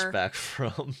more- flashback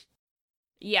from?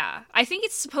 Yeah, I think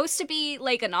it's supposed to be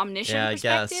like an omniscient Yeah, I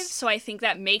perspective, guess. so I think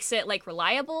that makes it like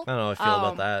reliable. I don't know how I feel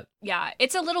about that. Yeah,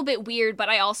 it's a little bit weird, but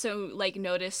I also like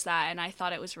noticed that and I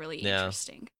thought it was really Yeah.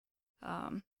 interesting.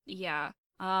 Yeah.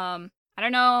 I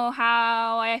don't know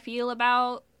how I feel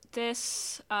about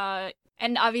this.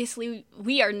 And obviously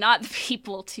we are not the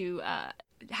people to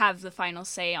have the final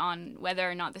say on whether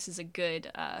or not this is a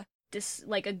good a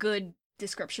good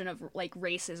description of like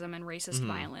racism and racist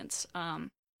violence.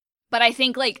 But I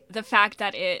think like the fact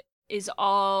that it is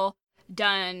all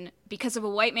done because of a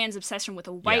white man's obsession with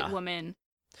a white woman.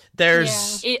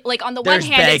 There's It like on the one There's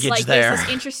hand it's baggage like there. there's this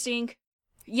interesting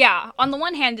on the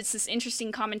one hand it's this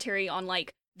interesting commentary on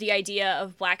like the idea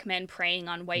of black men preying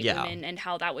on white women and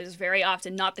how that was very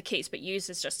often not the case but used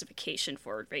as justification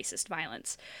for racist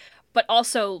violence. But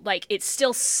also like it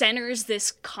still centers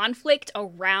this conflict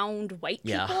around white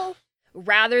people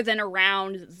rather than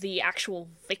around the actual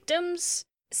victims.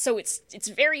 So it's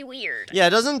very weird. Yeah,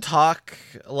 it doesn't talk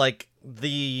like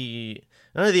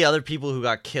none of the other people who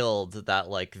got killed that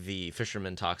like the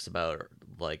fisherman talks about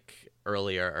like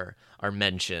earlier are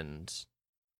mentioned.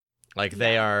 Like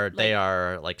they are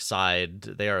a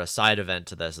side event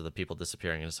to this of the people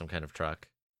disappearing into some kind of truck.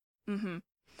 Mm-hmm.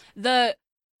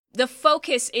 The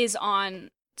focus is on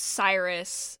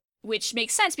Cyrus, which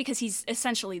makes sense because he's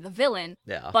essentially the villain.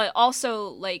 Yeah. But also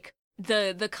like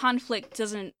the conflict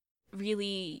doesn't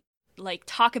really like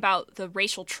talk about the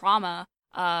racial trauma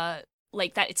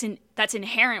like that's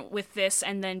inherent with this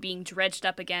and then being dredged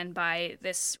up again by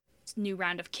this new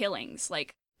round of killings.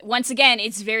 Like once again,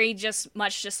 it's very just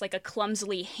like a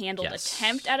clumsily handled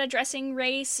attempt at addressing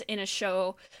race in a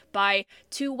show by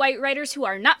two white writers who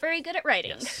are not very good at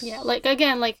writing. Yeah, like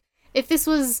again, like if this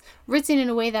was written in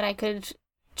a way that I could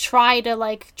try to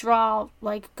like draw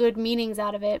like good meanings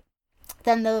out of it,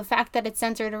 then the fact that it's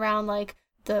centered around like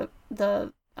the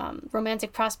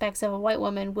romantic prospects of a white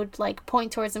woman would like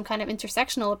point towards some kind of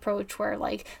intersectional approach where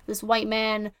like this white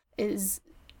man is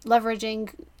leveraging,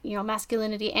 you know,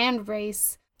 masculinity and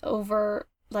race over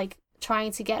like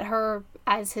trying to get her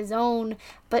as his own,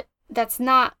 but that's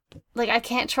not like I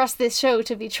can't trust this show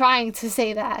to be trying to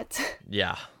say that.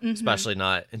 Yeah, especially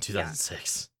not in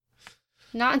 2006.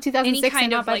 Not in 2006 Any kind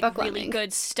and not of by like Buck really Lemming.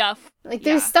 good stuff. Like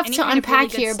there's stuff Any to kind of really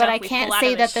unpack good here, but I stuff we can't pull out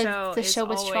say of that this the show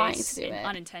was trying to is do it.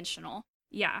 unintentional.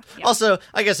 Yeah. Also,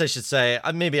 I guess I should say,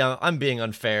 maybe I'm being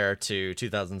unfair to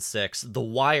 2006. The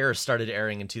Wire started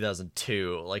airing in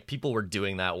 2002. Like people were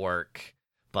doing that work,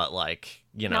 but like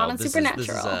you know, Not on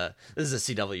Supernatural. This is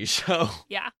a CW show.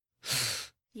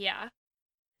 Yeah.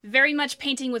 Very much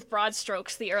painting with broad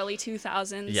strokes the early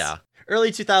 2000s. Yeah,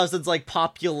 early 2000s, like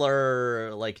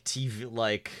popular like TV,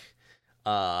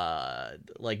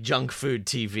 like junk food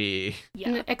TV. Yeah.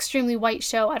 An extremely white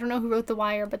show. I don't know who wrote The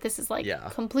Wire, but this is like Yeah.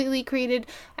 completely created.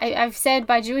 I've said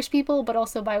by Jewish people, but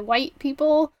also by white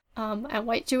people, and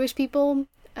white Jewish people,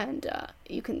 and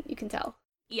you can tell.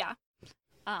 Yeah.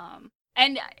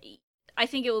 And I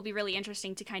think it will be really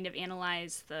interesting to kind of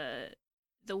analyze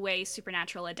the way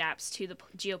Supernatural adapts to the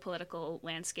geopolitical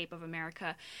landscape of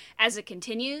America as it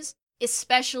continues,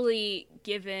 especially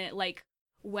given like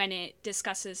when it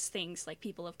discusses things like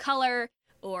people of color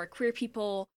or queer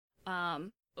people,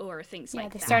 or things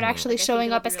like They that. start actually Like, I think showing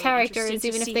it'll up be as really characters, interesting to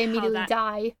even if see they how immediately that-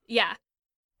 die. Yeah.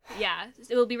 Yeah,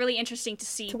 it will be really interesting to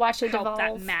see to watch it how evolve.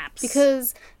 that maps.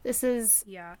 Because this is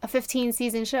yeah. a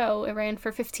 15-season show. It ran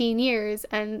for 15 years,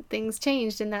 and things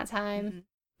changed in that time.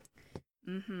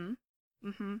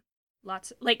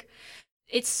 Lots like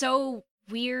it's so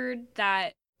weird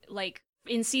that like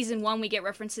in season 1 we get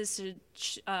references to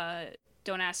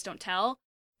Don't Ask, Don't Tell,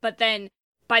 but then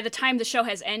by the time the show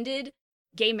has ended,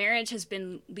 gay marriage has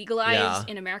been legalized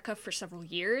in America for several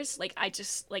years. Like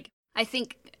I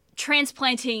think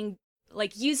transplanting,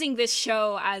 like using this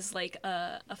show as like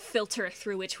a filter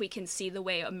through which we can see the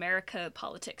way America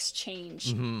politics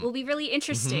change will be really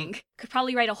interesting. Could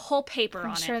probably write a whole paper on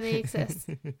I'm sure they exist.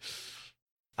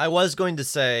 I was going to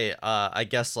say, I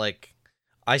guess like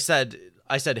I said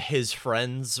his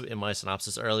friends in my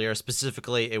synopsis earlier.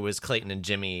 Specifically, it was Clayton and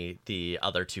Jimmy, the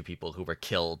other 2 people who were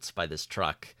killed by this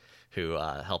truck, who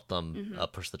helped them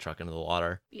push the truck into the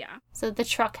water. Yeah. So the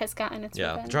truck has gotten its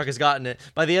revenge. The truck has gotten it.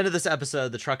 By the end of this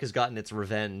episode, the truck has gotten its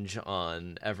revenge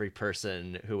on every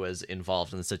person who was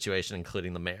involved in the situation,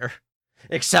 including the mayor.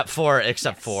 Except for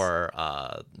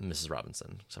Mrs.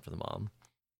 Robinson, except for the mom.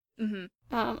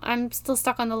 I'm still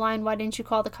stuck on the line, "Why didn't you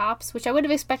call the cops?" Which I would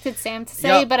have expected Sam to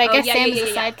say, but I guess Sam is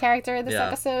a side character in this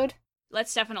episode.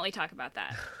 Let's definitely talk about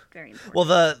that. Very important.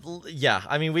 Well,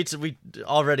 I mean, we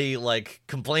already like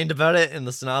complained about it in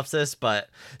the synopsis, but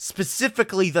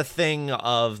specifically the thing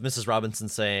of Mrs. Robinson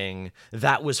saying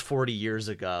that was 40 years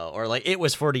ago, or like it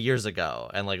was 40 years ago,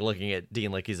 and like looking at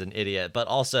Dean like he's an idiot, but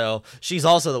also she's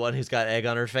also the one who's got egg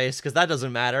on her face, because that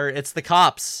doesn't matter. It's the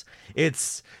cops.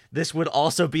 This would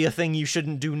also be a thing you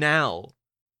shouldn't do now.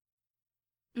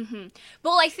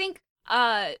 Well, I think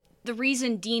the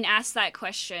reason Dean asked that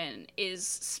question is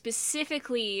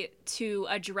specifically to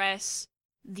address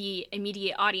the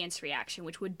immediate audience reaction,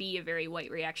 which would be a very white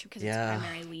reaction because it's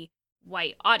primarily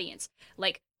white audience.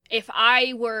 Like, if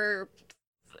I were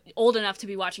old enough to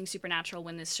be watching Supernatural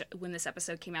when this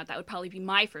episode came out, that would probably be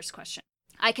my first question.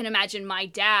 I can imagine my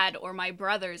dad or my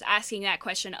brothers asking that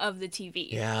question of the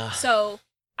TV. Yeah. So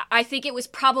I think it was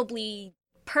probably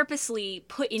purposely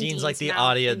put in Dean's like the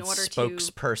audience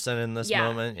spokesperson in this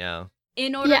moment.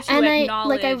 In order to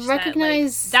acknowledge I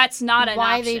recognize that's not an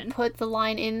why option. They put the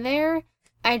line in there.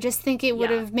 I just think it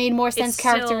would have made more sense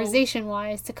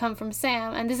characterization-wise to come from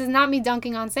Sam. And this is not me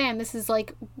dunking on Sam. This is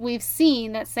like, we've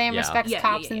seen that Sam respects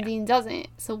cops and Dean doesn't.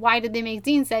 So why did they make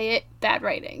Dean say it? Bad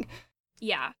writing.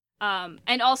 Yeah.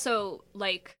 And also,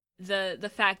 like,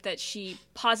 the fact that she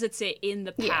posits it in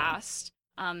the past.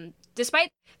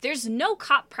 Despite there's no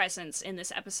cop presence in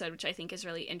this episode, which I think is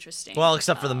really interesting. Well,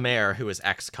 except for the mayor, who is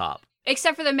ex-cop.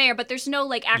 Except for the mayor, but there's no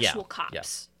like actual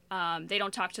cops. They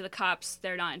don't talk to the cops.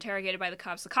 They're not interrogated by the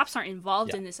cops. The cops aren't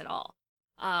involved in this at all.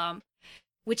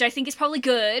 Which I think is probably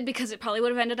good, because it probably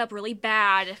would have ended up really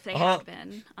bad if they had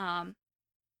been.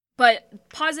 But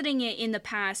positing it in the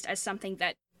past as something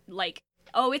that, like,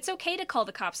 oh, it's okay to call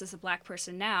the cops as a black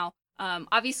person now.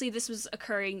 Obviously, this was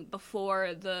occurring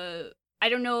before I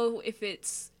don't know if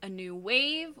it's a new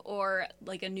wave or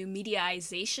like a new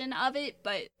mediaization of it,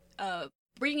 but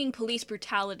bringing police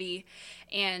brutality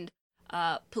and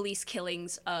police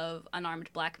killings of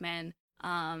unarmed black men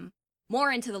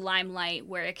more into the limelight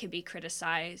where it can be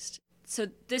criticized. So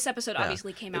this episode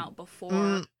obviously came out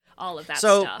before all of that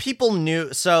stuff. So people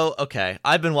knew. So, okay,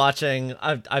 I've been watching,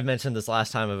 I've mentioned this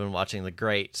last time, I've been watching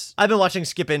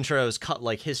Skip Intro's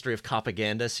History of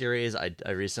Copaganda series. I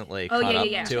recently caught up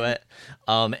to it.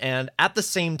 And at the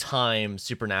same time,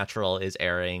 Supernatural is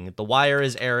airing, The Wire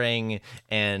is airing,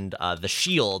 and The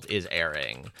Shield is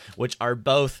airing, which are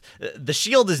both, The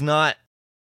Shield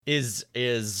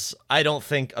is I don't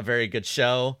think a very good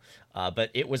show.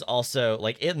 But it was also,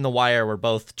 like, it and The Wire were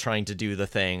both trying to do the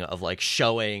thing of, like,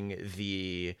 showing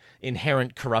the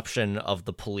inherent corruption of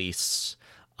the police,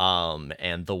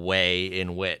 and the way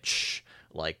in which,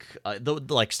 like,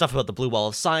 stuff about the Blue Wall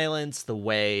of Silence, the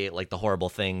way, like, the horrible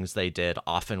things they did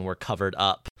often were covered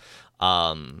up.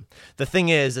 The thing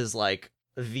is, like,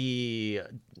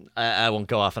 I won't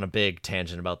go off on a big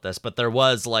tangent about this, but there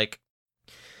was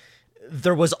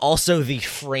also the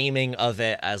framing of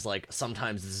it as, like,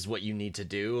 sometimes this is what you need to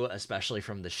do, especially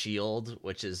from The Shield,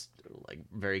 which is, like,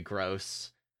 very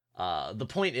gross. The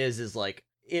point is like,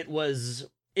 it was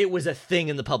a thing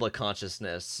in the public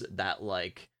consciousness that,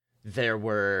 like, there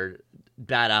were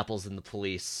bad apples in the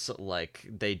police, like,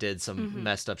 they did some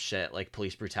messed up shit, like,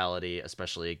 police brutality,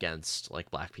 especially against,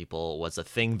 like, black people, was a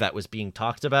thing that was being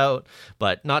talked about,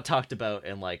 but not talked about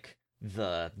in, like,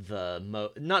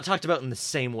 not talked about in the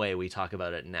same way we talk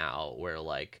about it now, where,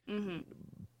 like,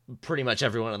 pretty much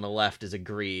everyone on the left is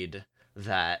agreed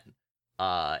that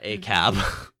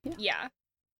ACAB. Yeah.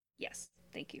 Yes.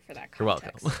 Thank you for that You're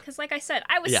welcome. context. Because like I said,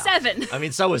 I was Yeah. 7. I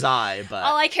mean, so was I, but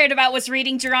All I cared about was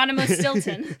reading Geronimo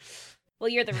Stilton. Well,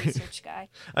 you're the research guy.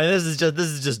 I mean, this is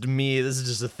just me. This is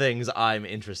just the things I'm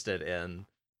interested in.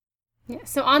 Yeah.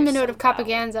 So on the You're note so of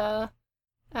Capaganza,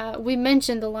 we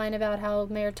mentioned the line about how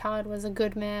Mayor Todd was a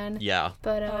good man. Yeah.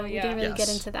 But Oh, we yeah. didn't really get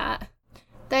Yes. into that.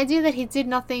 The idea that he did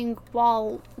nothing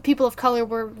while people of color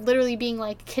were literally being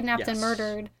like kidnapped and Yes.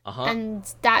 murdered, Uh-huh. and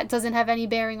that doesn't have any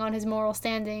bearing on his moral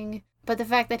standing. But the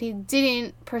fact that he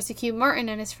didn't persecute Martin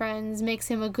and his friends makes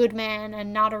him a good man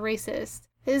and not a racist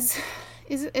is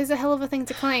a hell of a thing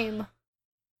to claim.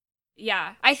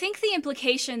 Yeah, I think the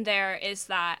implication there is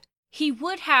that he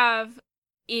would have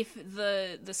if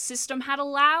the system had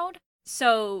allowed.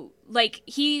 So, like,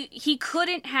 he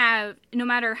couldn't have, no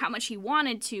matter how much he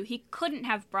wanted to, he couldn't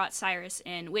have brought Cyrus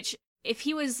in, which, if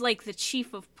he was, like, the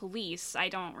chief of police, I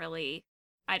don't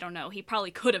know, he probably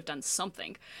could have done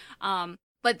something.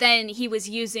 But then he was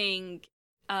using,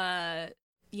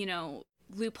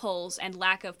 loopholes and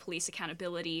lack of police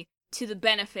accountability to the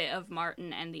benefit of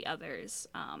Martin and the others.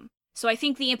 So I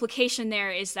think the implication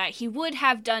there is that he would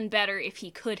have done better if he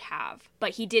could have,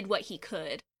 but he did what he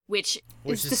could, which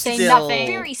Which is to say still nothing.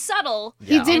 very subtle.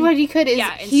 Yeah. He did what he could.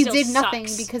 and He still did nothing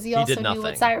sucks. because he He also did knew nothing.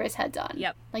 what Cyrus had done.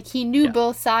 Yep. Like, he knew Yeah.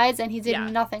 both sides, and he did Yeah.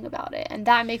 nothing about it, and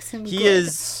that makes him He good.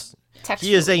 is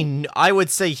Textually. I would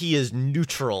say he is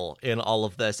neutral in all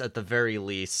of this at the very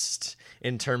least,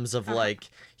 in terms of like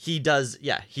he does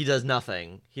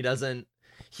nothing.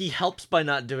 He helps by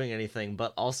not doing anything,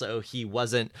 but also he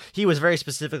was very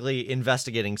specifically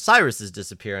investigating Cyrus's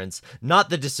disappearance, not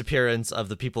the disappearance of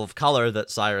the people of color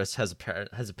that Cyrus has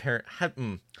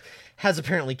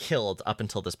apparently killed up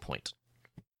until this point.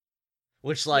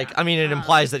 Which, like, Yeah. I mean, it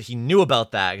implies that he knew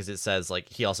about that, because it says, like,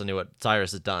 he also knew what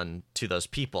Cyrus had done to those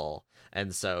people,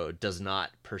 and so does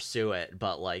not pursue it,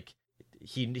 but, like,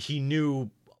 he knew,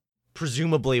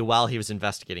 presumably, while he was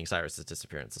investigating Cyrus's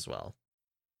disappearance as well.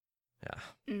 Yeah.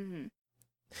 Mm-hmm.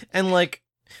 And, like,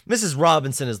 Mrs.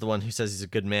 Robinson is the one who says he's a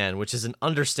good man, which is an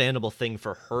understandable thing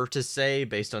for her to say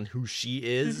based on who she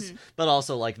is, but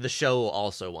also, like, the show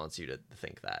also wants you to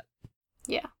think that.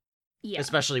 Yeah. Yeah.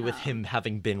 Especially with him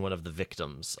having been one of the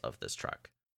victims of this truck.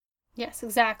 Yes,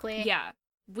 exactly. Yeah.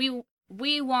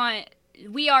 We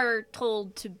are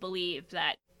told to believe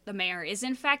that the mayor is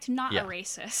in fact not Yeah. a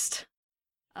racist.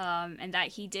 And that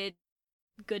he did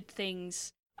good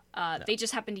things. They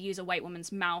just happen to use a white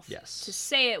woman's mouth Yes. to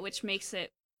say it, which makes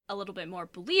it a little bit more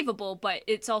believable, but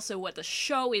it's also what the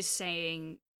show is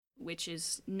saying, which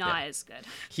is not as good.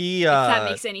 He, If that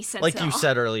makes any sense like at you all.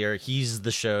 said earlier, he's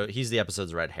the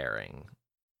episode's red herring.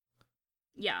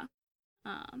 Yeah.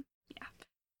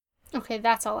 Okay,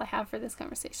 that's all I have for this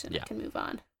conversation. Yeah. I can move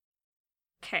on.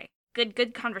 Okay.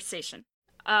 Good conversation.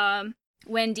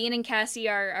 When Dean and Cassie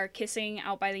are kissing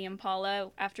out by the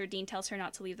Impala after Dean tells her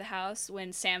not to leave the house,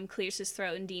 when Sam clears his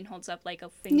throat and Dean holds up like a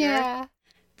finger. Yeah.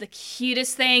 The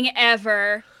cutest thing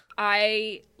ever.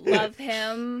 I love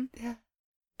him. Yeah.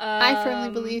 I firmly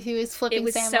Um, believe he was flipping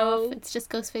was Sam so- off. It's just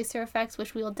Ghostfacer effects,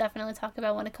 which we will definitely talk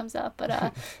about when it comes up.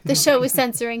 But the show was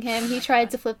censoring him. He tried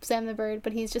to flip Sam the bird,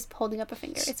 but he's just holding up a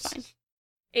finger. It's fine.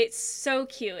 It's so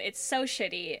cute. It's so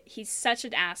shitty. He's such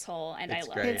an asshole, and It's I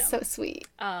love great. him. It's so sweet.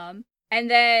 And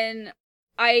then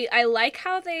I like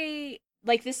how they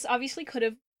like this. Obviously,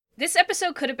 this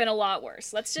episode could have been a lot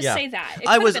worse. Let's just Yeah. say that it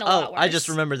could have been a lot worse. I just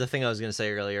remembered the thing I was going to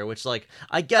say earlier, which, like,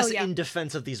 I guess Oh, yeah. in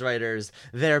defense of these writers,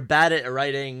 they're bad at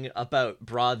writing about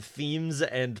broad themes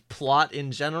and plot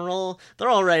in general. They're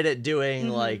all right at doing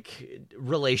like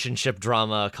relationship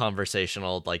drama,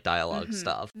 conversational, like dialogue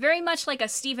stuff. Very much like a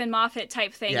Stephen Moffat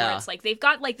type thing, Yeah. where it's like they've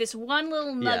got like this one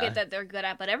little nugget Yeah. that they're good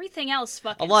at, but everything else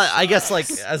fucking. A lot, I guess,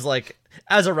 sucks.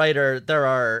 as a writer,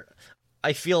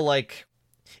 I feel like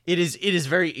it is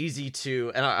very easy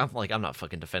to, and I'm not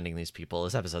fucking defending these people.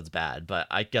 This episode's bad, but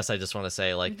I guess I just want to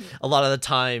say, like, a lot of the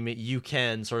time you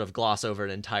can sort of gloss over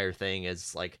an entire thing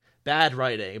as like bad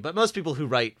writing, but most people who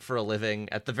write for a living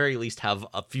at the very least have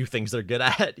a few things they're good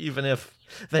at, even if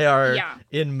they are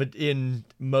in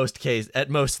most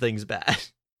things bad.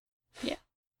 Yeah.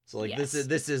 So like Yes.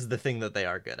 this is the thing that they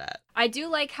are good at. I do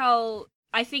like how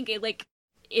I think it like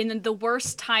in the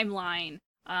worst timeline,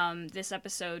 this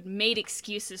episode made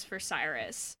excuses for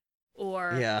Cyrus,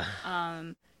 or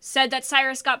said that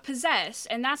Cyrus got possessed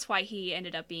and that's why he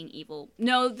ended up being evil.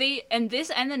 No, this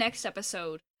and the next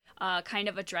episode kind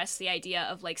of address the idea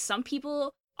of like some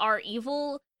people are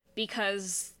evil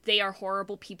because they are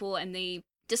horrible people and they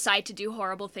decide to do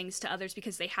horrible things to others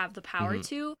because they have the power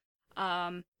to.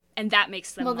 And that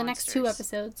makes them Well, the next 2 monsters.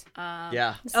 episodes.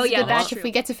 Yeah. This is a good that's batch true. if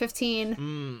we get to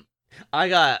 15. I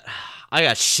got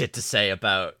shit to say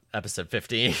about episode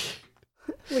 15.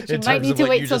 Which you in might terms need of to what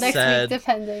wait you till just next said. week,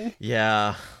 depending.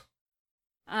 Yeah.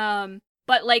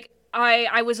 But like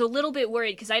I was a little bit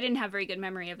worried because I didn't have very good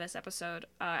memory of this episode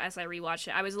as I rewatched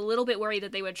it. I was a little bit worried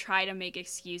that they would try to make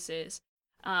excuses.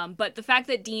 But the fact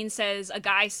that Dean says a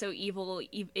guy so evil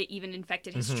it even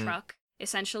infected his truck,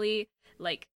 essentially,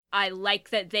 like, I like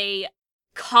that they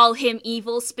call him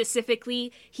evil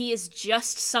specifically. He is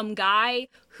just some guy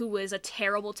who was a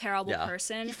terrible, terrible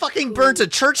person. He fucking burnt a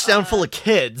church down full of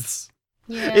kids.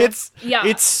 Yeah.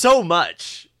 It's so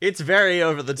much. It's very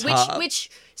over the top. Which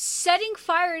setting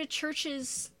fire to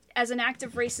churches as an act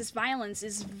of racist violence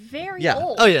is very yeah.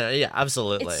 old. Oh yeah,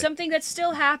 absolutely. It's something that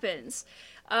still happens.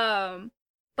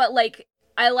 But like,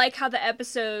 I like how the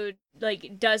episode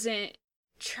like doesn't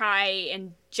try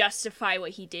and justify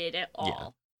what he did at all. Yeah.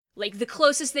 Like, the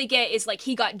closest they get is like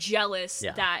he got jealous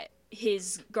that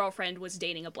his girlfriend was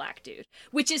dating a black dude,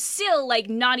 which is still like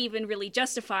not even really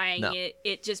justifying it.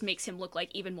 It just makes him look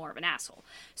like even more of an asshole.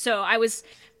 So I was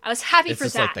happy it's for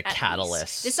just that. like the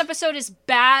catalyst. This episode is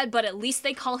bad, but at least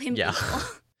they call him evil.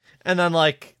 And then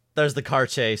like there's the car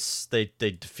chase. They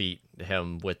defeat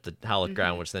him with the hallowed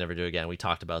ground, which they never do again. We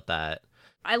talked about that.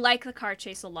 I like the car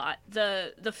chase a lot.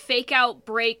 The fake out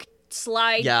break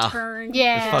slide turn.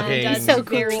 Yeah, fucking he's so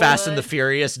cool. Fast and the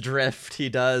Furious drift he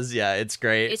does. Yeah, it's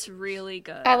great. It's really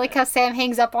good. I like how Sam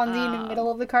hangs up on Dean in the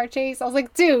middle of the car chase. I was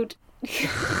like, dude,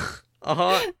 you're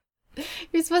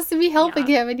supposed to be helping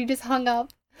him, and you just hung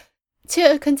up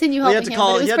to continue helping him.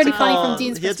 But it was pretty funny from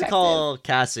Dean's perspective. He had to call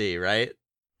Cassie, right?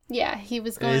 Yeah, he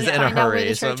was going He's to in a find out where hurry,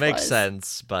 the so it church makes was.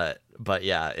 sense. But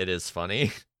yeah, it is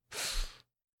funny.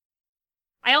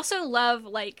 I also love,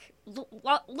 like,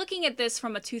 looking at this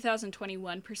from a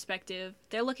 2021 perspective.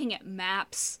 They're looking at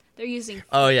maps. They're using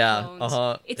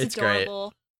phones. It's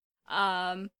adorable.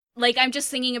 Great. Like, I'm just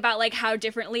thinking about, like, how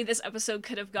differently this episode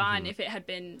could have gone if it had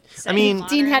been set in modern.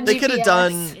 Dean had they could have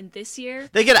done in this year.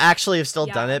 They could actually have still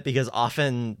done it, because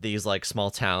often these like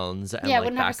small towns and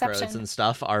like back roads and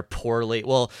stuff are poorly,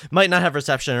 might not have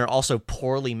reception, or also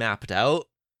poorly mapped out.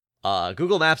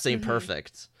 Google Maps ain't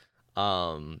perfect.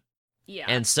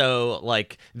 And so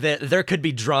like there could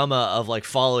be drama of like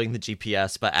following the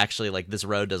GPS, but actually like this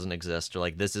road doesn't exist, or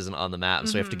like this isn't on the map,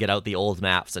 so we have to get out the old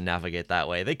maps and navigate that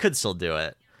way. They could still do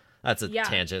it. That's a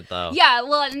tangent, though. Yeah,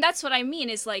 well, and that's what I mean.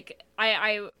 Is like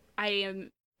I am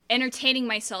entertaining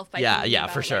myself by thinking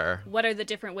about, for sure. Like, what are the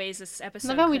different ways this episode?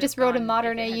 Look how we just wrote a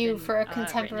modern AU for a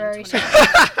contemporary show.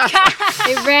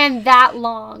 It It ran that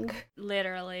long.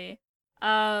 Literally.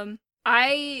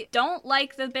 I don't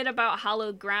like the bit about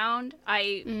hallowed ground.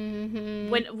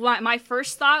 When my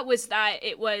first thought was that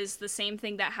it was the same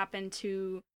thing that happened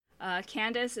to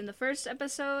Candace in the first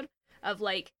episode, of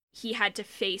like he had to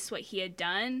face what he had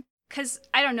done. Because,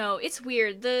 I don't know, it's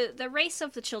weird. The race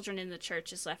of the children in the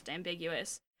church is left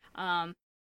ambiguous.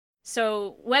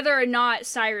 So whether or not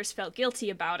Cyrus felt guilty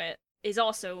about it is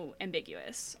also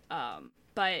ambiguous.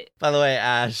 But by the way,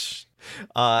 Ash,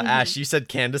 Ash, you said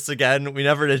Candace again. We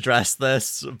never addressed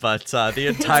this, but the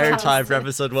entire time for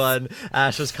episode 1,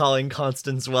 Ash was calling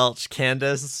Constance Welch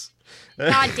Candace.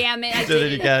 God damn it! I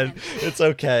did it again. It's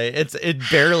okay. It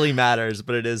barely matters,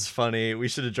 but it is funny. We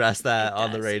should address that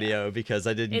on the radio, because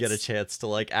I didn't get a chance to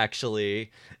like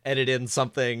actually edit in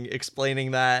something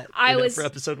explaining that for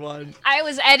episode 1. I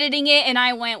was editing it and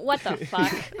I went, "What the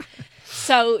fuck?"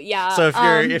 So yeah. So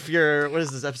if you're what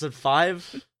is this, episode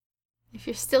 5? If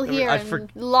you're still here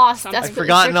lost, I've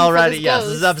forgotten already. Yes,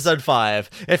 this is episode 5.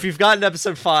 If you've gotten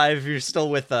episode 5, if you're still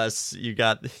with us, you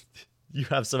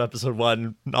have some episode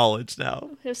 1 knowledge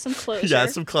now. There's some closure. Yeah,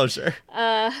 some closure.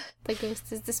 The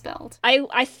ghost is dispelled.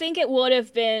 I think it would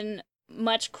have been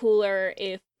much cooler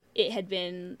if it had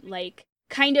been like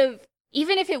kind of,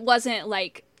 even if it wasn't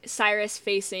like Cyrus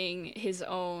facing his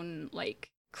own like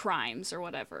crimes or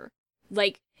whatever.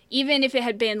 Like, even if it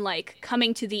had been like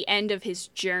coming to the end of his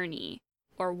journey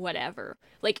or whatever.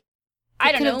 Like,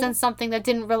 I don't know. They could have done something that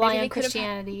didn't rely on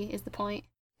Christianity, is the point.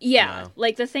 Yeah,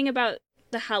 like the thing about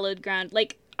the hallowed ground,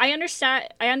 like I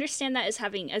understand that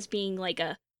as being like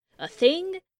a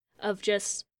thing of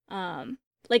just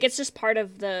like it's just part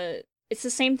of it's the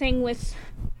same thing with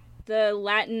the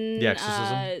Latin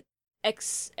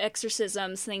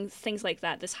exorcisms, things like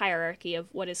that, this hierarchy of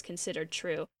what is considered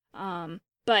true,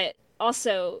 but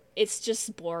also it's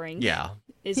just boring.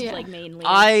 Like mainly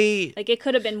like it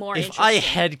could have been more interesting. I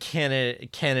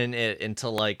headcanon it into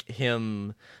like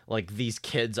him, like these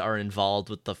kids are involved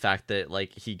with the fact that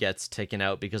like he gets taken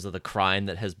out because of the crime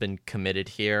that has been committed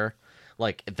here.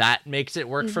 like that makes it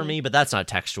work for me, but that's not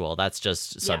textual. That's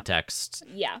just Yeah. subtext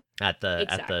Yeah. at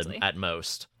at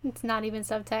most. It's not even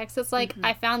subtext. It's like,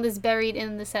 I found this buried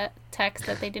in the text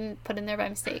that they didn't put in there by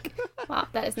mistake. Wow,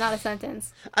 that is not a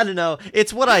sentence. I don't know.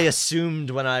 It's what I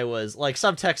assumed when I was like,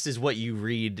 subtext is what you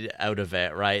read out of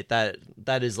it, right? That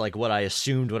is like what I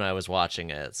assumed when I was watching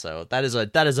it. So that is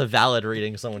a valid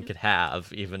reading someone could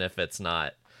have, even if it's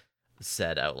not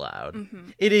said out loud.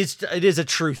 It is a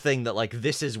true thing that like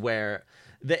this is where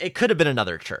it could have been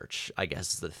another church, I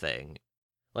guess is the thing.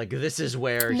 Like this is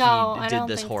where No, he I did don't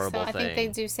this think horrible so. thing. I think they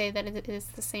do say that it is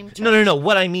the same church. No.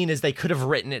 What I mean is they could have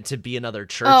written it to be another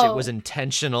church. Oh, it was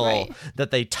intentional right.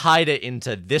 that they tied it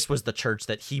into this was the church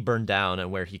that he burned down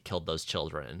and where he killed those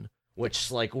children, which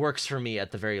like works for me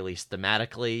at the very least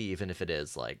thematically, even if it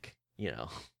is like, you know,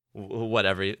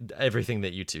 whatever, everything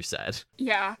that you two said.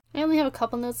 Yeah. I only have a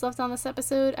couple notes left on this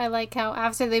episode. I like how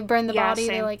after they burned the Yeah, body,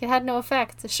 same. they're like, it had no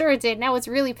effect. Sure it did. Now it's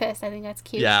really pissed. I think that's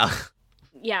cute. Yeah.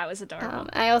 Yeah, it was adorable.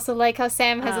 I also like how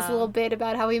Sam has this little bit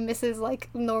about how he misses like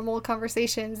normal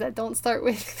conversations that don't start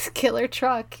with killer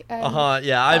truck. And,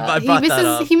 Yeah. I he brought misses that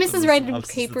up. he misses writing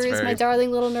It's papers, very- my darling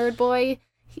little nerd boy,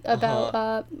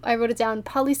 about I wrote it down,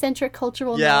 polycentric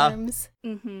cultural Yeah. norms.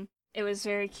 It was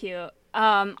very cute.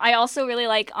 I also really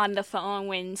like on the phone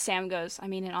when Sam goes, I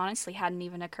mean, it honestly hadn't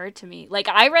even occurred to me. Like,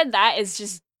 I read that as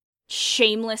just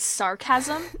shameless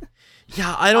sarcasm.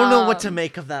 Yeah, I don't know what to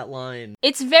make of that line.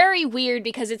 It's very weird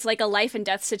because it's like a life and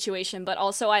death situation, but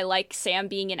also I like Sam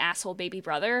being an asshole baby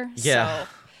brother. Yeah. So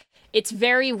it's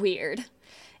very weird.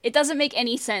 It doesn't make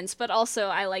any sense, but also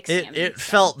I like Sam. It so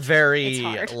felt very it's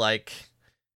hard. like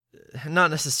not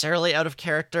necessarily out of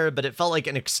character, but it felt like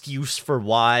an excuse for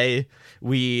why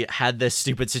we had this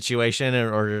stupid situation in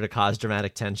order to cause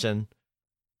dramatic tension.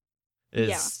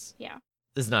 Yeah.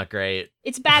 Is not great.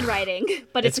 It's bad writing,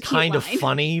 but it's a cute kind of line.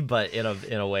 funny, but in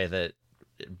a way that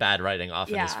bad writing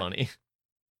often is Yeah. funny.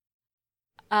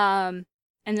 And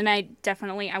then I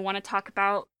want to talk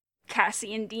about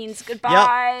Cassie and Dean's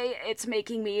goodbye. It's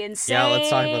making me insane. Yeah, let's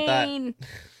talk about that.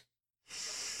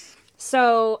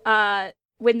 So,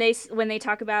 when they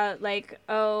talk about like,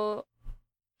 oh,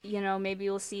 you know, maybe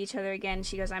we'll see each other again.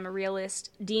 She goes, I'm a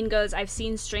realist. Dean goes, I've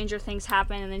seen stranger things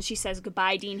happen. And then she says,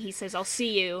 goodbye, Dean. He says, I'll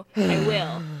see you. I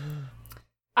will.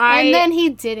 And then he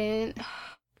didn't.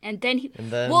 And then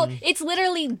Well, it's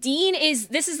literally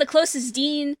this is the closest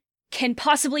Dean can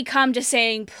possibly come to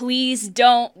saying, please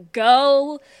don't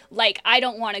go. Like, I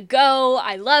don't want to go.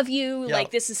 I love you. Yep.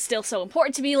 Like, this is still so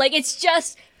important to me. Like, it's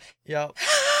just, Yep.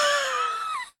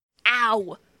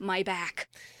 ow, my back.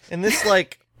 And this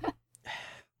like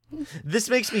this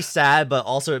makes me sad, but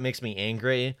also it makes me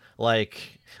angry.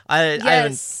 Like I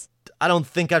don't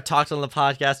think I've talked on the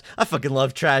podcast. I fucking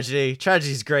love tragedy.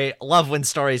 Tragedy's great. I love when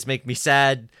stories make me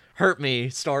sad, hurt me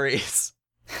stories.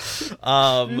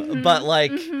 But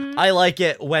like I like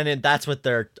it when that's what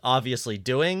they're obviously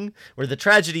doing. Where the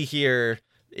tragedy here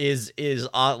is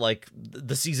like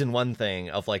the season 1 thing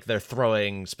of like they're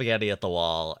throwing spaghetti at the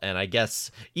wall, and I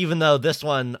guess even though this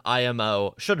one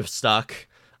IMO should have stuck,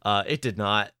 it did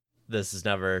not. This is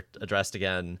never addressed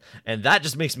again, and that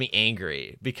just makes me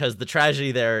angry because the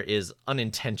tragedy there is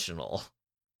unintentional.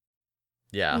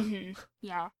 Yeah.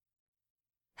 Yeah.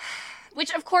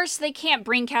 Which, of course, they can't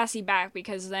bring Cassie back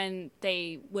because then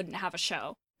they wouldn't have a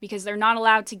show. Because they're not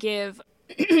allowed to give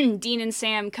Dean and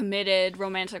Sam committed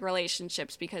romantic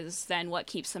relationships because then what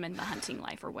keeps them in the hunting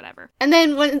life or whatever. And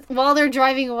then while they're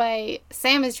driving away,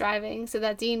 Sam is driving so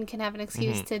that Dean can have an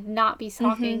excuse to not be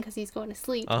talking because he's going to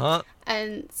sleep.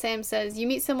 And Sam says, you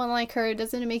meet someone like her,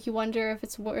 doesn't it make you wonder if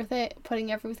it's worth it,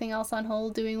 putting everything else on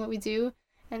hold, doing what we do?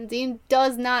 And Dean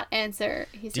does not answer.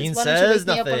 He says, Dean why don't you says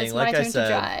wake me up when it's nothing, my like I turn said. to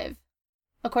drive?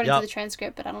 According Yep. to the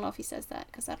transcript, but I don't know if he says that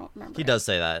because I don't remember. He it. does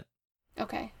say that.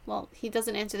 Okay, well, he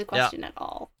doesn't answer the question at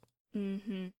all.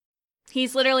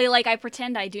 He's literally like, I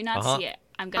pretend I do not see it.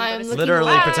 I'm going to go to sleep.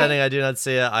 Literally Bye. pretending I do not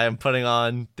see it. I am putting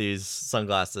on these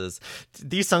sunglasses.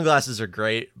 These sunglasses are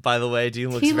great, by the way. Dean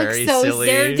looks He looks very so silly.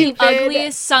 They're the Stupid.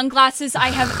 ugliest sunglasses I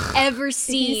have ever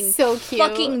seen. He's so cute.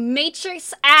 Fucking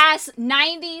Matrix ass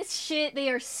 90s shit. They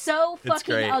are so It's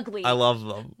fucking great. ugly. I love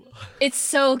them. It's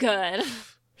so good.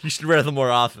 You should wear them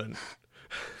more often.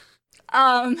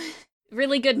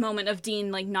 Really good moment of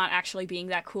Dean like not actually being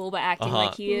that cool but acting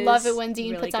like he is. Love it when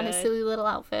Dean Really puts on his good. silly little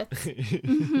outfits.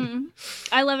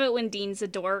 I love it when Dean's a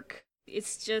dork.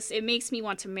 It's just, it makes me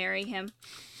want to marry him.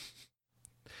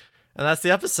 And that's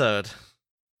the episode.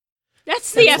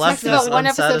 That's the What's left episode. about us one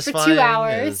episode for 2 unsatisfying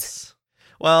hours. is-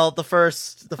 Well, the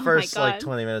first my like God.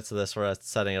 20 minutes of this we're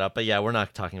setting it up, but yeah, we're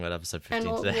not talking about episode 15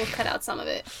 And we'll today. cut out some of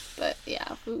it. But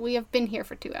yeah, we have been here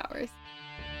for 2 hours.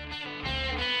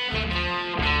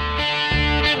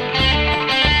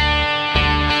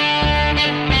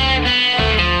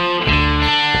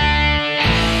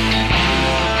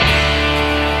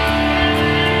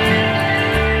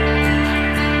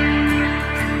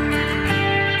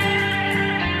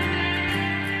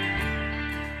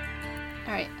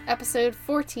 Episode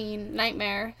 14,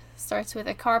 Nightmare, starts with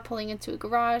a car pulling into a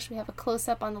garage. We have a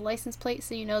close-up on the license plate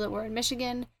so you know that we're in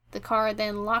Michigan. The car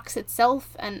then locks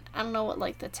itself, and I don't know what,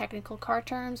 like, the technical car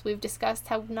terms. We've discussed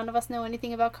how none of us know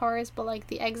anything about cars, but, like,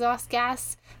 the exhaust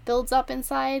gas builds up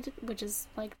inside, which is,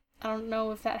 like, I don't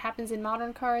know if that happens in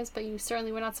modern cars, but you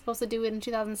certainly were not supposed to do it in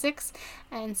 2006,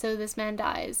 and so this man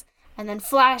dies. And then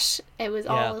flash, it was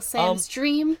all Sam's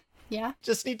dream. Yeah.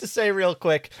 Just need to say real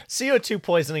quick, CO2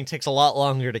 poisoning takes a lot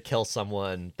longer to kill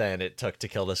someone than it took to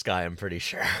kill this guy, I'm pretty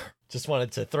sure. Just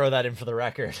wanted to throw that in for the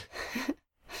record.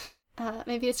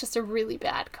 Maybe it's just a really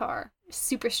bad car.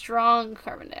 Super strong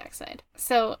carbon dioxide.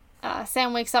 So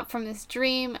Sam wakes up from this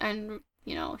dream and,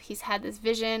 you know, he's had this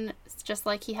vision just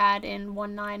like he had in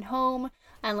 1-9 Home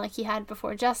and like he had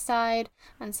before Jess died.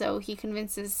 And so he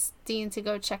convinces Dean to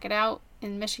go check it out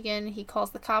in Michigan. He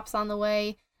calls the cops on the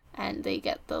way and they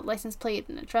get the license plate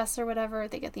and address or whatever.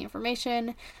 They get the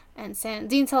information and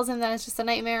Dean tells him that it's just a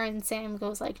nightmare and Sam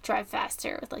goes like, drive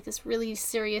faster, with like this really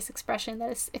serious expression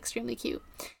that is extremely cute.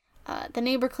 The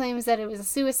neighbor claims that it was a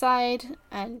suicide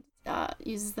and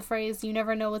uses the phrase, you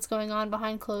never know what's going on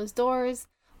behind closed doors,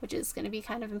 which is going to be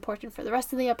kind of important for the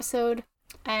rest of the episode.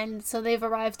 And so they've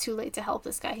arrived too late to help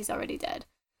this guy. He's already dead.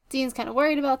 Dean's kind of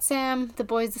worried about Sam. The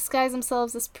boys disguise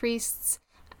themselves as priests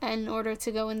in order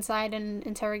to go inside and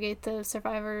interrogate the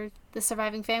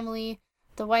surviving family.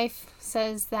 The wife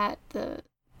says that the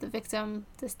victim,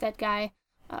 this dead guy,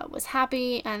 was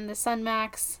happy, and the son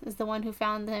Max is the one who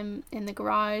found him in the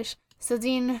garage. So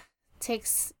Dean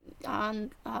takes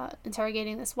on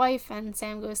interrogating this wife, and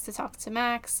Sam goes to talk to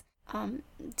Max.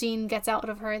 Dean gets out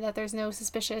of her that there's no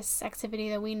suspicious activity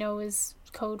that we know is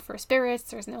code for spirits.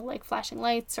 There's no like flashing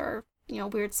lights or, you know,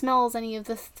 weird smells, any of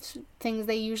the things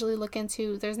they usually look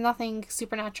into. There's nothing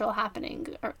supernatural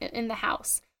happening in the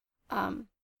house.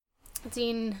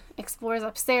 Dean explores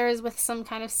upstairs with some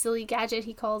kind of silly gadget.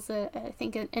 He calls it, I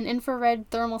think, an infrared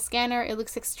thermal scanner. It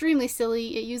looks extremely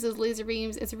silly. It uses laser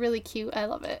beams. It's really cute. I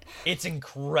love it. It's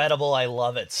incredible. I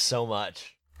love it so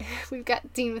much. We've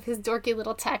got Dean with his dorky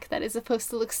little tech that is supposed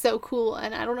to look so cool,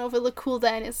 and I don't know if it looked cool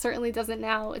then. It certainly doesn't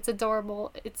now. It's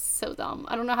adorable. It's so dumb.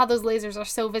 I don't know how those lasers are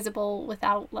so visible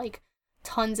without, like,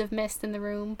 tons of mist in the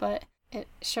room, but it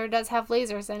sure does have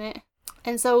lasers in it.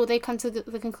 And so they come to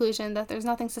the conclusion that there's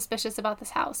nothing suspicious about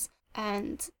this house.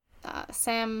 And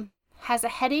Sam has a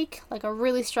headache, like a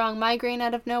really strong migraine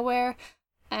out of nowhere.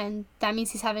 And that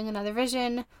means he's having another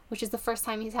vision, which is the first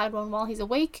time he's had one while he's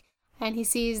awake. And he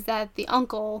sees that the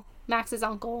uncle, Max's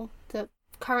uncle, the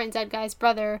current dead guy's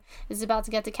brother, is about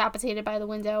to get decapitated by the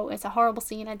window. It's a horrible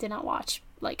scene I did not watch.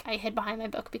 Like, I hid behind my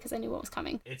book because I knew what was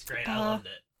coming. It's great. I loved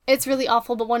it. It's really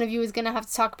awful, but one of you is going to have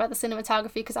to talk about the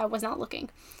cinematography because I was not looking.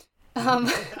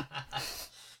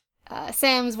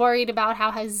 Sam's worried about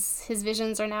how his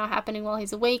visions are now happening while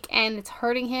he's awake and it's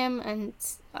hurting him, and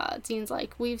Dean's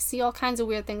like, we see all kinds of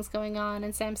weird things going on,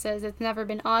 and Sam says it's never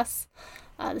been us.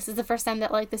 This is the first time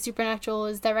that like the supernatural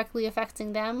is directly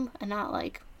affecting them and not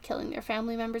like killing their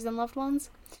family members and loved ones.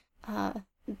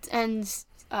 And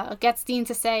gets Dean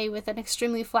to say with an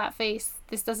extremely flat face,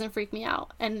 this doesn't freak me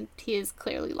out, and he is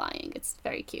clearly lying. It's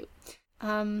very cute.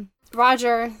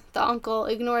 Roger, the uncle,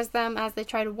 ignores them as they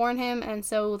try to warn him, and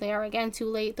so they are again too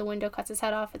late. The window cuts his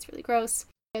head off. It's really gross.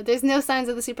 There's no signs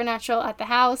of the supernatural at the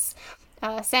house.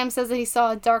 Sam says that he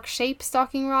saw a dark shape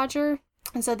stalking Roger,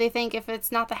 and so they think if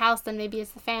it's not the house, then maybe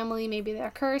it's the family, maybe they're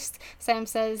cursed. Sam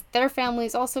says their family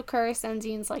is also cursed, and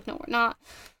Dean's like, no, we're not.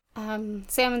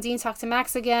 Sam and Dean talk to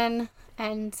Max again,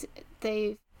 and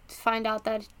they find out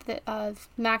that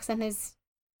Max and his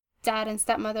dad and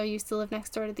stepmother used to live next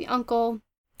door to the uncle.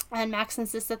 And Max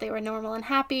insists that they were normal and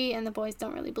happy, and the boys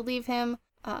don't really believe him.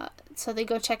 So they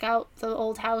go check out the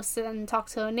old house and talk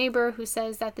to a neighbor who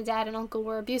says that the dad and uncle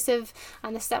were abusive,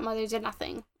 and the stepmother did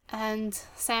nothing. And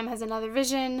Sam has another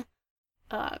vision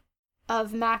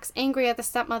of Max angry at the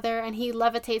stepmother, and he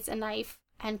levitates a knife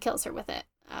and kills her with it,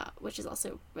 which is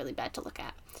also really bad to look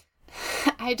at.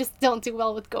 I just don't do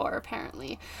well with gore,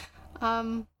 apparently.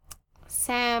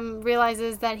 Sam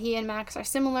realizes that he and Max are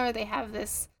similar. They have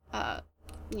this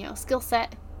skill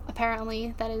set,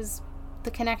 apparently, that is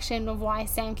the connection of why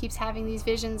Sam keeps having these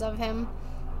visions of him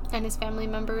and his family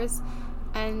members.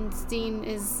 And Dean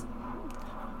is...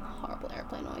 horrible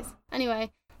airplane noise.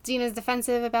 Anyway, Dean is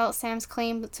defensive about Sam's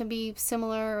claim to be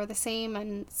similar or the same,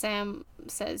 and Sam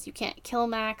says you can't kill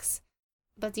Max,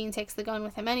 but Dean takes the gun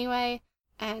with him anyway.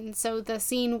 And so the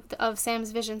scene of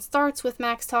Sam's vision starts with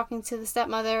Max talking to the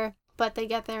stepmother, but they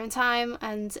get there in time,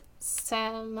 and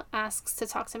Sam asks to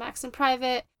talk to Max in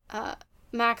private.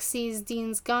 Max sees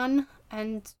Dean's gun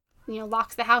and,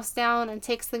 locks the house down and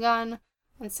takes the gun.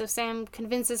 And so Sam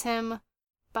convinces him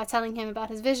by telling him about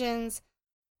his visions,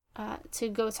 to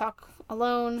go talk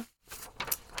alone.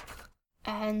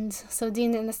 And so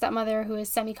Dean and the stepmother, who is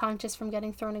semi-conscious from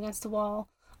getting thrown against a wall,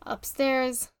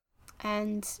 upstairs,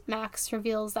 and Max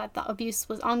reveals that the abuse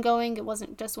was ongoing. It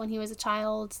wasn't just when he was a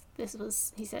child. This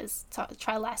was, he says,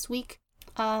 tried last week.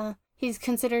 He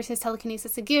considers his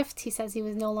telekinesis a gift. He says he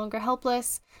was no longer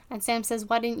helpless. And Sam says,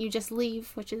 why didn't you just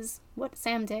leave? Which is what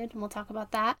Sam did, and we'll talk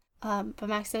about that. But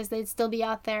Max says they'd still be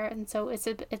out there, and so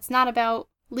it's not about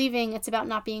leaving, it's about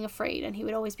not being afraid, and he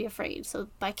would always be afraid. So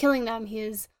by killing them, he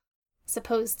is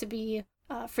supposed to be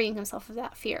freeing himself of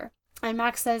that fear. And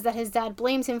Max says that his dad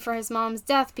blames him for his mom's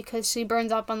death because she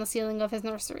burns up on the ceiling of his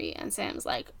nursery. And Sam's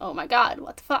like, oh my god,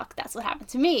 what the fuck? That's what happened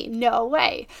to me. No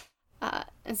way.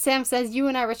 And Sam says, you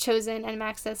and I were chosen. And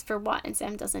Max says, for what? And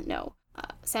Sam doesn't know.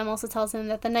 Sam also tells him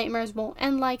that the nightmares won't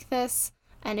end like this,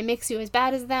 and it makes you as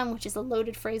bad as them, which is a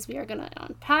loaded phrase we are going to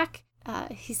unpack.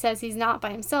 He says he's not by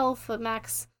himself, but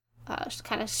Max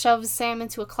kind of shoves Sam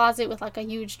into a closet with like a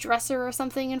huge dresser or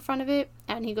something in front of it,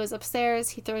 and he goes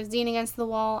upstairs. He throws Dean against the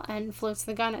wall and floats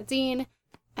the gun at Dean,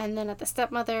 and then at the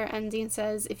stepmother, and Dean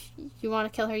says, if you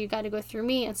want to kill her, you got to go through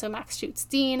me. And so Max shoots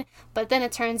Dean, but then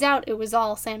it turns out it was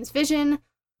all Sam's vision.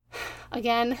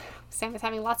 Again, Sam is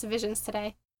having lots of visions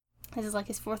today. This is like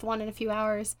his fourth one in a few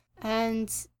hours,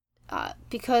 and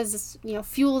because,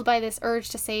 fueled by this urge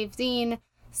to save Dean,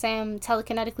 Sam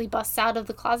telekinetically busts out of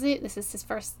the closet. This is his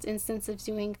first instance of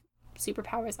doing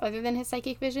superpowers other than his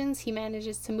psychic visions. He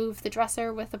manages to move the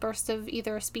dresser with a burst of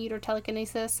either speed or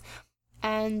telekinesis,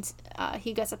 and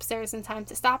he gets upstairs in time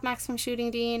to stop Max from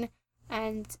shooting Dean,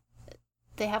 and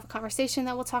they have a conversation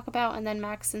that we'll talk about, and then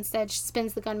Max instead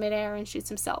spins the gun midair and shoots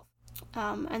himself.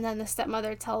 And then the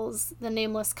stepmother tells the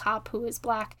nameless cop, who is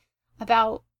black,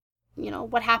 about,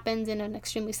 what happened in an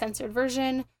extremely censored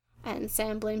version, and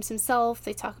Sam blames himself.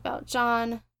 They talk about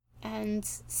John, and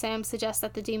Sam suggests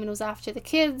that the demon was after the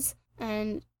kids,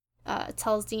 and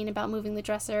tells Dean about moving the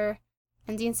dresser,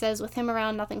 and Dean says with him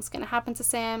around, nothing's going to happen to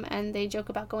Sam, and they joke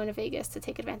about going to Vegas to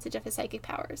take advantage of his psychic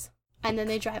powers. And then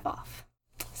they drive off.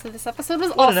 So this episode was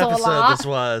what also an episode a lot. This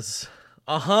was.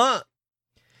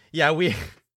 Yeah, we've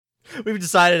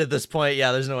decided at this point,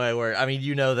 there's no way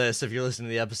this, if you're listening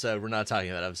to the episode, we're not talking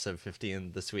about episode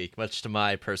 15 this week, much to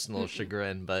my personal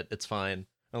chagrin, but it's fine.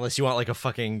 Unless you want like a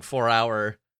fucking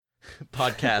 4-hour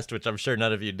podcast, which I'm sure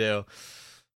none of you do.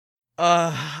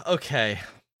 Okay.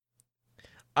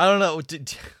 I don't know.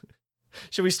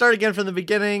 Should we start again from the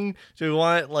beginning? Do we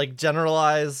want like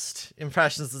generalized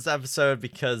impressions of this episode?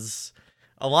 Because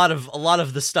a lot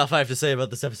of the stuff I have to say about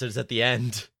this episode is at the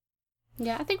end.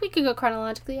 Yeah, I think we could go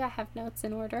chronologically. I have notes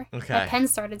in order. Okay. My pen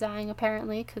started dying,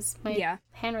 apparently, because my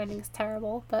handwriting is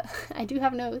terrible, but I do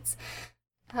have notes.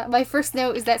 My first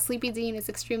note is that Sleepy Dean is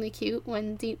extremely cute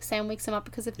when Sam wakes him up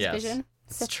because of his vision.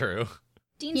 It's true.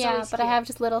 Dean's always but cute. I have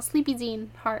just little Sleepy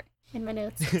Dean heart in my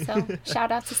notes, so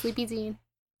shout out to Sleepy Dean.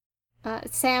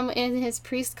 Sam, in his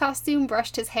priest costume,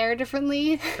 brushed his hair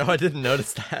differently. Oh, I didn't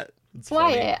notice that.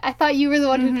 Wyatt, I thought you were the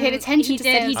one who paid attention to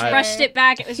Sam's hair. He brushed it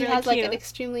back. It was he really has cute. like an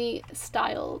extremely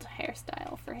styled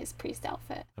hairstyle for his priest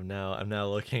outfit. I'm now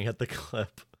looking at the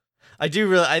clip. I do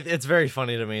really. It's very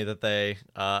funny to me that they.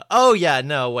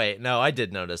 I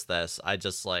did notice this. I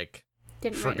just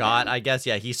Didn't forgot. I guess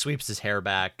he sweeps his hair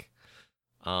back.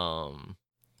 Them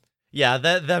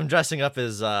dressing up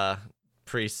as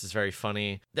priests is very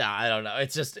funny. Yeah, I don't know.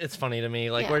 It's funny to me.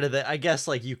 Where did they? I guess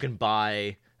you can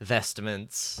buy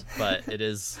vestments, but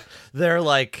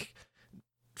they're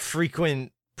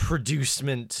frequent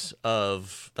producement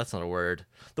of, that's not a word.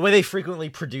 The way they frequently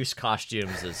produce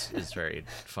costumes is very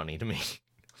funny to me.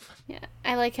 Yeah,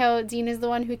 I like how Dean is the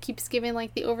one who keeps giving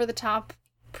the over the top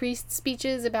priest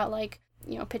speeches about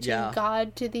pitching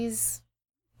God to these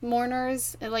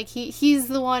mourners. He's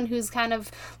the one who's kind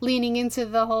of leaning into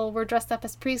the whole we're dressed up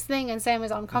as priests thing, and Sam is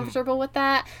uncomfortable with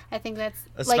that. I think that's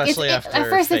especially after at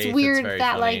first Faith, it's weird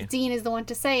that funny. Dean is the one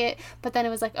to say it, but then it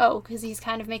was because he's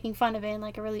kind of making fun of it in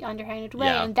a really underhanded way,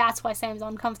 and that's why Sam's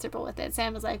uncomfortable with it.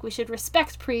 Sam is we should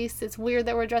respect priests. It's weird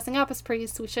that we're dressing up as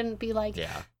priests. We shouldn't be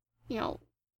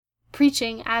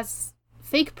preaching as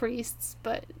fake priests,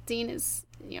 but Dean is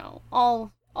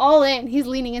all in. He's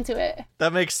leaning into it.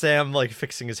 That makes Sam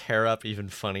fixing his hair up even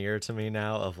funnier to me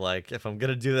now. Of if I'm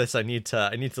gonna do this, I need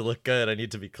to look good. I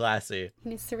need to be classy. He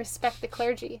needs to respect the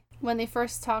clergy. When they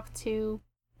first talk to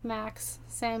Max,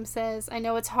 Sam says, I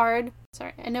know it's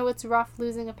rough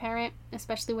losing a parent,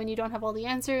 especially when you don't have all the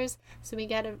answers. So we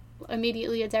get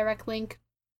immediately a direct link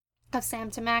of Sam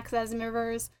to Max as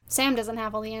mirrors. Sam doesn't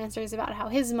have all the answers about how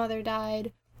his mother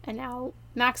died, and now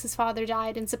Max's father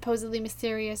died in supposedly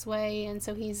mysterious way, and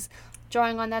so he's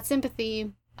drawing on that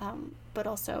sympathy. but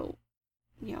also,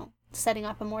 setting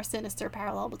up a more sinister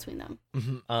parallel between them.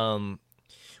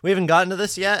 We haven't gotten to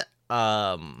this yet,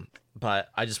 but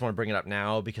I just want to bring it up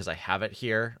now because I have it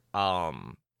here.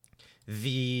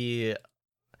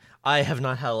 I have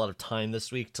not had a lot of time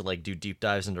this week to do deep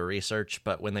dives into research,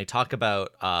 but when they talk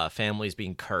about families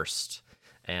being cursed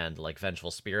and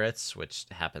vengeful spirits, which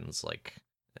happens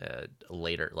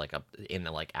later, up in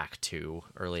Act 2,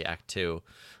 early Act 2,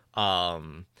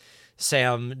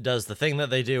 Sam does the thing that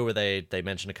they do where they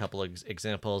mention a couple of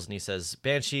examples, and he says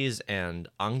banshees and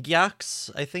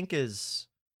angyaks, I think is...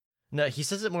 No, he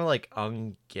says it more like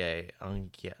Angya.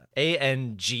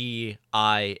 Angiak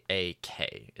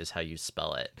is how you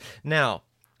spell it. Now,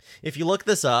 if you look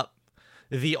this up,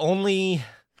 so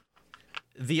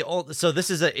this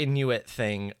is an Inuit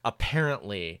thing,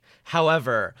 apparently.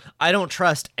 However, I don't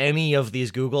trust any of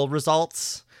these Google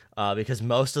results because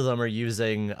most of them are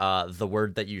using the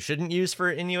word that you shouldn't use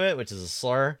for Inuit, which is a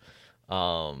slur.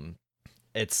 I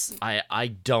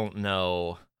don't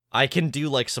know. I can do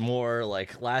some more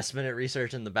last minute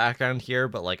research in the background here,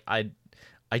 but I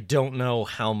don't know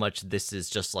how much this is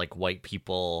just white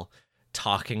people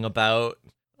talking about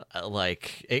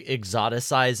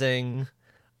exoticizing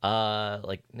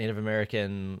Native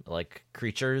American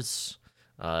creatures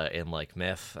in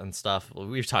myth and stuff.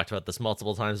 We've talked about this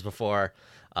multiple times before.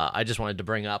 I just wanted to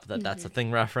bring up that that's a thing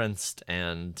referenced,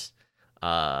 and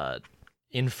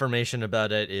information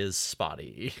about it is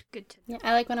spotty. Good to Yeah,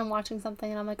 I like when I'm watching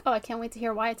something and I'm like, oh, I can't wait to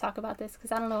hear Wyatt talk about this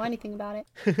because I don't know anything about it.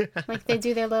 They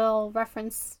do their little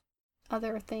reference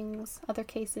other things, other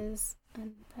cases,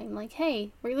 and I'm like,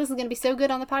 hey, this is going to be so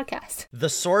good on the podcast. The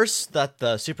source that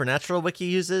the Supernatural Wiki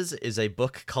uses is a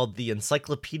book called The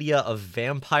Encyclopedia of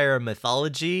Vampire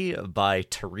Mythology by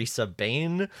Teresa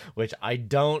Bain, which I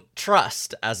don't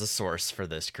trust as a source for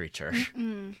this creature.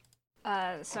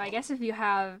 So I guess if you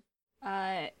have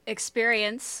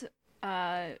experience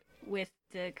with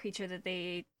the creature that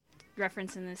they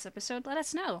reference in this episode, let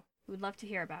us know. We'd love to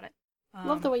hear about it.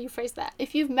 Love the way you phrase that.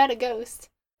 If you've met a ghost.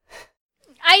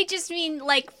 I just mean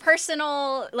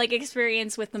personal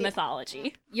experience with the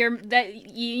mythology. You're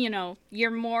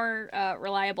more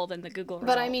reliable than the Google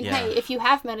result. But I mean, hey, if you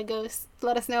have met a ghost,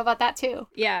 let us know about that too.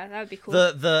 Yeah, that would be cool.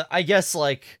 The I guess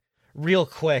real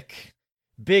quick,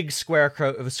 big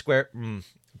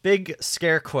big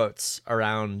scare quotes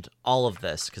around all of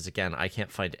this, because again, I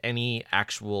can't find any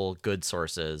actual good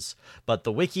sources, but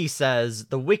the wiki's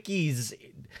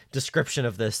description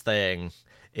of this thing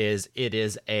is it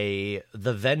is the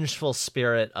vengeful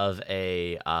spirit of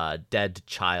a dead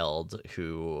child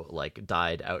who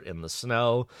died out in the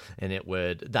snow, and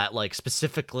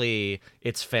specifically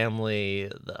its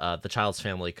family, the child's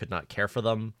family could not care for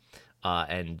them.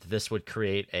 And this would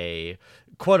create a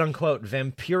quote-unquote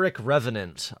vampiric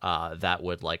revenant that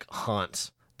would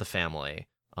haunt the family.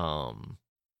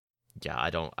 I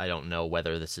don't know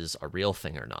whether this is a real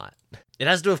thing or not. It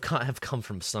has to have come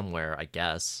from somewhere, I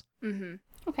guess. Mm-hmm.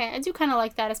 Okay, I do kind of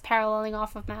like that as paralleling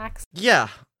off of Max. Yeah.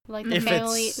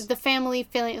 The family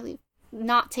failing,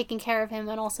 not taking care of him,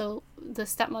 and also the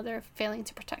stepmother failing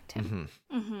to protect him.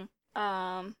 Mm-hmm.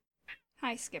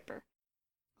 Hi, Skipper.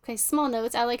 Okay, small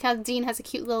notes. I like how Dean has a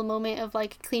cute little moment of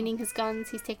cleaning his guns.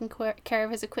 He's taking care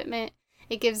of his equipment.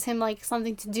 It gives him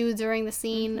something to do during the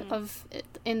scene of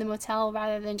in the motel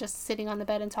rather than just sitting on the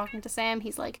bed and talking to Sam.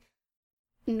 He's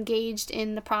engaged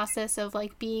in the process of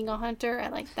being a hunter. I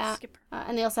like that.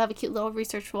 And they also have a cute little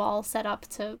research wall set up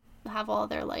to have all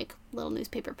their little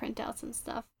newspaper printouts and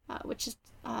stuff, which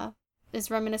is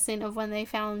reminiscent of when they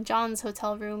found John's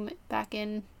hotel room back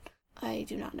in, I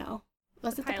do not know.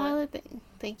 Was it the pilot thing?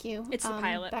 Thank you. It's the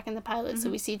pilot. Back in the pilot.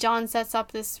 So we see John sets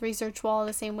up this research wall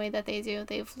the same way that they do.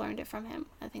 They've learned it from him.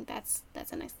 I think that's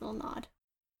a nice little nod.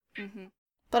 Mm-hmm.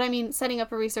 But I mean, setting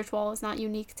up a research wall is not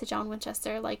unique to John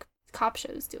Winchester. Cop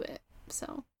shows do it.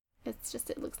 So it's just,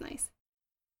 it looks nice.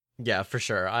 Yeah, for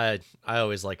sure. I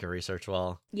always like a research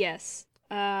wall. Yes.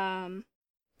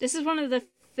 This is one of the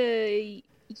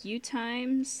few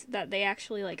times that they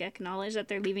actually acknowledge that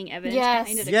they're leaving evidence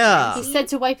behind it. Yeah. He said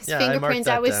to wipe his fingerprints.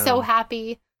 I was so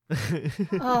happy.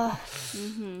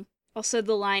 Mm-hmm. Also,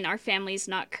 the line "Our family's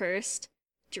not cursed"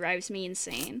 drives me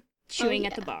insane. Chewing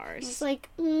at the bars.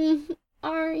 It's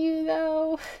are you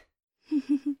though?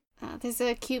 There's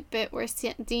a cute bit where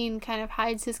Dean kind of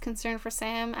hides his concern for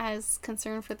Sam as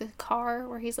concern for the car,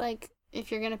 where he's like,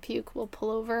 if you're gonna puke, we'll pull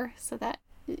over so that,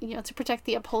 to protect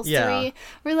the upholstery. Yeah.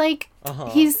 We're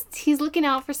he's looking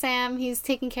out for Sam, he's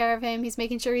taking care of him, he's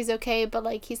making sure he's okay,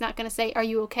 but he's not gonna say, are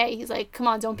you okay? He's like, come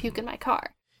on, don't puke in my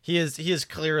car. He is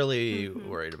clearly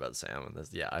worried about Sam in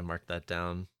this. Yeah, I marked that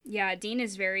down. Yeah, Dean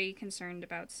is very concerned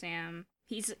about Sam.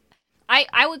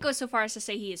 I would go so far as to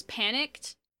say he is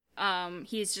panicked.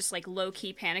 He is just like low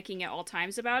key panicking at all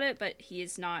times about it, but he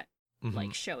is not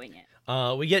like showing it.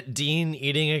 We get Dean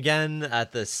eating again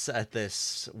at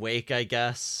this wake, I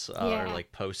guess, or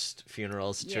like post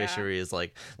funeral situation where he's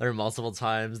like there multiple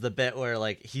times. The bit where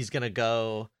like he's gonna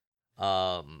go,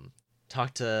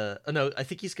 talk to. Oh, no, I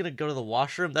think he's gonna go to the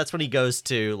washroom. That's when he goes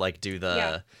to like do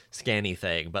the scanny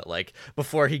thing. But like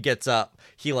before he gets up,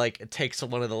 he like takes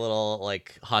one of the little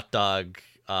like hot dog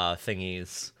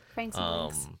thingies,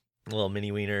 little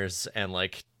mini wieners, and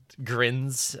like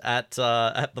grins at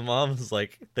the mom. Is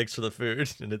like, thanks for the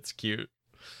food, and it's cute.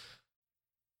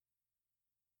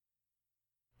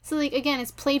 So, like, again,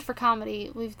 it's played for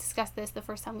comedy. We've discussed this the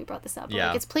first time we brought this up. But,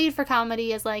 like, it's played for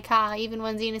comedy as, like, even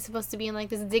when Dean is supposed to be in, like,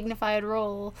 this dignified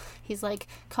role, he's, like,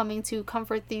 coming to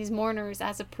comfort these mourners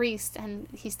as a priest, and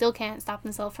he still can't stop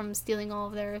himself from stealing all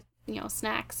of their,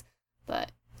 snacks.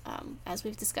 But, as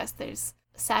we've discussed, there's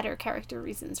sadder character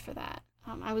reasons for that.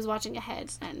 I was watching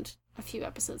ahead, and a few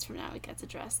episodes from now it gets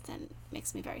addressed, and it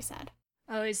makes me very sad.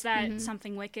 Oh, is that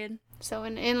something wicked? So,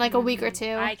 in like, a week or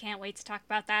two. I can't wait to talk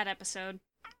about that episode.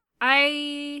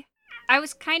 I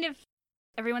was kind of...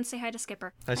 Everyone say hi to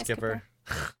Skipper. Hi, Skipper.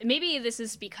 Maybe this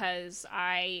is because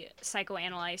I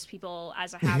psychoanalyze people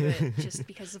as a habit just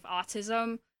because of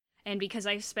autism, and because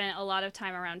I've spent a lot of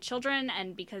time around children,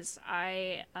 and because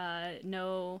I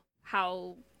know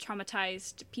how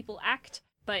traumatized people act.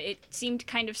 But it seemed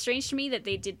kind of strange to me that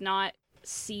they did not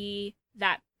see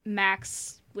that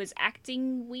Max was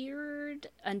acting weird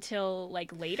until,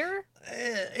 like, later.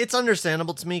 It's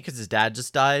understandable to me because his dad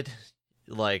just died.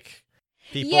 Like,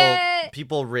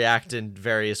 people react in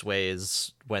various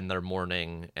ways when they're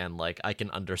mourning, and, like, I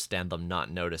can understand them not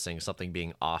noticing something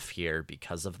being off here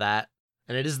because of that.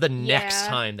 And it is the next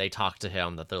time they talk to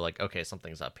him that they're like, okay,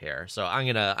 something's up here. So I'm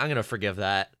gonna forgive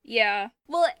that. Yeah.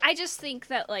 Well, I just think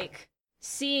that, like,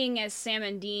 seeing as Sam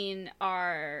and Dean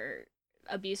are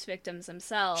abuse victims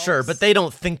themselves. Sure, but they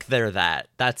don't think they're that.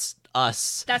 That's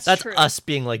us. That's true. Us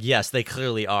being like, yes, they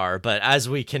clearly are. But as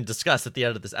we can discuss at the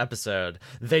end of this episode,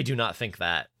 they do not think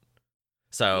that.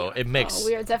 So it makes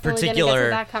we are definitely gonna get to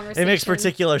that conversation. It makes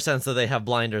particular sense that they have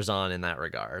blinders on in that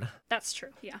regard. That's true.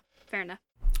 Yeah, fair enough.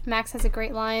 Max has a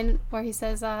great line where he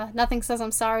says, "Nothing says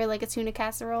I'm sorry like a tuna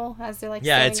casserole," as they're like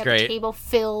staring at great. the table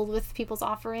filled with people's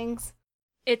offerings.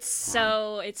 It's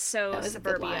so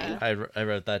suburbia. I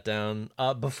wrote that down.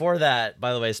 Before that,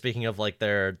 by the way, speaking of like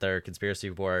their conspiracy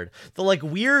board, the like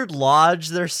weird lodge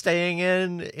they're staying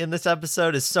in this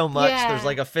episode is so much. Yeah. There's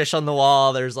like a fish on the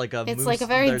wall. There's like a It's moose, like a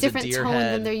very different deer tone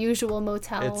head. than their usual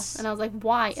motel, and I was like,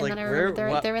 why? And like, then I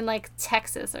remember they're in like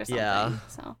Texas or something. Yeah.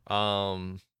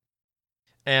 So.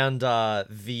 And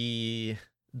the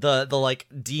like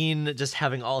Dean just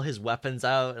having all his weapons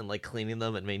out and like cleaning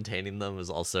them and maintaining them is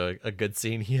also a good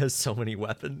scene. He has so many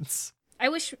weapons. I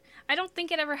don't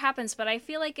think it ever happens, but I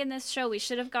feel like in this show we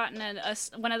should have gotten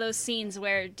one of those scenes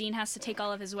where Dean has to take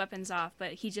all of his weapons off,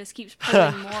 but he just keeps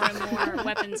pulling more and more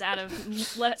weapons out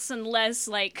of less and less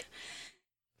like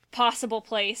possible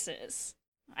places.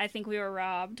 I think we were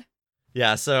robbed.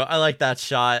 Yeah, so I like that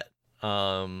shot.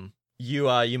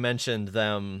 You mentioned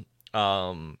them.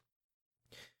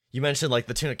 You mentioned like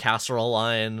the tuna casserole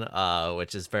line,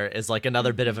 which is like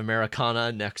another bit of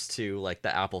Americana next to like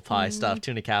the apple pie stuff.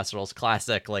 Tuna casserole's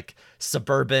classic, like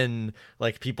suburban,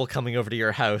 like people coming over to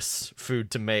your house,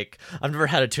 food to make. I've never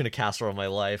had a tuna casserole in my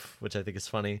life, which I think is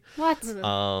funny. What?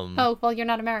 Oh, well, you're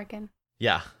not American.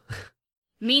 Yeah.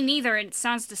 Me neither. It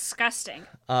sounds disgusting.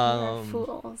 You're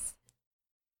fools.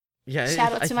 Yeah.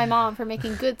 Shout out to my mom for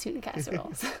making good tuna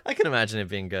casseroles. I can imagine it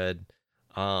being good.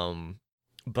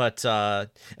 But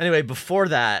anyway, before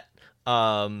that,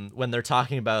 when they're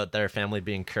talking about their family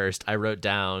being cursed, I wrote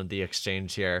down the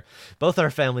exchange here. Both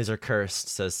our families are cursed,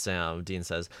 says Sam. Dean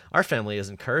says, our family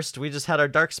isn't cursed. We just had our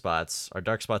dark spots. Our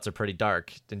dark spots are pretty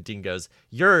dark. And Dean goes,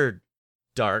 you're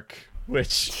dark,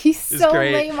 which he's is so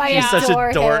great. lame. He's such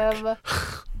a dork. Him.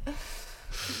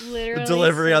 Literally the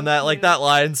delivery so on that, like cute. that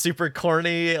line, super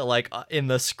corny, like in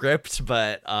the script,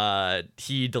 but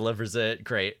he delivers it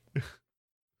great.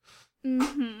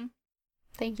 Mm-hmm.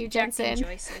 Thank you, Jackson Jensen.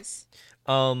 Joyce's.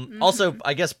 Also,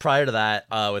 I guess prior to that,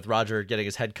 with Roger getting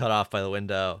his head cut off by the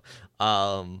window,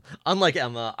 unlike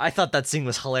Emma, I thought that scene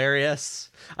was hilarious.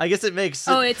 I guess it makes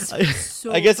so I guess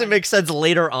funny. it makes sense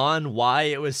later on why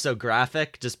it was so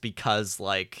graphic, just because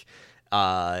like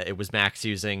it was Max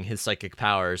using his psychic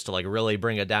powers to like really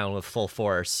bring it down with full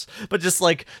force. But just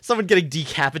like someone getting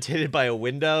decapitated by a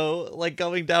window like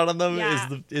going down on them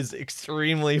is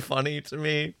extremely funny to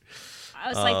me. I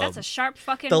was like, that's a sharp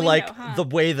fucking the window, like huh? the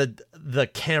way the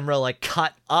camera like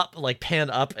cut up, like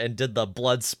panned up and did the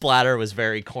blood splatter was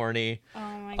very corny. Oh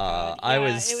my god. I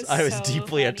Yeah, was it was so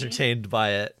deeply funny. entertained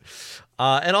by it.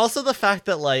 And also the fact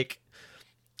that like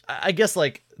I guess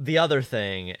like the other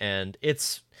thing, and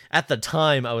it's at the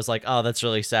time I was like, oh, that's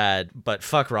really sad, but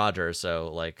fuck Roger,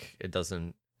 so like it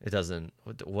doesn't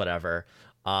whatever.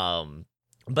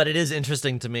 But it is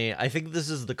interesting to me. I think this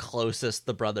is the closest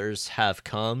the brothers have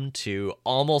come to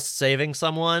almost saving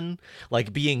someone,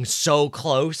 like being so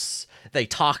close. They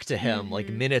talked to him like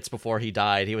minutes before he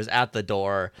died. He was at the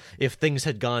door. If things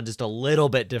had gone just a little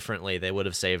bit differently, they would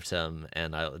have saved him.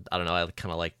 And I don't know, I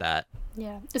kind of like that.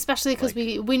 Yeah, especially because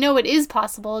Like- we know it is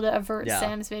possible to avert Yeah.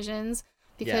 Sam's visions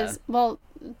because, well,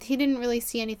 he didn't really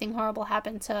see anything horrible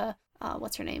happen to,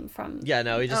 what's her name from... Yeah,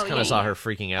 no, he just Oh, kind of yeah, saw yeah. her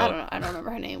freaking I out. don't know. I don't remember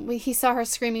her name. He saw her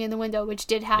screaming in the window, which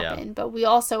did happen. But we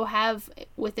also have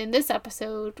within this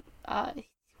episode,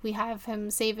 we have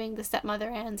him saving the stepmother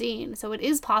and Dean. So it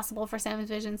is possible for Sam's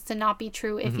visions to not be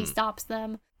true if he stops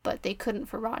them, but they couldn't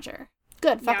for Roger.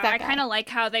 Good. Fuck Yeah, that I guy. kind of like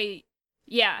how they.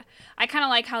 Yeah, I kind of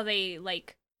like how they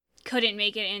like couldn't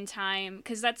make it in time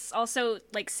because that's also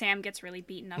like Sam gets really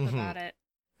beaten up about it.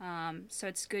 So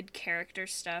it's good character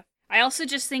stuff. I also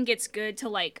just think it's good to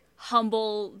like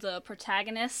humble the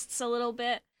protagonists a little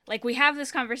bit. Like we have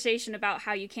this conversation about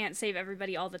how you can't save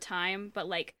everybody all the time, but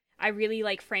like I really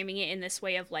like framing it in this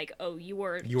way of like, oh, you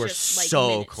were just like so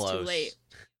minutes close. too late.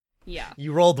 Yeah.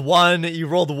 You rolled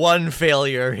one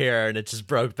failure here, and it just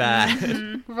broke back.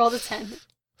 Rolled a 10.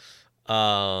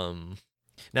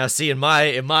 Now see, in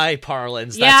my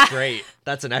parlance, Yeah. that's great.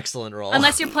 That's an excellent roll.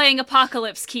 Unless you're playing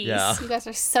Apocalypse Keys. Yeah. You guys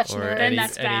are such or nerds. Then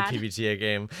that's any bad. PBTA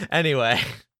game. Anyway,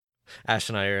 Ash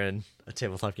and I are in a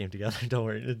tabletop game together. Don't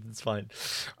worry, it's fine.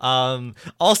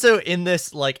 Also in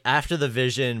this, like after the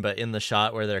vision, but in the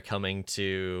shot where they're coming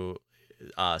to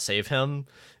save him,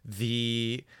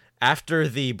 after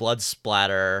the blood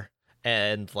splatter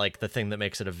and like the thing that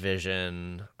makes it a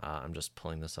vision. I'm just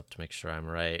pulling this up to make sure I'm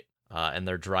right. And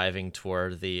they're driving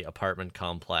toward the apartment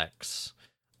complex.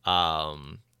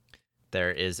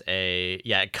 There is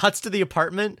it cuts to the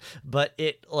apartment, but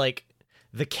it like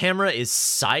the camera is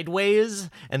sideways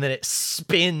and then it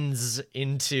spins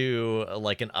into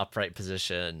like an upright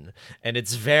position, and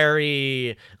it's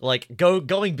very like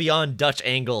going beyond Dutch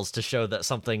angles to show that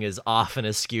something is off and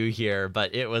askew here,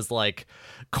 but it was like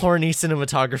corny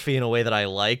cinematography in a way that I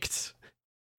liked.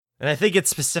 And I think it's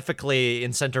specifically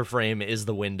in center frame is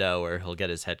the window where he'll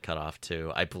get his head cut off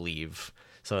too, I believe.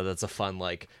 So that's a fun,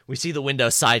 like, we see the window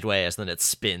sideways, then it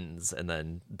spins, and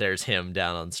then there's him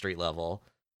down on street level.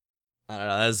 I don't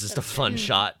know, that was just a fun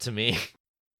shot to me.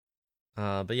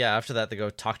 But yeah, after that, they go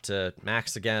talk to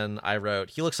Max again. I wrote,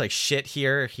 he looks like shit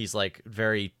here. He's, like,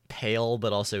 very pale,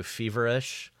 but also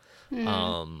feverish.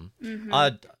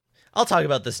 I'll talk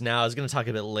about this now. I was going to talk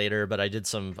a bit later, but I did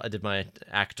my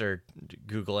actor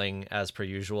Googling as per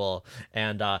usual.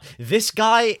 And this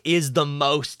guy is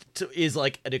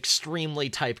like an extremely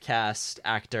typecast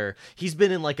actor. He's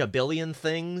been in like a billion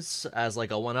things as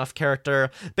like a one-off character.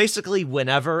 Basically,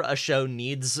 whenever a show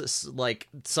needs like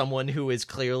someone who is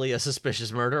clearly a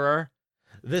suspicious murderer,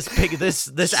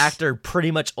 this actor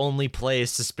pretty much only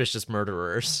plays suspicious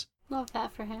murderers. Love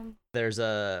that for him. There's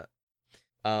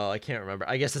I can't remember.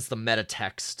 I guess it's the meta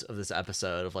text of this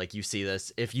episode of like, you see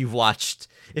this if you're watching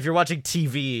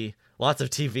TV, lots of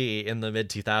TV in the mid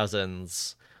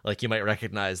 2000s, like you might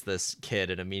recognize this kid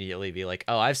and immediately be like,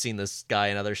 oh, I've seen this guy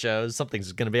in other shows.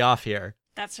 Something's gonna be off here.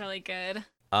 That's really good.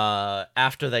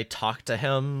 After they talk to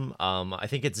him, I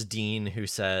think it's Dean who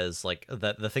says like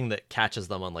that the thing that catches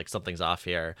them on like something's off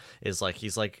here is like,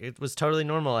 he's like, it was totally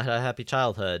normal. I had a happy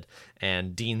childhood.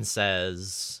 And Dean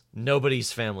says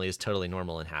nobody's family is totally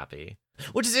normal and happy,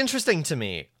 which is interesting to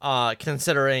me,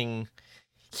 considering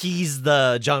he's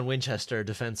the John Winchester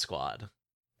Defense Squad,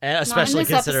 and especially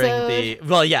considering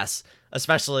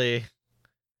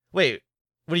wait.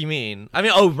 What do you mean? I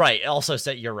mean, oh, right. Also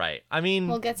said you're right. I mean,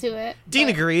 We'll get to it. Dean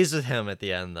but- agrees with him at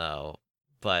the end, though.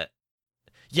 But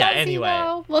yeah, Does he, anyway.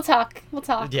 though? We'll talk. Yeah. We'll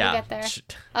get there.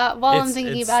 While I'm It's-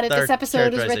 thinking it's about it, their this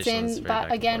episode is characterization is written very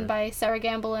back and forth. by Sarah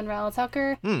Gamble and Rala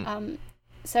Tucker.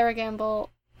 Sarah Gamble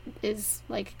is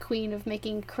like queen of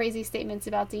making crazy statements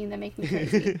about Dean that make me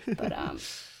crazy. But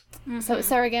so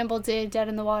Sarah Gamble did Dead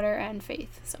in the Water and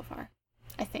Faith so far.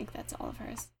 I think that's all of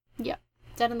hers. Yep.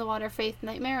 Dead in the Water, Faith,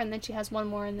 Nightmare, and then she has one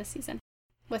more in this season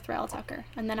with Rala Tucker.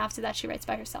 And then after that she writes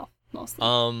by herself mostly.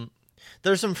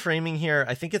 There's some framing here.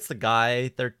 I think it's the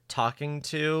guy they're talking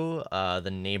to, the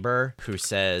neighbor, who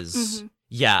says,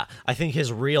 yeah, I think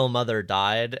his real mother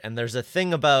died. And there's a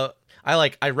thing about,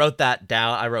 I wrote that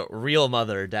down. I wrote real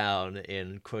mother down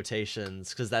in quotations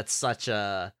because that's such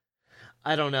a,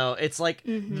 I don't know. It's like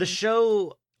the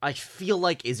show, I feel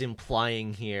like, is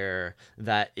implying here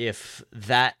that if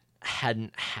that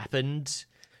hadn't happened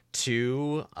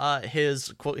to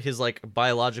his like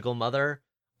biological mother,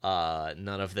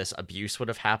 none of this abuse would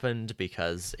have happened,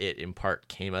 because it in part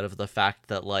came out of the fact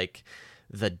that like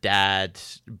the dad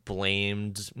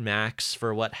blamed Max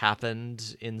for what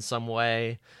happened in some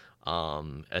way,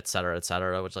 et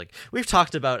cetera, which, like, we've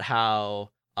talked about how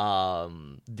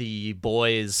the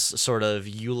boys sort of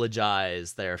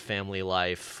eulogize their family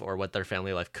life, or what their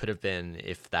family life could have been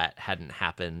if that hadn't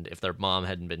happened, if their mom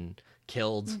hadn't been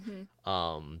killed.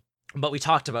 But we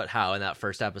talked about how in that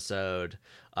first episode,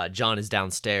 John is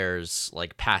downstairs,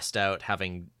 like passed out,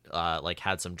 having like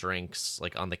had some drinks,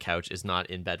 like on the couch, is not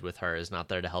in bed with her, is not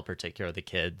there to help her take care of the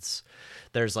kids.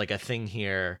 There's like a thing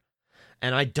here,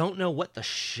 and I don't know what the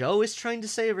show is trying to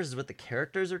say versus what the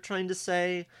characters are trying to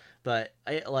say, but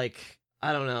I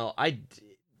don't know.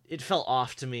 It felt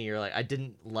off to me, or like I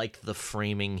didn't like the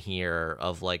framing here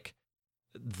of like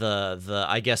the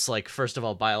I guess, like, first of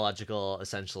all, biological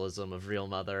essentialism of real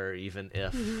mother, even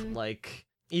if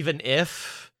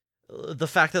the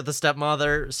fact that the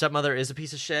stepmother is a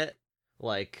piece of shit,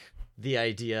 like the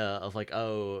idea of like,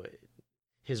 oh,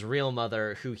 his real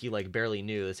mother, who he like barely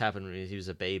knew, this happened when he was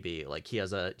a baby, like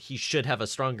he should have a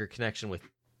stronger connection with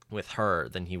her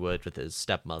than he would with his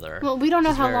stepmother. Well, we don't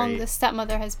know how long the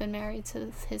stepmother has been married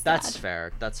to his dad.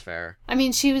 That's fair. I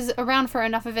mean, she was around for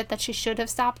enough of it that she should have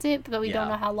stopped it, but we don't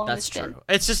know how long it's been.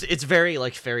 It's just, it's very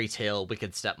like fairy tale,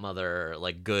 wicked stepmother,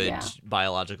 like good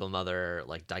biological mother,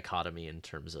 like dichotomy in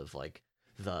terms of like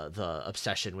the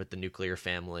obsession with the nuclear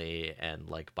family and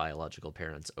like biological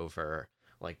parents over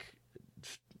like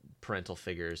parental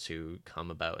figures who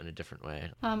come about in a different way.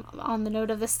 On the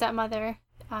note of the stepmother,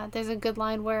 there's a good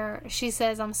line where she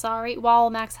says, "I'm sorry," while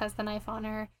Max has the knife on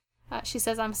her. She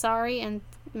says, "I'm sorry," and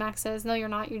Max says, "No, you're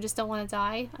not. You just don't want to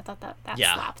die." I thought that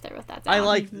slapped. I wrote that down. I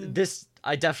like this.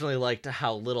 I definitely liked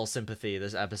how little sympathy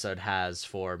this episode has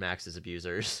for Max's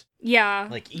abusers. Yeah.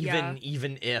 Like,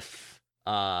 even if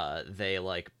they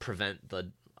like prevent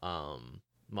the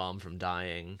mom from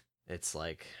dying, it's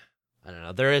like, I don't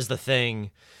know. There's the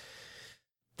thing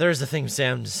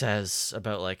Sam says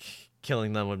about like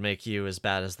killing them would make you as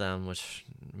bad as them, which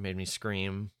made me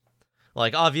scream.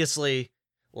 Like, obviously,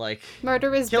 like,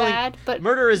 murder is bad, but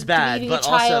a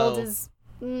child also is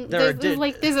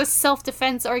there's a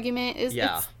self-defense argument.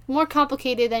 It's more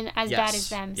complicated than as bad as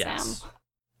them, Sam.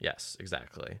 Yes,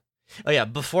 exactly. Oh yeah,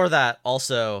 before that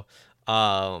also,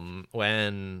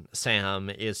 when Sam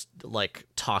is like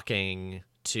talking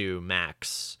to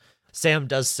Max, Sam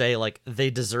does say, like, they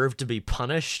deserve to be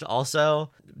punished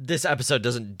also. This episode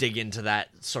doesn't dig into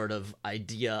that sort of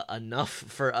idea enough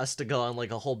for us to go on,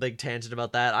 like, a whole big tangent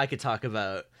about that. I could talk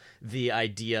about the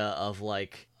idea of,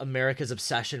 like, America's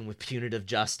obsession with punitive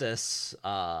justice.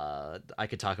 I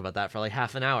could talk about that for, like,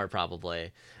 half an hour,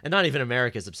 probably. And not even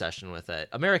America's obsession with it.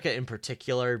 America in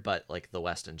particular, but, like, the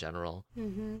West in general.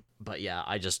 Mm-hmm. But, yeah,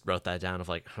 I just wrote that down of,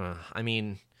 like, I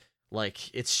mean,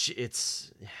 like,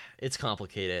 it's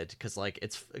complicated, because like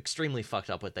it's extremely fucked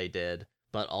up what they did,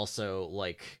 but also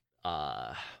like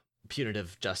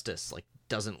punitive justice like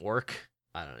doesn't work.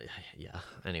 I don't know. Yeah.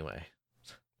 Anyway,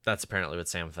 that's apparently what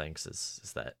Sam thinks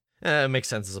is that it makes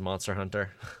sense as a monster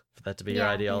hunter for that to be your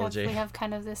ideology. We have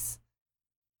kind of this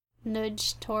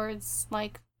nudge towards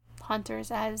like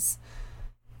hunters as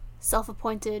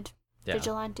self-appointed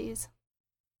vigilantes,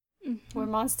 where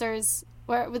monsters.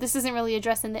 Where this isn't really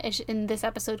addressed in this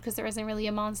episode because there isn't really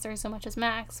a monster so much as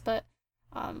Max, but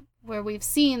where we've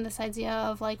seen this idea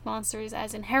of like monsters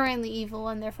as inherently evil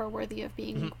and therefore worthy of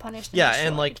being punished.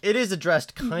 And like it is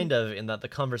addressed kind of in that the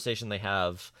conversation they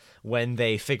have when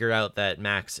they figure out that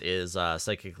Max is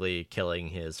psychically killing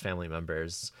his family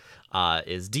members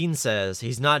is Dean says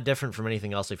he's not different from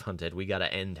anything else we've hunted. We got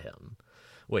to end him.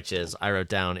 Which is, I wrote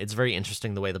down, it's very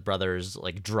interesting the way the brothers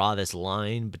like draw this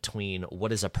line between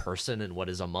what is a person and what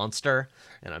is a monster.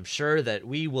 And I'm sure that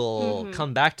we will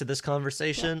come back to this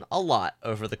conversation a lot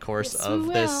over the course of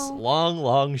this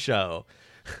long show.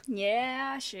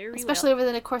 Yeah, sure. Especially over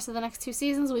the course of the next 2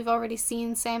 seasons, we've already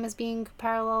seen Sam as being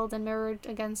paralleled and mirrored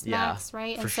against Max,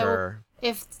 right? And so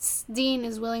if Dean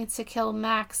is willing to kill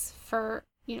Max for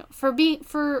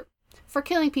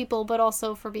killing people, but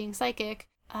also for being psychic,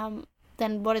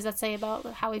 then what does that say about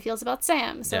how he feels about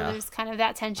Sam? So there's kind of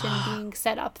that tension being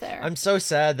set up there. I'm so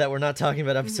sad that we're not talking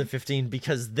about episode 15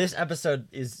 because this episode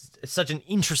is such an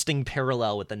interesting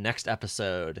parallel with the next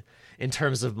episode in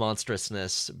terms of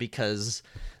monstrousness, because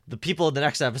the people in the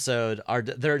next episode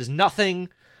there is nothing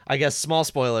I guess small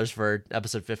spoilers for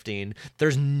episode 15.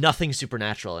 There's nothing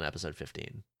supernatural in episode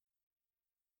 15.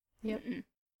 Yep. Mm-mm.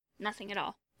 Nothing at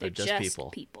all. They're They're just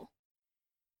just people.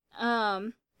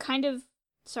 Kind of,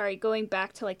 sorry, going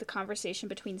back to like the conversation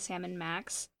between Sam and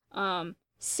Max.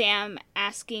 Sam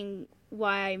asking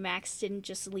why Max didn't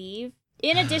just leave.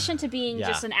 In addition to being Yeah,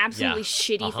 just an absolutely yeah.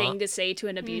 shitty thing to say to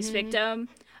an abuse Mhm. victim.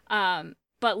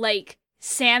 But like,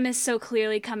 Sam is so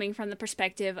clearly coming from the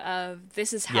perspective of,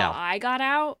 this is how Yeah. I got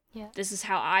out. Yeah. This is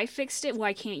how I fixed it.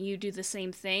 Why can't you do the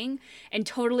same thing? And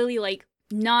totally like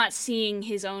not seeing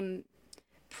his own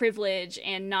privilege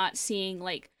and not seeing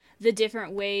like the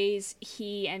different ways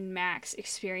he and Max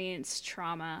experience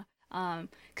trauma.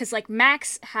 Because like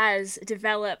Max has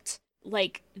developed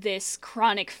like this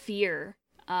chronic fear,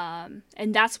 and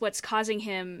that's what's causing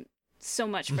him so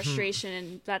much frustration,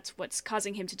 and that's what's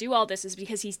causing him to do all this, is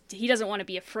because he doesn't want to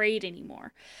be afraid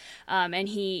anymore, and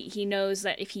he knows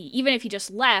that even if he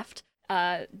just left,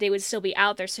 they would still be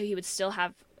out there, so he would still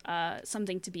have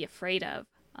something to be afraid of,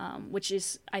 which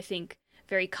is, I think,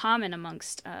 very common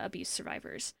amongst abuse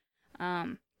survivors.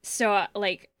 So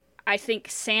like, I think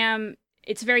Sam,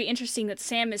 it's very interesting that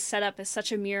Sam is set up as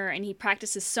such a mirror, and he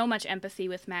practices so much empathy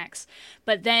with Max,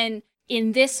 but then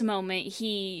in this moment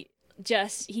he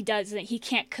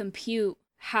can't compute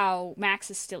how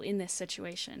Max is still in this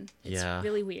situation. It's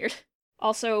really weird.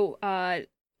 Also,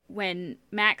 when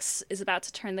Max is about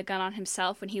to turn the gun on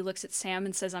himself, when he looks at Sam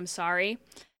and says, "I'm sorry,"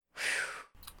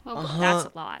 that's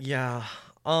a lot. Yeah.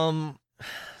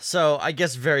 So I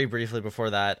guess very briefly before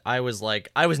that, I was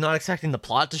not expecting the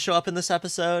plot to show up in this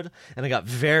episode, and I got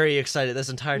very excited this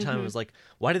entire time. I was like,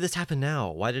 why did this happen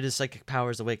now? Why did his psychic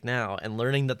powers awake now? And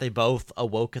learning that they both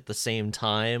awoke at the same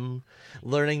time,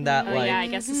 learning that I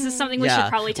guess this is something we should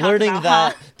probably talk learning about.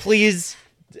 that, please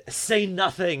say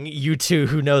nothing, you two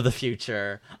who know the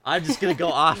future. I'm just gonna go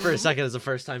off for a second as a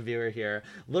first-time viewer here.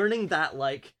 Learning that,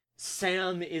 like,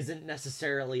 Sam isn't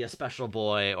necessarily a special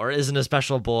boy, or isn't a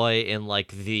special boy in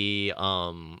like the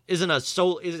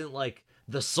isn't like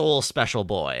the sole special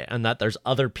boy, and that there's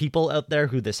other people out there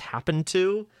who this happened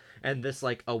to, and this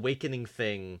like awakening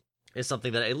thing is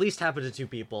something that at least happened to two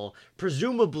people,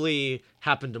 presumably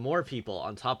happened to more people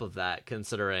on top of that,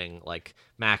 considering like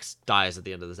Max dies at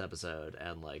the end of this episode,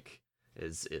 and like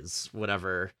is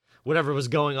whatever was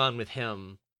going on with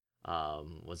him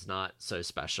was not so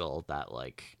special that,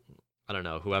 like, I don't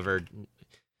know, whoever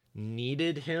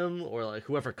needed him, or like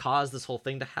whoever caused this whole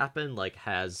thing to happen, like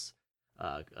has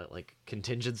like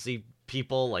contingency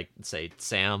people, like say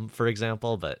Sam, for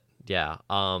example. But yeah,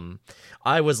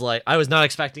 I was not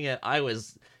expecting it. I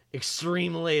was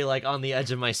extremely like on the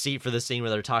edge of my seat for the scene where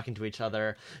they're talking to each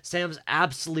other. Sam's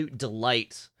absolute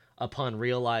delight upon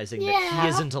realizing that he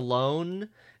isn't alone,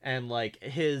 and like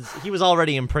he was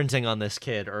already imprinting on this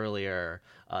kid earlier.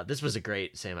 This was a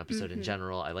great Sam episode in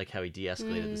general. I like how he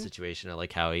de-escalated the situation. I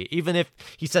like how he, even if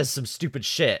he says some stupid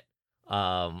shit,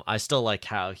 I still like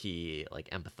how he like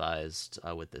empathized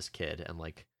with this kid, and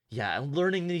like, yeah,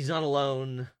 learning that he's not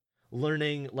alone,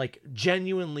 learning, like,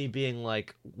 genuinely being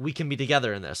like, we can be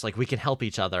together in this, like, we can help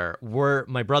each other.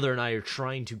 My brother and I are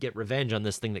trying to get revenge on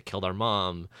this thing that killed our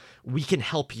mom. We can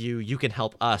help you, you can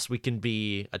help us, we can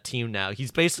be a team now.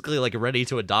 He's basically like ready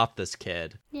to adopt this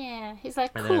kid. Yeah, he's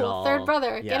like, And then it cool, all- third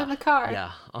brother, yeah, get in the car.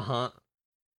 Yeah,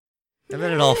 and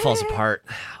then it all falls apart,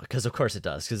 because of course it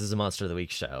does, because it's a Monster of the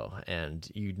Week show, and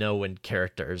you know when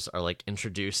characters are like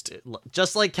introduced,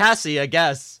 just like Cassie, I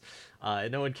guess.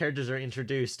 Know when characters are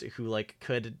introduced who like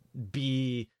could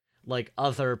be like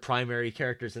other primary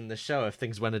characters in the show, if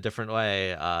things went a different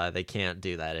way, they can't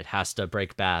do that. It has to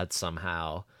break bad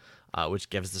somehow, which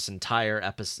gives this entire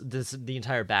episode, the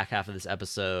entire back half of this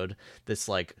episode, this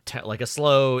like like a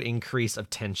slow increase of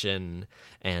tension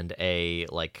and a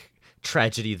like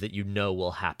tragedy that you know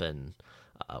will happen,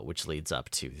 which leads up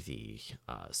to the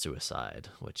suicide,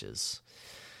 which is.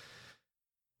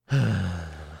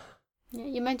 Yeah,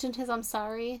 you mentioned his "I'm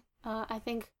sorry." I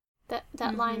think that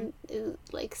line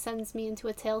like sends me into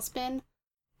a tailspin.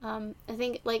 I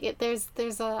think like there's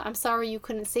a "I'm sorry you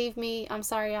couldn't save me. I'm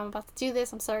sorry I'm about to do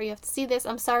this. I'm sorry you have to see this.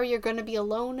 I'm sorry you're gonna be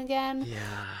alone again."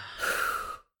 Yeah.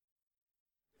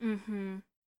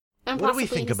 And What do we possibly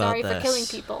think he's about sorry for killing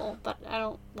this? people, but I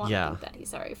don't want to think that he's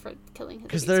sorry for killing his.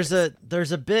 Because abusers.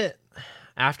 there's a bit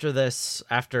after this,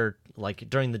 after like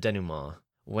during the denouement,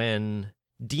 when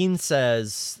Dean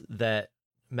says that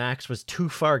Max was too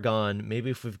far gone, maybe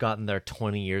if we've gotten there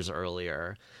 20 years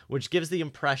earlier, which gives the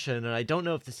impression, and I don't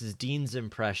know if this is Dean's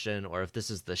impression or if this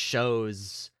is the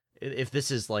show's, if this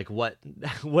is like what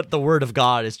the Word of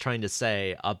God is trying to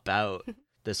say about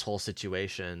this whole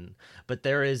situation, but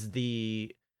there is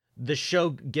the the show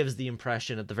gives the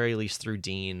impression, at the very least through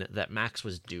Dean, that Max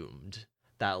was doomed.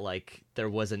 That, like, there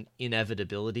was an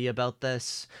inevitability about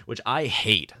this, which I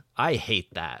hate. I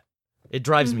hate that. It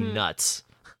drives me nuts.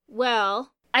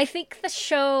 Well, I think the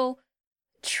show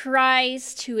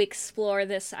tries to explore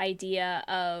this idea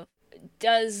of,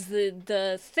 does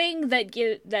the thing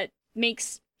that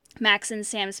makes Max and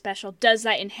Sam special, does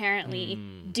that inherently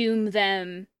doom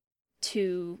them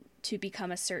to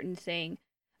become a certain thing?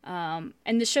 And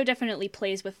the show definitely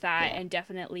plays with that and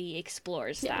definitely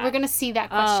explores that. We're gonna see that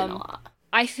question a lot.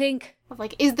 I think, Of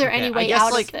like, is there any way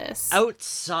out of this?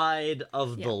 Outside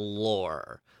of the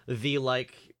lore, the,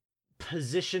 like,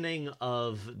 positioning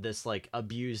of this, like,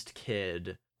 abused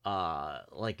kid,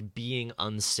 like, being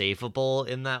unsavable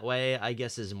in that way, I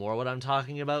guess is more what I'm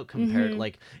talking about, compared,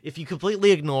 like, if you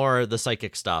completely ignore the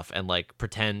psychic stuff and, like,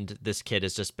 pretend this kid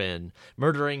has just been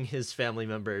murdering his family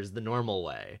members the normal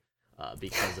way,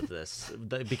 because of this,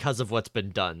 because of what's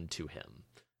been done to him.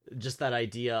 Just that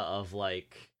idea of,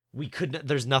 like,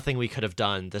 there's nothing we could have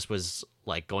done. This was,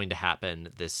 like, going to happen.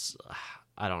 This,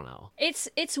 I don't know.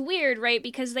 it's weird, right?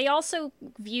 Because they also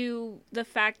view the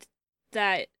fact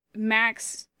that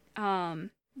Max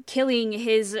killing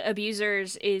his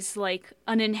abusers is, like,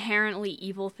 an inherently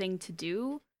evil thing to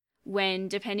do, when,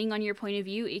 depending on your point of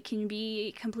view, it can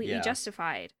be completely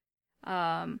justified.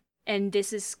 And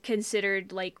this is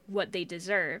considered, like, what they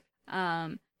deserve.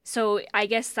 So I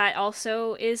guess that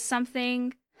also is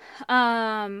something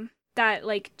that,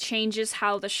 like, changes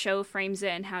how the show frames it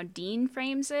and how Dean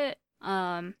frames it.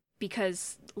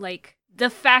 Because, like, the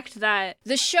fact that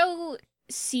the show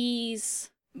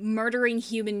sees murdering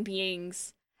human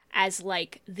beings as,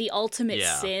 like, the ultimate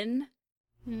sin,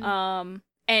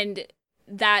 and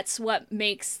that's what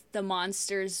makes the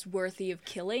monsters worthy of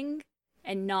killing,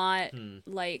 and not,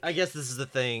 like... I guess this is the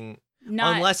thing.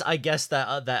 Unless I guess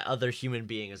that that other human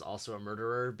being is also a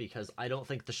murderer, because I don't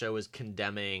think the show is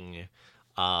condemning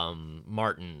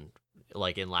Martin,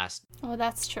 like, in last... Oh,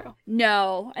 that's true.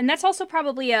 No, and that's also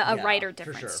probably a writer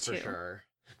difference, for too. sure.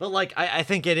 But, like, I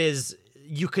think it is...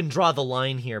 You can draw the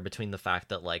line here between the fact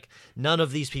that, like, none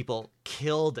of these people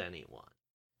killed anyone.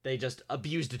 They just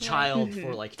abused a child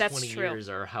for, like, That's 20 true. years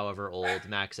or however old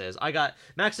Max is.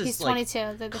 Max is, He's like, 22.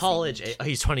 They're the college same age.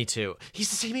 he's 22. He's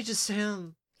the same age as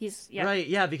Sam. He's, Right,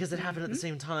 yeah, because it happened at the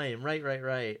same time. Right.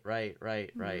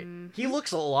 He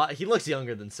looks he looks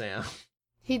younger than Sam.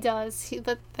 He does.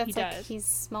 That's like, does. he's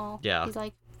small. Yeah. He's,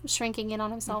 like, shrinking in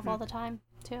on himself all the time,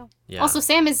 too. Yeah. Also,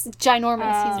 Sam is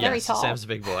ginormous. He's very Yes, tall. Sam's a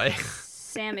big boy.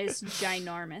 Sam is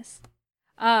ginormous.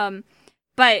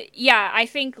 But yeah, I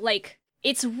think, like,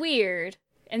 it's weird,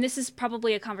 and this is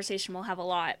probably a conversation we'll have a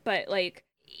lot, but, like,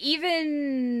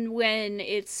 even when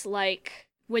it's, like,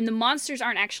 when the monsters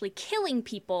aren't actually killing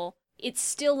people, it's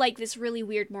still, like, this really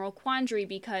weird moral quandary,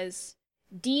 because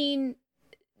Dean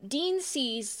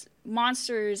sees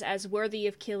monsters as worthy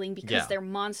of killing because they're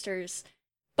monsters,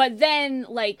 but then,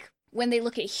 like, when they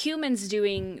look at humans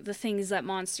doing the things that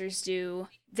monsters do,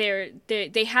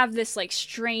 they have this, like,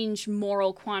 strange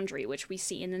moral quandary, which we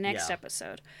see in the next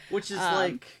episode. Which is,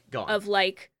 like, gone. Of,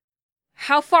 like,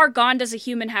 how far gone does a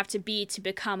human have to be to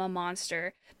become a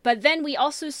monster? But then we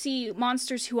also see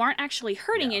monsters who aren't actually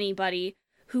hurting anybody,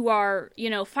 who are, you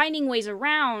know, finding ways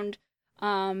around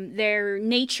their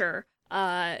nature,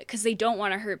 because they don't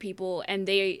want to hurt people, and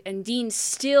Dean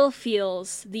still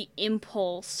feels the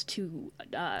impulse to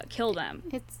kill them.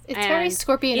 It's very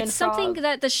Scorpion and it's Frog. something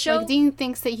that the show... Like, Dean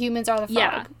thinks that humans are the frog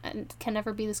Yeah. and can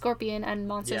never be the scorpion, and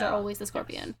monsters are always the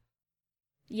scorpion.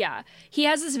 Yeah, he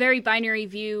has this very binary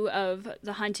view of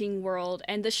the hunting world,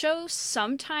 and the show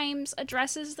sometimes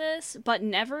addresses this, but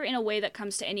never in a way that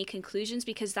comes to any conclusions,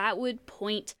 because that would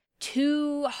point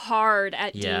too hard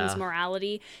at Dean's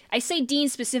morality. I say Dean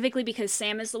specifically because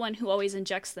Sam is the one who always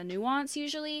injects the nuance,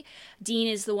 usually. Dean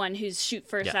is the one who's shoot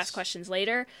first, ask questions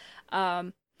later.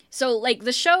 So, like,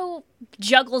 the show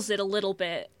juggles it a little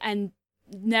bit and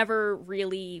never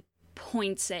really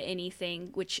points at anything,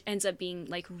 which ends up being,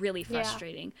 like, really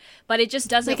frustrating. But it just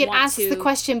doesn't Like, it want asks to... the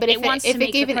question, but if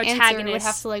it gave an answer, it would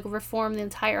have to, like, reform the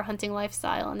entire hunting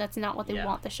lifestyle, and that's not what they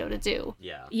want the show to do.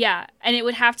 Yeah, and it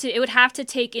would have to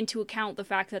take into account the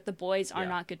fact that the boys are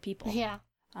not good people. Yeah.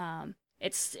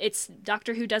 It's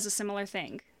Doctor Who does a similar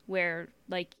thing, where,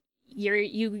 like,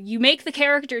 you make the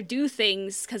character do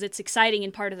things because it's exciting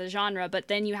and part of the genre, but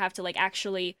then you have to, like,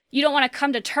 actually, you don't want to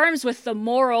come to terms with the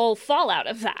moral fallout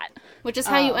of that. Which is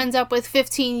how you end up with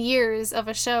 15 years of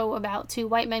a show about two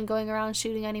white men going around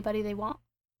shooting anybody they want.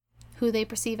 who they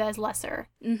perceive as lesser.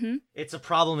 Mm-hmm. It's a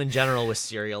problem in general with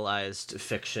serialized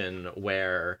fiction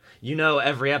where,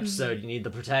 every episode you need the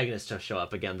protagonist to show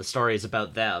up again. The story is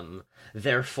about them.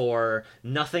 Therefore,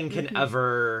 nothing can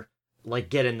ever,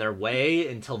 get in their way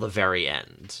until the very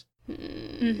end.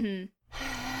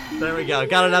 Mm-hmm. There we go.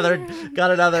 Got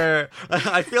another.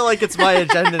 I feel like it's my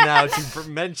agenda now to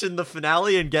mention the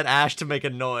finale and get Ash to make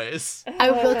a noise. I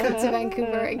will come to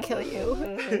Vancouver and kill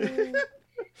you.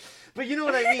 But you know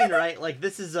what I mean, right? Like,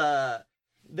 this is a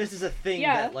thing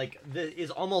that,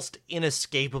 is almost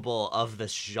inescapable of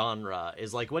this genre,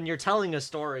 is, when you're telling a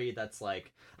story that's,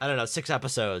 6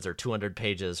 episodes or 200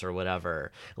 pages or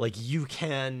whatever, you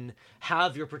can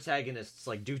have your protagonists,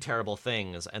 do terrible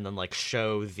things and then,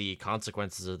 show the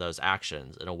consequences of those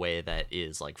actions in a way that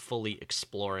is, fully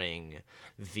exploring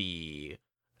the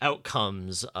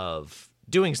outcomes of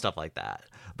doing stuff like that.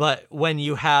 But when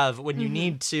you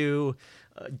need to...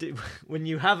 when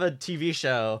you have a TV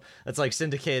show that's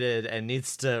syndicated and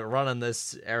needs to run on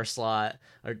this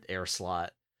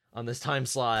on this time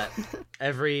slot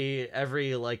every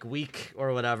week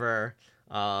or whatever,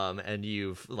 and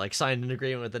you've signed an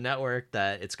agreement with the network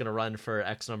that it's going to run for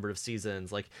X number of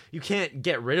seasons, you can't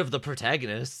get rid of the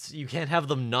protagonists. You can't have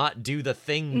them not do the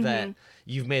thing that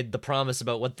you've made the promise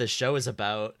about what this show is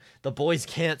about. The boys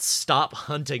can't stop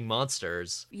hunting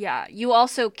monsters. Yeah, you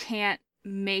also can't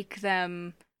make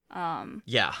them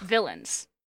villains.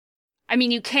 I mean,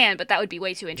 you can, but that would be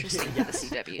way too interesting for the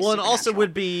CW. Well, and also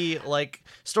would be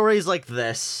stories like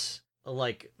this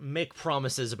make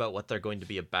promises about what they're going to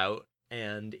be about,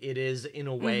 and it is in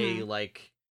a way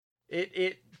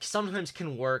it sometimes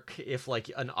can work if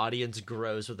an audience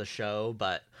grows with a show,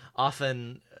 but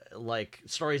often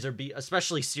stories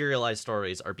especially serialized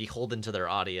stories are beholden to their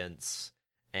audience.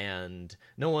 And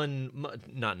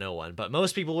not no one, but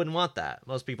most people wouldn't want that.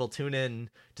 Most people tune in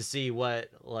to see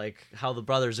how the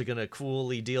brothers are gonna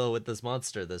coolly deal with this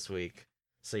monster this week.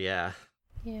 So yeah.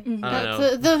 Yeah. I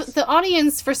don't know. The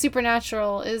audience for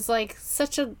Supernatural is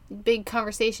such a big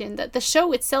conversation that the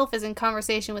show itself is in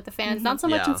conversation with the fans. Not so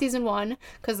much in season 1,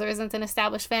 because there isn't an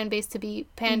established fan base to be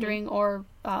pandering or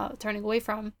turning away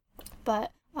from.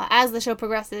 But as the show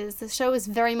progresses, the show is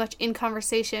very much in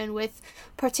conversation with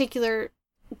particular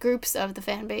groups of the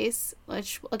fan base,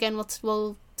 which again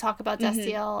we'll talk about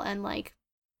Destiel and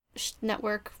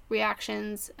network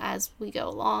reactions as we go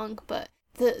along. But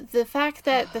the fact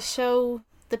that the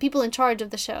people in charge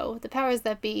of the show, the powers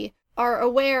that be, are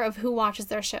aware of who watches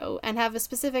their show and have a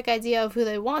specific idea of who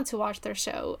they want to watch their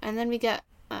show, and then we get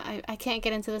I can't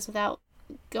get into this without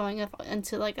going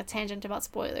into a tangent about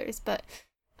spoilers, but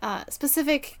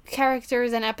specific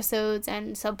characters and episodes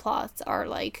and subplots are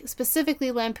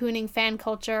specifically lampooning fan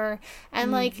culture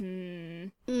and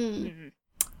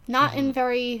not in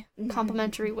very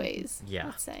complimentary ways. Yeah,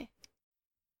 let's say.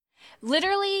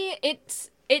 Literally,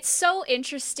 it's so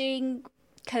interesting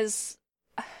because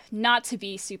not to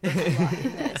be super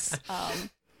in this,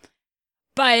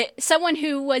 but someone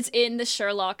who was in the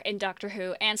Sherlock and Doctor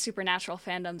Who and Supernatural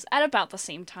fandoms at about the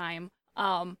same time,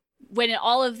 when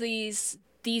all of these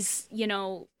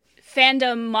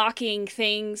fandom mocking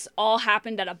things all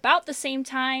happened at about the same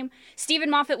time.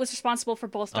 Stephen Moffat was responsible for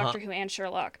both Doctor Who and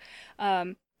Sherlock.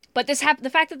 But the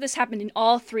fact that this happened in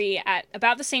all three at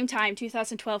about the same time,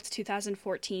 2012 to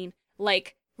 2014,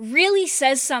 really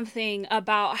says something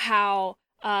about how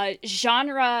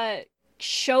genre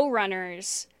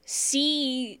showrunners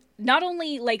see not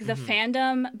only the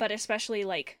fandom, but especially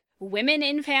women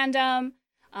in fandom,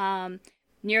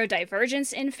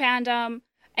 neurodivergence in fandom,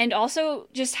 and also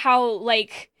just how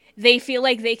they feel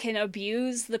they can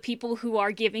abuse the people who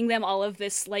are giving them all of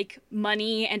this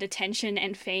money and attention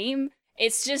and fame.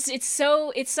 It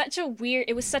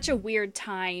was such a weird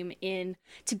time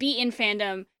to be in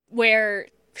fandom where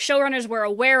showrunners were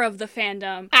aware of the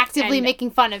fandom, actively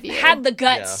making fun of you, had the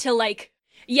guts to make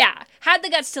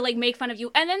fun of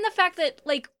you, and then the fact that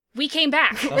we came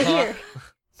back. We're here.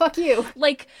 Fuck you.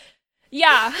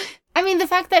 Yeah. I mean, the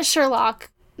fact that Sherlock,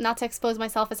 not to expose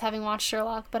myself as having watched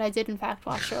Sherlock, but I did in fact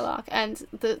watch Sherlock, and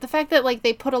the fact that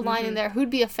they put a line in there, who'd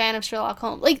be a fan of Sherlock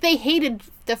Holmes? They hated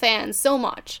the fans so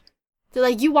much. They're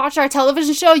you watch our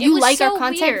television show, you like so our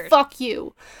content, weird. Fuck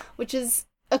you. Which is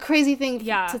a crazy thing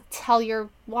to tell your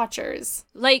watchers.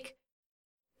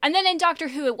 And then in Doctor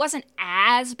Who, it wasn't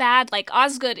as bad.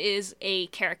 Osgood is a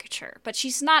caricature, but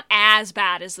she's not as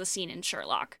bad as the scene in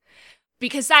Sherlock,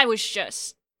 because that was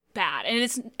just bad.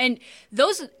 And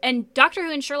Doctor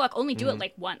Who and Sherlock only do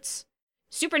it once.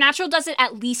 Supernatural does it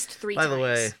at least 3 times. By the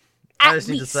way, I just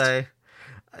need to say,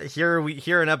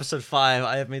 here in episode 5,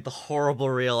 I have made the horrible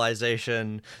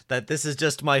realization that this is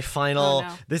just my final. Oh,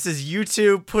 no. This is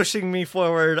YouTube pushing me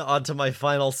forward onto my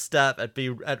final step at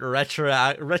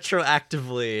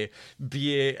retroactively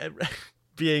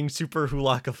being super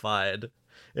Hulkified.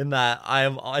 In that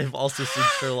I've also seen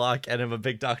Sherlock and am a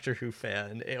big Doctor Who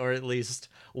fan, or at least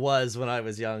was when I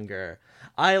was younger.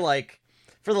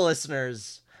 For the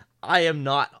listeners, I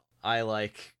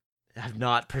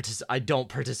don't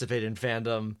participate in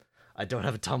fandom. I don't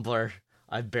have a Tumblr.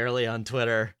 I'm barely on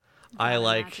Twitter. I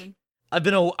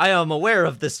am aware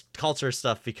of this culture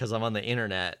stuff because I'm on the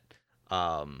internet.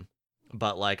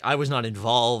 But like I was not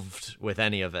involved with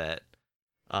any of it.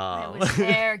 I was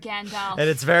there, Gandalf. And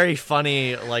it's very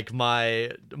funny, like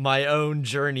my own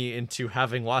journey into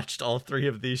having watched all 3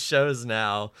 of these shows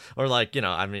now, or like, you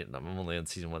know, I mean, I'm only on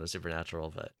season 1 of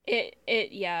Supernatural, but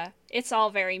it's all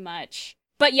very much.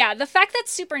 But yeah, the fact that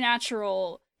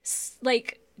Supernatural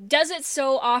like does it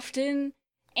so often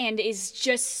and is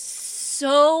just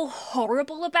so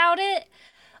horrible about it,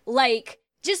 like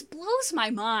just blows my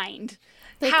mind.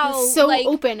 Like, how so like,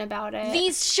 open about it.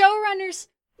 These showrunners.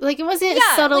 Like, it wasn't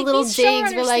Yeah, subtle like, little these digs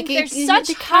where, showrunners like, think they're they're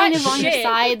such kind of hot on your shit.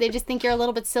 side. They just think you're a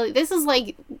little bit silly. This is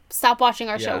like, stop watching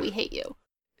our show. Yeah. We hate you.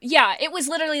 Yeah, it was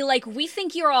literally like, we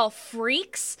think you're all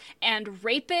freaks and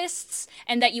rapists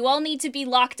and that you all need to be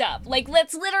locked up. Like,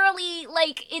 let's literally,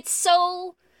 like, it's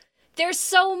so... There's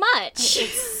so much.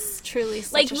 It's truly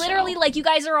such Like, a literally, show. like, you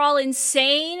guys are all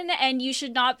insane and you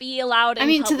should not be allowed in I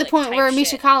mean, to the public point type where shit.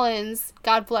 Misha Collins,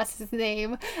 God bless his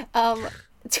name,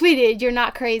 tweeted, "You're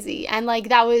not crazy," and like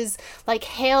that was like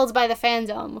hailed by the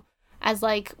fandom as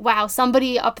like, "Wow,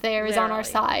 somebody up there is on our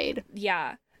Literally. side."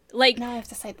 Yeah. Like, Now I have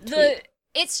to cite the tweet.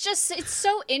 it's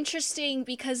so interesting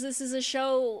because this is a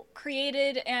show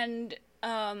created and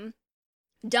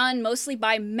done mostly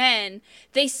by men.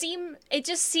 It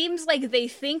just seems like they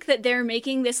think that they're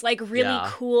making this like really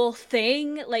Yeah. cool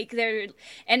thing, like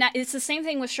it's the same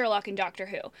thing with Sherlock and Doctor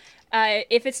Who.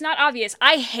 If it's not obvious,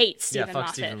 I hate Stephen fuck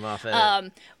Moffat. Stephen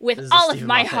Moffat. With This is a all of Stephen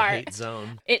my Moffat heart. hate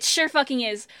zone. It sure fucking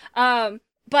is.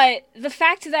 But the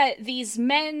fact that these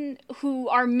men who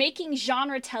are making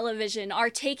genre television are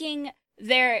taking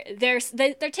they're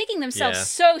taking themselves Yeah.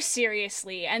 so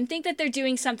seriously and think that they're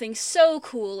doing something so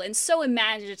cool and so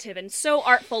imaginative and so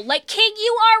artful. Like, King,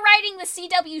 you are writing the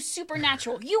CW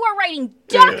Supernatural. You are writing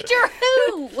Doctor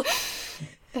Who.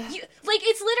 Like,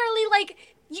 it's literally like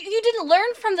you didn't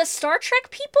learn from the Star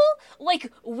Trek people?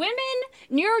 Like, women,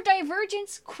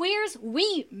 neurodivergence, queers,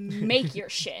 we make your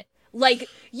shit. Like,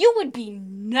 you would be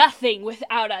nothing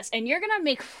without us, and you're gonna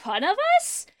make fun of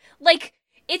us? Like,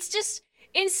 it's just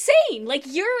insane. Like,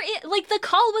 like, the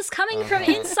call was coming from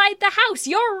inside the house.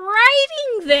 You're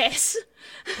writing this!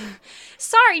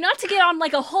 Sorry, not to get on,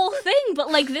 like, a whole thing, but,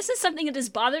 like, this is something that has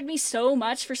bothered me so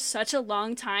much for such a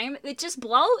long time. It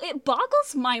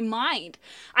boggles my mind.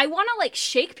 I want to, like,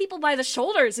 shake people by the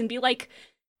shoulders and be like,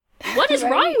 what is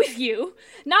Right? wrong with you?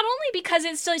 Not only because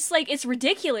it's just, like, it's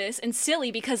ridiculous and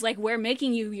silly because, like, we're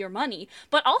making you your money,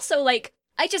 but also, like,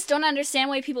 I just don't understand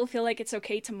why people feel like it's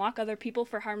okay to mock other people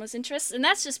for harmless interests, and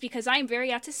that's just because I'm very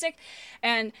autistic,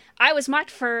 and I was mocked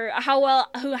for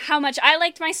how much I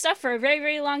liked my stuff for a very,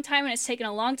 very long time, and it's taken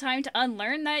a long time to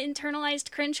unlearn that internalized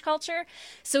cringe culture.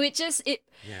 So it baffles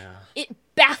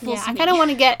Yeah, me. I kind of want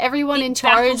to get everyone It in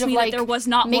charge baffles of me that like there was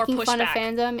not more making fun of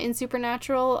pushback. fandom in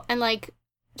Supernatural and like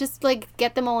just like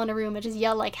get them all in a room and just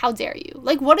yell like, "How dare you?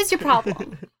 Like, what is your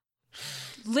problem?"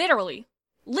 Literally.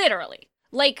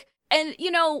 Like, and,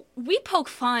 you know, we poke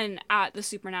fun at the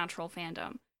Supernatural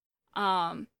fandom.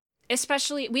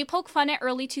 Especially, we poke fun at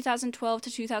early 2012 to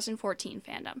 2014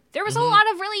 fandom. There was a lot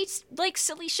of really, like,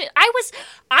 silly shit.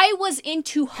 I was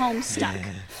into Homestuck,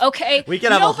 okay? We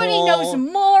could have Nobody a whole... knows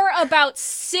more about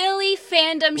silly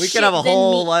fandom We shit could have a than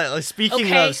whole... me. Like,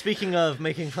 Okay. speaking of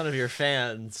making fun of your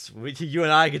fans, you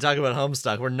and I could talk about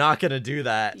Homestuck. We're not going to do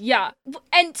that. Yeah.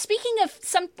 And speaking of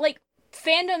some, like,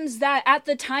 fandoms that at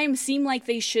the time seemed like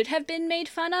they should have been made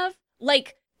fun of,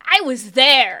 like, I was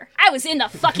there. I was in the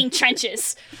fucking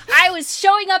trenches. I was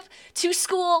showing up to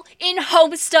school in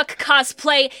Homestuck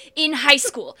cosplay in high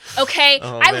school, okay?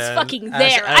 Oh, I was man. fucking Ash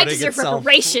there. I outing deserve itself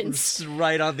reparations.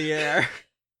 Right on the air.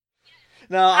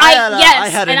 No, I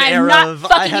had an and I'm era not of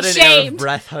fucking ashamed.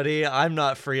 breath hoodie. I'm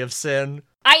not free of sin.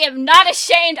 I am not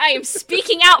ashamed. I am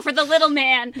speaking out for the little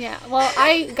man. Yeah, well,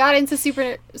 I got into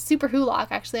Super Hulock,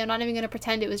 actually. I'm not even going to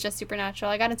pretend it was just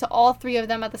Supernatural. I got into all 3 of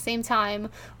them at the same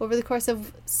time over the course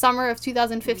of summer of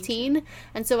 2015.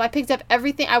 And so I picked up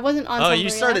everything. I wasn't on Oh, Tumblr you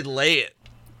yet. started late.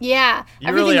 Yeah, You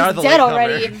everything really are is the dead latecomer.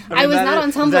 already. I mean, I was that not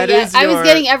is- on Tumblr that yet. is I was your-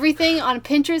 getting everything on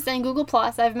Pinterest and Google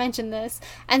Plus. I've mentioned this,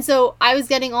 and so I was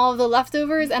getting all of the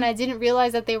leftovers, and I didn't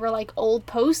realize that they were like old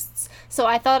posts. So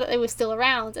I thought it was still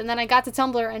around, and then I got to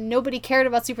Tumblr, and nobody cared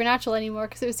about Supernatural anymore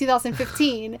because it was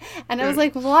 2015, and I was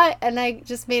like, what? And I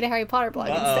just made a Harry Potter blog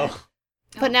instead. Uh-oh.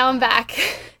 But now I'm back.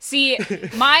 See,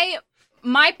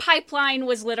 my pipeline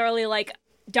was literally like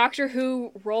Doctor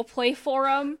Who roleplay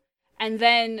forum, and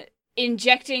then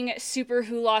injecting Super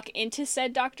Wholock into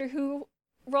said Doctor Who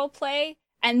roleplay,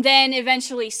 and then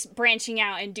eventually branching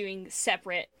out and doing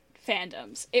separate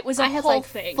fandoms. It was a I had whole like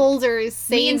thing. folders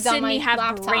Me and saved on my Sydney have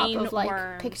laptop brain of like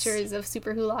worms. pictures of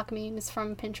Super Wholock memes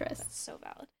from Pinterest. That's so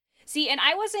valid. See, and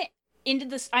I wasn't into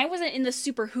this. I wasn't in the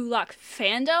Super Wholock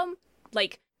fandom.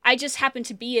 Like, I just happened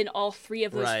to be in all three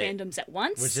of those Right. fandoms at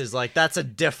once. Which is like, that's a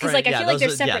different. like, I yeah, feel like those they're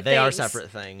are, separate yeah, they are things. separate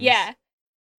things. Yeah.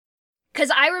 Because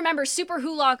I remember Super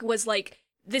Wholock was like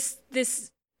the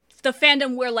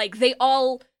fandom where like they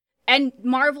all, and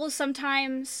Marvel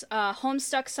sometimes,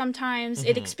 Homestuck sometimes,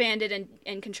 it expanded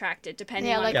and contracted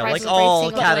depending Yeah, on like Yeah, Rise like of the all Brave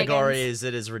Single categories,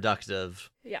 it is reductive.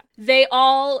 Yeah. They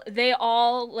all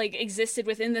like existed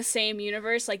within the same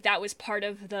universe. Like that was part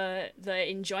of the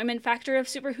enjoyment factor of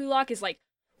Super Wholock is like,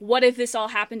 what if this all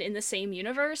happened in the same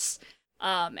universe?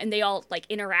 And they all like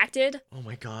interacted. Oh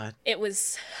my god. It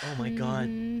was Oh my god.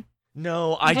 Mm.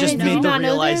 No, I Did just you made the not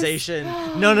know this? realization. No.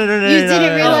 You no, didn't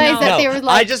no, realize no, that no. they were I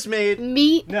like just made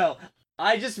meat. No,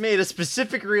 I just made a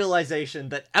specific realization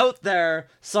that out there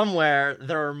somewhere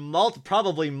there are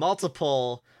probably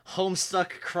multiple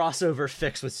Homestuck crossover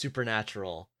fics with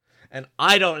Supernatural, and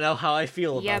I don't know how I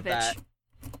feel about Yeah, bitch. that.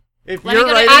 If Let me you're go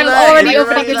to- writing I'm that, already if you're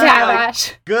opening the writing that, tab, like,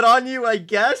 Ash. good on you, I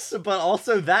guess, but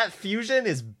also that fusion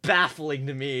is baffling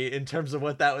to me in terms of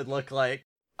what that would look like.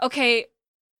 okay.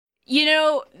 You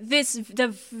know,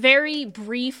 the very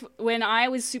brief when I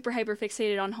was super hyper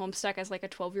fixated on Homestuck as like a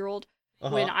 12-year-old,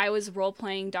 when I was role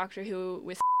playing Doctor Who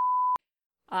with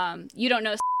you don't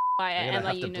know by I'm gonna Emma,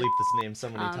 have you to know. bleep this name so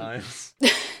many times.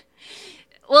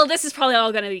 Well, this is probably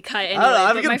all gonna be cut anyway. I don't know,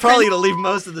 I'm but gonna my probably friend- gonna leave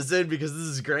most of this in because this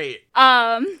is great.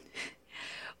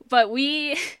 but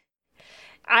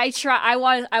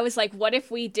I was like, what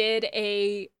if we did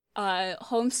a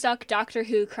Homestuck Doctor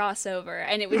Who crossover?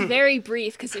 And it was very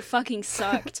brief because it fucking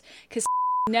sucked. Because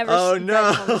never Oh, read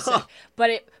no. Homestuck.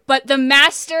 But the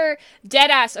master,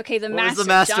 deadass. Okay, the What master, was the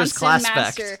master's Johnson class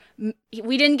master. spec?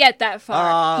 We didn't get that far.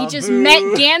 Ah, He just boo. met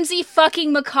Gamzee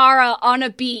fucking Makara on a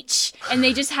beach, and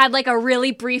they just had like a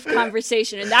really brief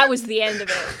conversation, and that was the end of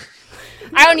it.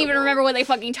 I don't even remember what they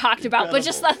fucking talked about, but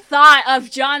just the thought of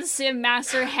John Sim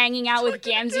Master hanging out with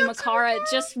Gamzee Makara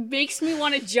just makes me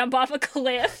want to jump off a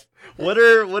cliff. What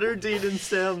are Dean and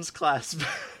Sam's class?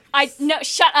 No,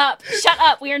 shut up. Shut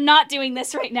up. We are not doing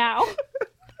this right now.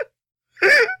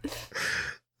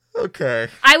 Okay.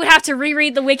 I would have to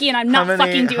reread the wiki and I'm not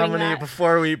fucking doing that.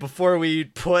 before we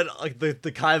put like the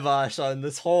kibosh on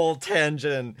this whole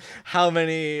tangent, how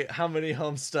many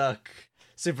Homestuck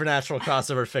Supernatural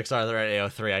crossover fics are there at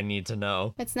AO3? I need to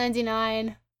know. It's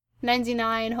 99.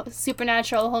 99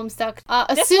 Supernatural Homestuck.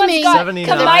 This Assuming one's got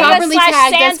 79. they're Kamaiga properly slash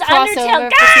tagged as Sans Undertale. crossover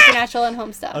for Gah! Supernatural and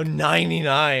Homestuck. Oh,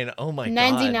 99. Oh my god.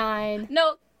 99.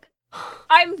 No,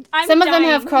 I'm Some of them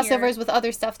have dying crossovers here. with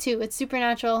other stuff too. It's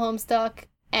Supernatural, Homestuck,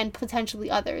 and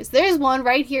potentially others. There's one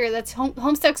right here that's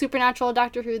Homestuck, Supernatural,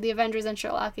 Doctor Who, The Avengers, and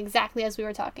Sherlock, exactly as we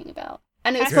were talking about.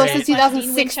 And it was Great. posted in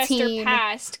Dean Winchester 2016.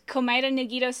 past Komaeda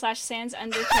Nagito slash Sans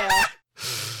Undertale.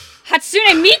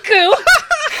 Hatsune Miku!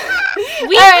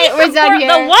 Weasley Alright, we're from done here.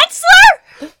 The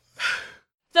Onceler?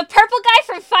 The purple guy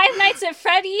from Five Nights at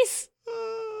Freddy's?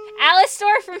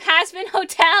 Alistor from Hazbin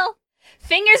Hotel?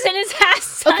 Fingers in his ass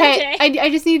Sunday? Okay, I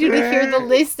just need you to hear the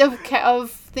list of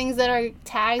things that are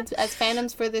tagged as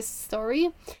fandoms for this story.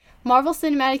 Marvel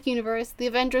Cinematic Universe, the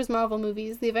Avengers Marvel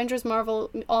movies, the Avengers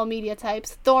Marvel all media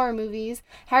types, Thor movies,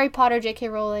 Harry Potter J.K.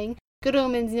 Rowling, Good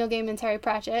Omens Neil Gaiman Terry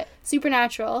Pratchett,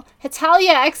 Supernatural,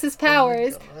 Hetalia X's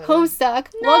Powers, Homestuck,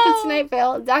 Welcome to Night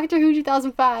Vale, Doctor Who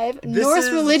 2005, This Norse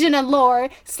is- religion and lore,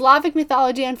 Slavic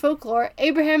mythology and folklore,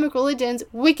 Abrahamic religions,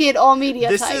 Wicked all media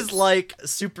This types. is like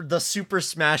the Super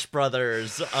Smash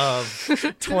Brothers of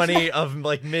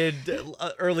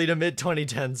early to mid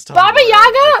 2010s Tumblr Baba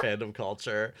Yaga? fandom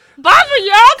culture. Baba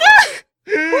Yaga?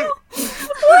 Why is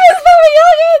Baba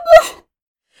Yaga in this?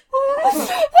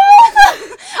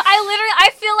 I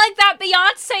feel like that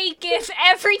Beyonce gif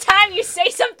every time you say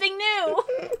something new.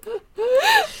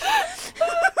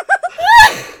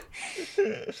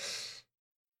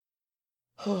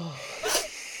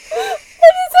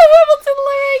 That is a Hamilton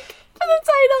lyric for the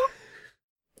title.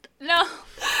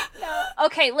 No.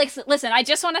 Okay. okay, listen, I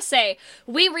just want to say,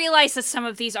 we realize that some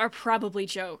of these are probably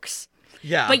jokes.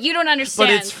 Yeah. But you don't understand.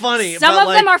 But it's funny. Some but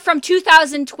of them are from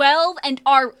 2012 and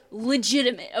are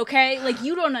legitimate, okay? Like,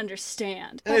 you don't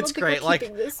understand. And it's don't think great. we're Like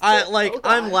keeping this, I but- like oh,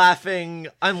 I'm God. laughing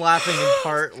in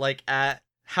part like at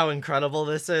how incredible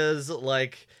this is.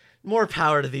 Like, more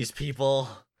power to these people.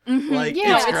 Like,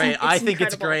 Yeah, it's it's great. I it's think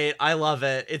it's incredible. great. I love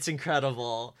it. It's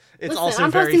incredible. It's Listen, also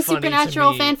I'm very posting funny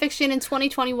supernatural to me. fanfiction in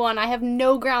 2021. I have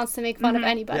no grounds to make fun of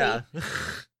anybody. Yeah.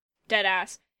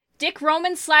 Deadass. Dick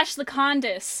Roman / the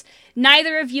Condis.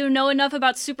 Neither of you know enough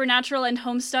about Supernatural and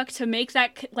Homestuck to make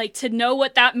that, like, to know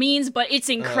what that means, but it's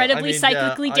incredibly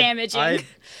cyclically damaging.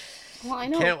 Well, I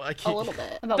know I can't- a little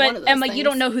bit about one of But, those Emma, things. you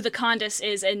don't know who the Condis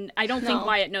is, and I don't think No.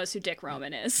 Wyatt knows who Dick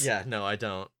Roman is. Yeah, no, I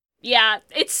don't. Yeah,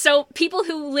 it's so... People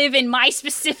who live in my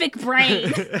specific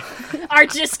brain are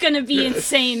just gonna be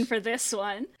insane for this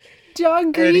one.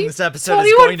 John Green. Editing this episode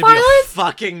is 21 going to be a Pilots?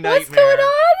 fucking nightmare. What's going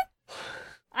on?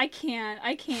 I can't.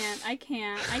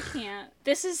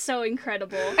 This is so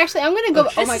incredible. Actually, I'm gonna go.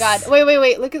 Okay. Oh my god!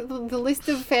 Wait! Look at the list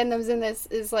of fandoms in this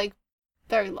is like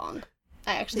very long.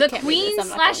 I actually The can't read Queen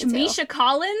this. I'm not / going to. Misha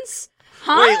Collins?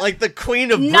 Huh? Wait, like the Queen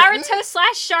of Britain? Naruto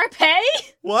 / Sharpay?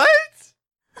 What?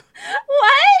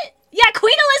 What? Yeah,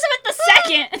 Queen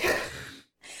Elizabeth II.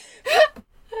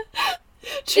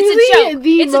 Truly, joke.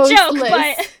 the It's a most joke, list,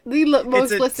 but- the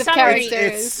most list of Sorry. characters.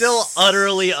 It's still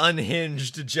utterly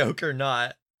unhinged, joke or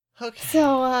not. Okay.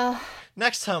 So,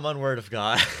 Next time on Word of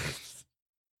God.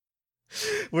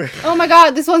 We're oh my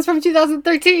god, this one's from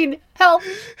 2013. Help!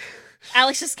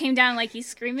 Alex just came down like he's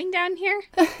screaming down here.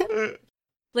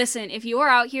 Listen, if you are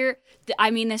out here,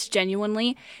 I mean this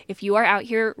genuinely, if you are out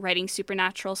here writing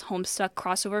Supernatural's Homestuck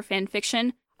crossover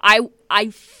fanfiction,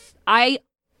 I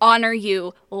honor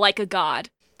you like a god.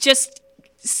 Just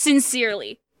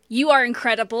sincerely. You are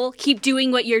incredible. Keep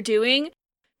doing what you're doing.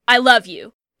 I love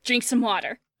you. Drink some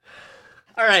water.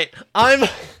 all right.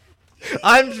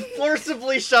 I'm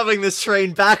forcibly shoving this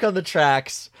train back on the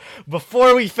tracks.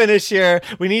 Before we finish here,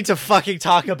 we need to fucking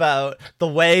talk about the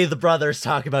way the brothers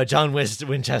talk about John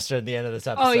Winchester at the end of this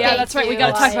episode. Oh yeah, that's right. We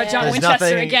gotta talk about John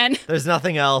Winchester again. There's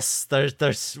nothing else.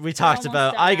 There's we talked almost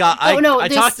about. done. I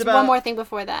There's talked about one more thing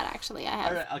before that. Actually, I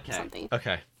have All right, okay. something.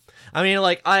 Okay. I mean,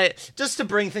 like, just to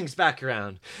bring things back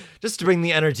around, just to bring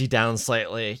the energy down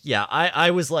slightly. Yeah, I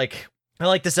was like, I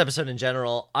like this episode in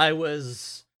general.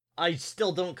 I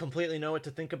still don't completely know what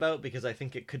to think about because I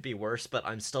think it could be worse, but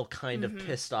I'm still kind of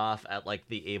pissed off at, like,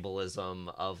 the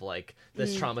ableism of, like,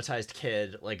 this traumatized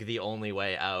kid, like, the only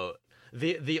way out.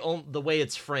 The way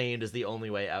it's framed is the only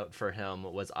way out for him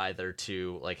was either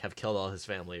to, like, have killed all his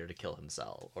family or to kill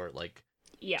himself, or, like,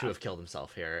 Yeah. to have killed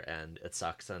himself here, and it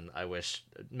sucks, and I wish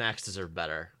Max deserved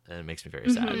better, and it makes me very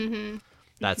sad. Mm-hmm.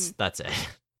 That's it.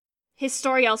 His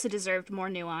story also deserved more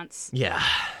nuance, Yeah.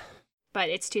 but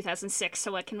it's 2006,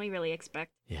 so what can we really expect?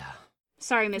 Yeah.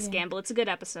 Sorry, Miss Gamble. It's a good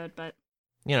episode, but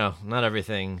You know, not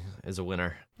everything is a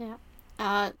winner.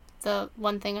 The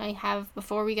one thing I have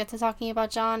before we get to talking about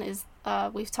John is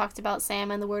we've talked about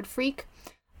Sam and the word freak.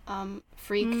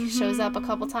 Freak shows up a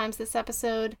couple times this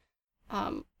episode.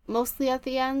 Mostly at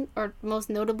the end, or most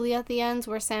notably at the end,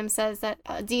 where Sam says that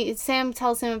Sam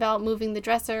tells him about moving the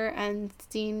dresser, and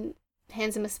Dean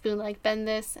hands him a spoon like, bend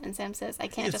this, and Sam says, I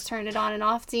can't just turn it on and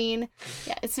off, Dean.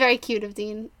 Yeah, it's very cute of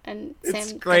Dean, and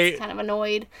Sam great. gets kind of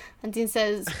annoyed, and Dean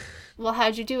says, well,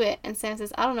 how'd you do it? And Sam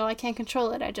says, I don't know, I can't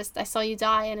control it. I saw you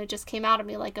die, and it just came out of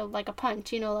me like a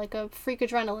punch, like a freak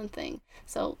adrenaline thing.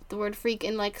 So the word freak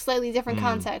in like slightly different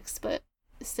context, but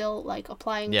still like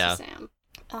applying to Sam.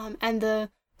 And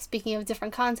speaking of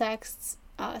different contexts,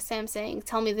 Sam saying,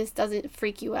 tell me this doesn't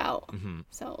freak you out.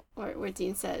 So, where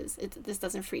Dean says, this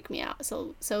doesn't freak me out.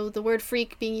 So the word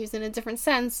freak being used in a different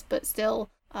sense, but still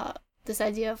this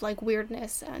idea of like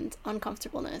weirdness and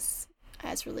uncomfortableness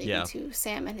as related to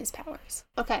Sam and his powers.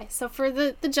 Okay, so for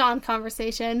the John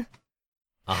conversation.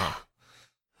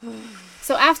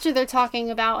 So after they're talking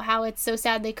about how it's so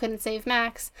sad they couldn't save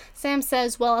Max, Sam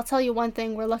says, well, I'll tell you one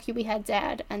thing, we're lucky we had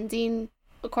Dad. And Dean,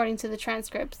 according to the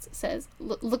transcripts, says,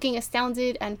 looking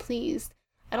astounded and pleased.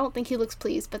 I don't think he looks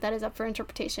pleased, but that is up for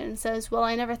interpretation. Says, well,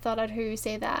 I never thought I'd hear you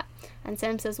say that. And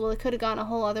Sam says, well, it could have gone a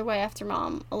whole other way after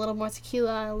Mom. A little more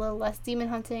tequila and a little less demon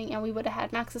hunting, and we would have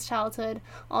had Max's childhood.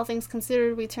 All things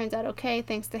considered, we turned out okay,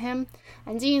 thanks to him.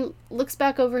 And Dean looks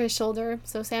back over his shoulder,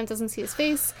 so Sam doesn't see his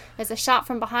face. There's a shot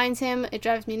from behind him. It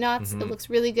drives me nuts. It looks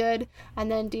really good.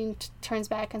 And then Dean turns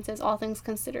back and says, all things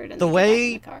considered. And The they get back in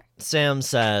way the car. Sam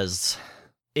says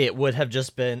it would have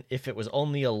just been if it was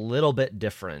only a little bit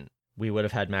different. We would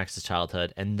have had Max's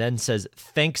childhood, and then says,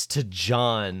 thanks to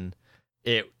John,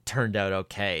 it turned out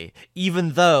okay.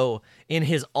 Even though in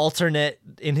his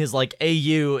like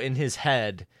AU in his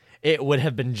head, it would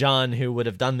have been John who would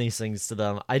have done these things to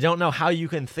them. I don't know how you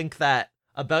can think that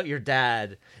about your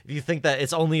dad if you think that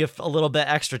it's only a little bit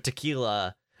extra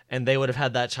tequila and they would have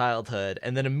had that childhood,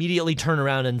 and then immediately turn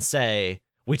around and say,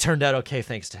 we turned out okay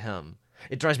thanks to him.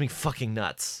 It drives me fucking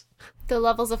nuts. The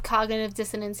levels of cognitive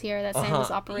dissonance here that Sam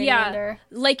is operating under.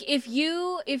 Like if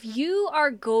you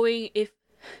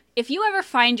ever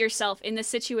find yourself in the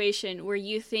situation where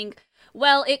you think,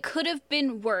 well, it could have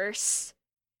been worse,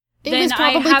 It then was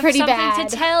probably I have pretty something bad.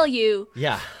 to tell you.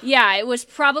 Yeah. Yeah, it was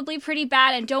probably pretty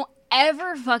bad, and don't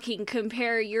ever fucking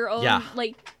compare your own,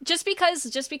 like, just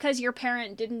because your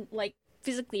parent didn't, like,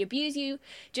 physically abuse you,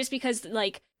 just because,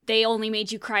 like, they only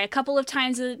made you cry a couple of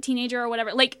times as a teenager or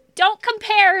whatever, like, don't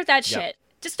compare that shit.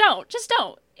 Just don't.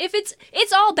 If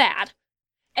it's all bad.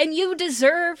 And you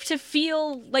deserve to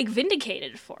feel, like,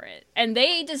 vindicated for it. And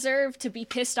they deserve to be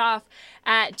pissed off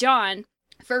at John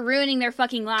for ruining their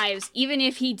fucking lives, even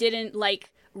if he didn't, like,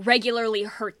 regularly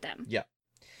hurt them. Yeah.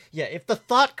 Yeah, if the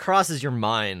thought crosses your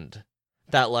mind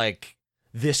that, like,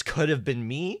 this could have been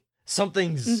me,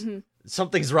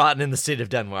 something's rotten in the state of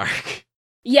Denmark.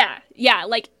 Yeah,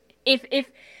 like,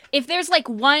 if there's, like,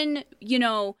 one, you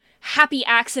know, happy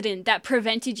accident that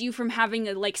prevented you from having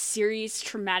a, like, serious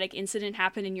traumatic incident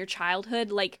happen in your childhood,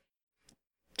 like,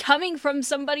 coming from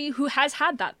somebody who has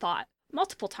had that thought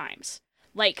multiple times.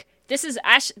 Like, this is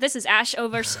Ash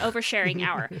oversharing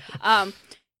hour.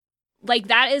 Like,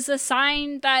 that is a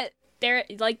sign that there,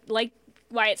 like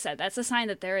Wyatt said, that's a sign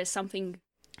that there is something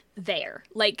there.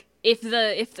 Like, if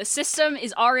the system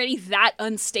is already that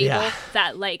unstable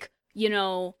that, like, you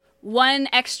know, one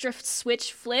extra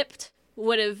switch flipped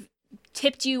would have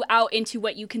tipped you out into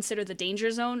what you consider the danger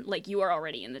zone, like, you are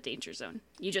already in the danger zone.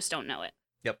 You just don't know it.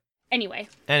 Yep. Anyway.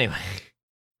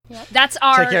 Yep. That's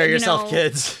our, take care of yourself,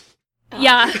 kids.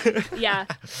 Yeah.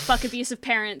 Fuck abusive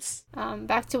parents.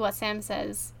 Back to what Sam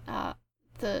says.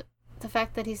 The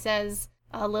fact that he says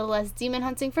little as demon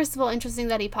hunting. First of all, interesting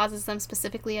that he posits them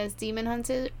specifically as demon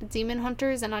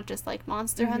hunters and not just like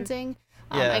monster hunting.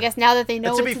 I guess now that they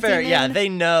know, to be fair, demon, they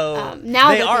know. Now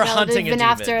they that are they know hunting they've been a demon.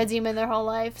 after a demon their whole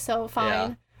life, so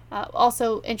fine.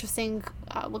 Also interesting.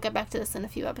 We'll get back to this in a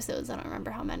few episodes. I don't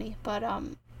remember how many, but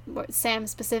Sam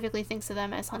specifically thinks of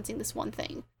them as hunting this one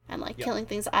thing and like killing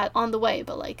things on the way.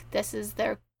 But like this is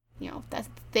their, you know, that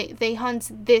they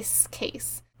hunt this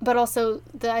case. But also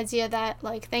the idea that,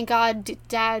 like, thank God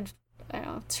Dad,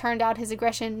 turned out his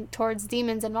aggression towards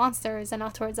demons and monsters and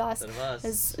not towards us.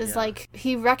 Is like,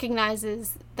 he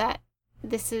recognizes that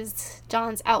this is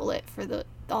John's outlet for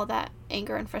all that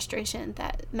anger and frustration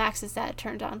that Max's dad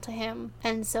turned on to him.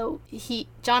 And so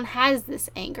John has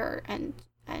this anger and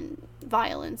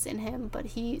violence in him, but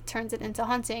he turns it into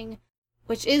hunting,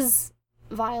 which is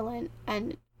violent.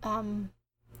 And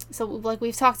so, like,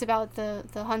 we've talked about the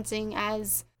hunting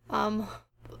as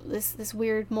this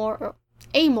weird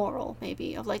amoral,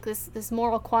 maybe, of like this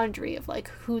moral quandary of like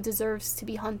who deserves to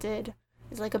be hunted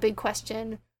is like a big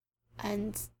question,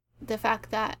 and the fact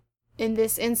that in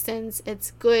this instance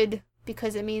it's good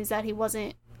because it means that he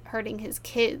wasn't hurting his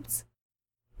kids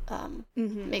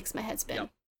makes my head spin. Yep.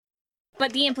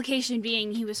 But the implication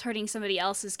being he was hurting somebody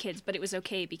else's kids, but it was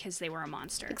okay because they were a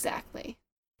monster. Exactly.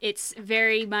 It's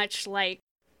very much like,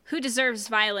 who deserves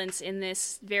violence in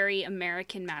this very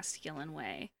American masculine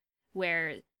way,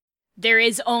 where there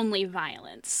is only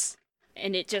violence,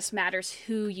 and it just matters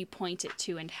who you point it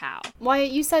to and how.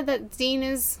 Wyatt, you said that Dean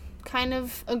is kind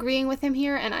of agreeing with him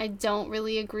here, and I don't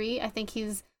really agree. I think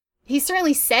he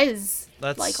certainly says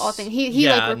like all things. He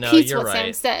like repeats what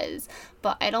Sam says,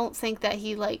 but I don't think that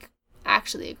he like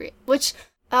actually agrees. Which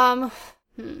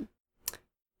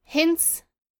hints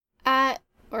at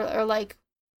or like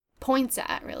points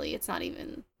at, really. It's not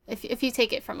even, if you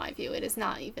take it from my view, it is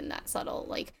not even that subtle.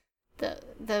 Like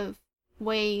the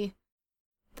way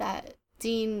that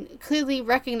Dean clearly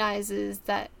recognizes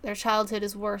that their childhood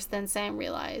is worse than Sam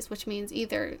realized, which means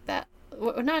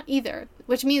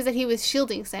which means that he was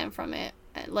shielding Sam from it.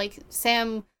 Like,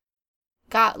 Sam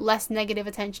got less negative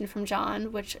attention from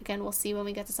John, which again we'll see when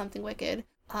we get to Something Wicked.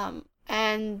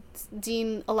 And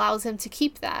Dean allows him to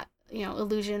keep that,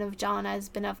 illusion of John as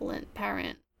benevolent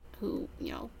parent who,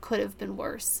 could have been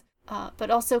worse. But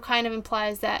also kind of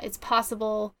implies that it's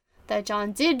possible that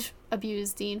John did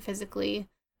abuse Dean physically.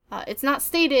 It's not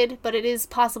stated, but it is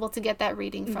possible to get that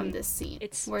reading from this scene.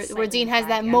 It's where Dean has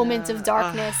that moment of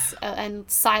darkness and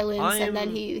silence, and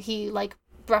then he like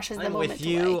brushes the moment with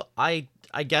you. away.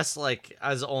 I guess, like,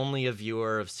 as only a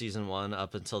viewer of season 1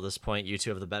 up until this point, you two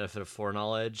have the benefit of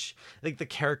foreknowledge. I think the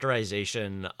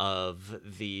characterization of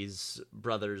these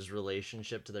brothers'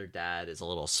 relationship to their dad is a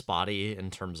little spotty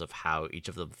in terms of how each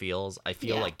of them feels. I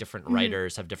feel like different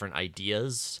writers have different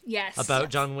ideas about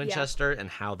John Winchester and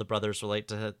how the brothers relate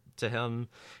to him.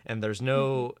 And there's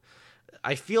no...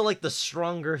 I feel like the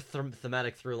stronger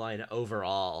thematic through line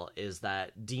overall is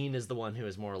that Dean is the one who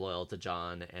is more loyal to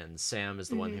John and Sam is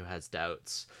the one who has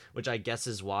doubts, which I guess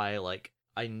is why, like,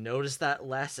 I noticed that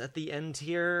less at the end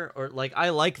here. Or, like,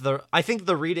 I think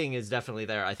the reading is definitely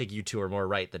there. I think you two are more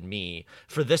right than me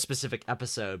for this specific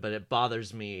episode, but it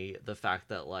bothers me the fact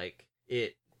that, like,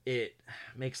 it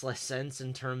makes less sense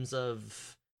in terms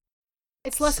of...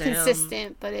 It's less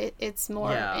consistent, but it's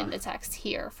more in the text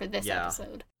here for this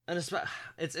episode. And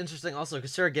it's interesting also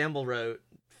because Sarah Gamble wrote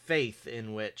Faith,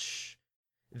 in which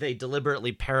they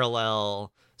deliberately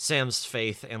parallel Sam's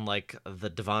faith in, like, the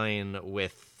divine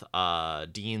with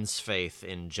Dean's faith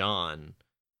in John.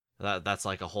 That's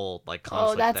like a whole, like,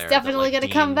 conflict there. Oh, that's definitely going to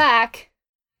come back.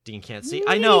 Dean can't see.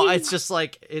 I know, it's just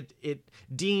like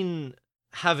Dean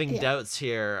having doubts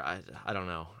here. I don't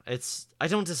know. I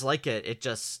don't dislike it. It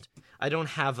just, I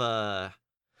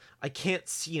can't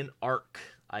see an arc,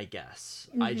 I guess.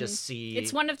 I just see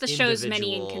it's one of the show's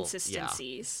many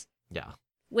inconsistencies. Yeah.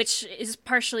 Which is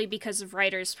partially because of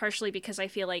writers, partially because I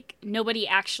feel like nobody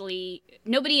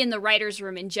in the writers'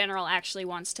 room in general actually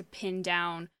wants to pin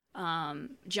down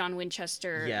John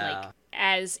Winchester. Like,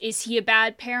 is he a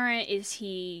bad parent? Is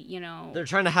he, They're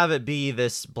trying to have it be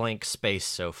this blank space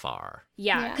so far.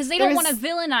 Yeah, because they don't want to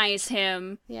villainize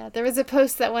him. Yeah, there was a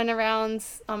post that went around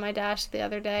on my dash the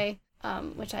other day,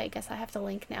 which I guess I have to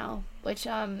link now, which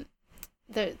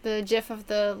the gif of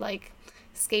the, like,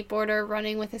 skateboarder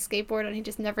running with his skateboard and he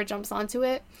just never jumps onto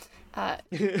it,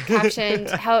 captioned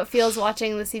how it feels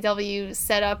watching the CW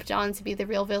set up John to be the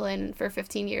real villain for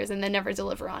 15 years and then never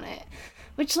deliver on it.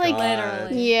 Which, like,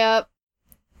 literally. Yeah.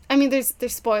 I mean, there's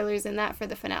spoilers in that for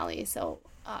the finale, so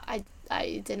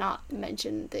I did not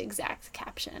mention the exact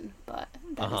caption, but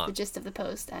that is the gist of the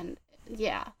post. And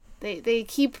yeah, they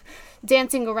keep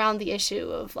dancing around the issue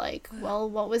of, like, well,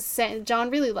 what was John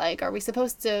really like? Are we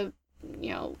supposed to,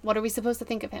 what are we supposed to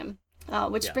think of him?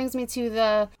 Which brings me to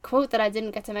the quote that I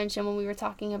didn't get to mention when we were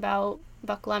talking about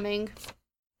Buck Lemming.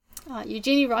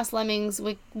 Eugenie Ross Lemming's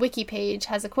wiki page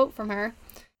has a quote from her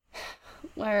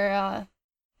where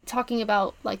talking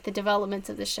about, like, the development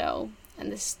of the show,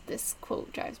 and this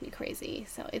quote drives me crazy,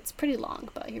 so it's pretty long,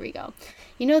 but here we go.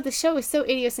 The show is so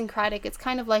idiosyncratic, it's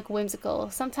kind of like whimsical.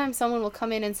 Sometimes someone will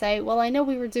come in and say, well, I know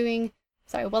we're doing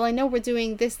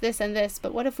this, and this,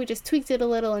 but what if we just tweaked it a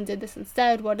little and did this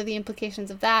instead? What are the implications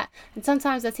of that? And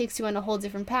sometimes that takes you on a whole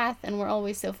different path, and we're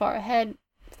always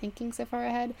thinking so far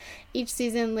ahead. Each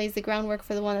season lays the groundwork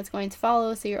for the one that's going to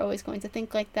follow, so you're always going to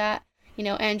think like that.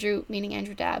 Andrew, meaning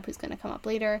Andrew Dabb, who's going to come up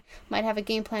later, might have a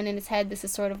game plan in his head. This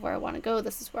is sort of where I want to go.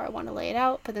 This is where I want to lay it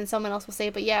out. But then someone else will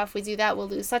say, but yeah, if we do that, we'll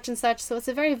lose such and such. So it's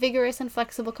a very vigorous and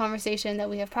flexible conversation that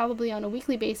we have probably on a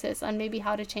weekly basis on maybe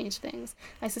how to change things.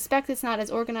 I suspect it's not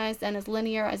as organized and as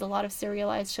linear as a lot of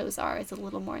serialized shows are. It's a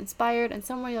little more inspired, and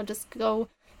somewhere you'll just go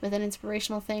with an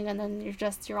inspirational thing, and then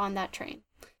you're on that train.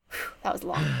 Whew, that was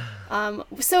long.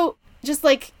 So just,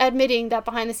 like, admitting that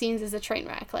behind the scenes is a train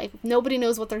wreck. Like, nobody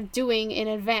knows what they're doing in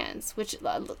advance, which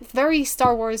very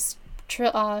Star Wars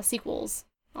sequels,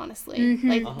 honestly.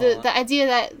 Like, the idea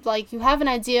that, like, you have an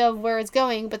idea of where it's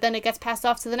going, but then it gets passed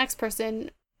off to the next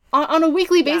person on a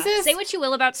weekly basis. Say what you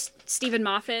will about Stephen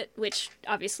Moffat, which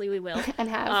obviously we will. And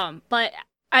have. But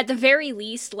at the very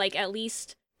least, like, at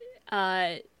least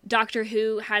Doctor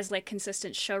Who has, like,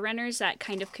 consistent showrunners that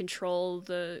kind of control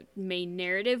the main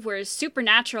narrative, whereas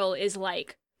Supernatural is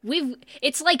like,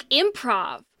 it's like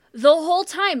improv the whole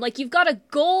time. Like, you've got a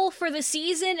goal for the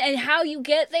season, and how you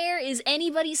get there is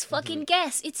anybody's fucking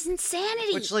guess. It's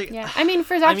insanity. Which, like, yeah, I mean,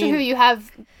 for Doctor Who, you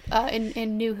have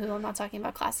in New Who, I'm not talking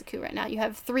about Classic Who right now, you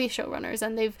have 3 showrunners,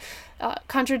 and they've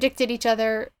contradicted each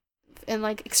other in,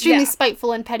 like, extremely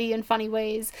spiteful and petty and funny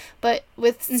ways. But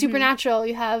with Supernatural,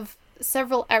 you have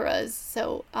several eras.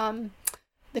 So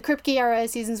the Kripke era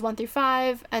is seasons 1 through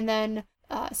 5, and then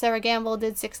Sarah Gamble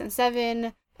did 6 and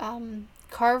 7.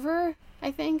 Carver,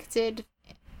 I think, did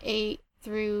 8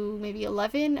 through maybe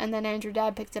 11, and then Andrew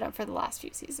Dabb picked it up for the last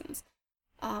few seasons.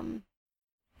 And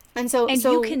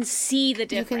you can see the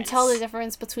difference. You can tell the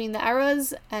difference between the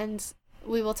eras, and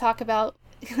we will talk about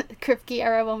Kripke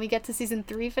era when we get to season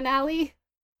 3 finale.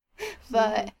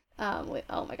 But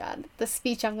oh my god, the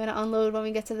speech I'm going to unload when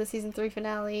we get to the season 3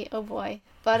 finale, oh boy.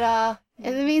 But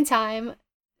in the meantime,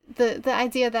 the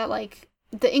idea that, like,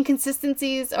 the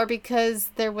inconsistencies are because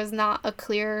there was not a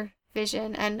clear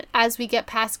vision, and as we get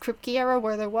past Kripke era,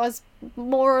 where there was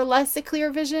more or less a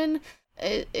clear vision,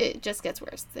 it just gets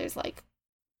worse. There's like,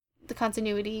 the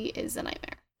continuity is a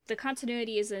nightmare. The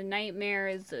continuity is a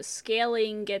nightmare. The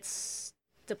scaling gets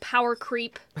the power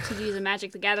creep, to use a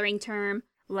Magic the Gathering term.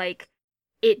 Like,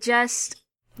 the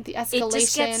escalation. It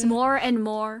just gets more and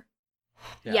more.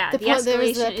 Yeah, the escalation. There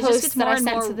was a post that I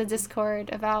sent to the more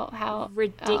Discord about how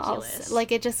ridiculous.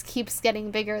 Like, it just keeps getting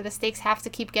bigger. The stakes have to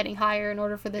keep getting higher in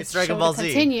order for this show Dragon Ball to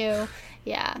Z. continue.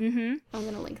 Yeah, Mm-hmm. I'm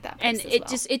gonna link that. Post And as it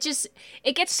well.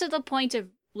 it gets to the point of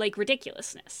like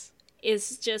ridiculousness.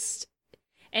 Is just,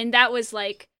 and that was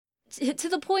like to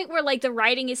the point where like the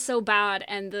writing is so bad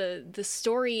and the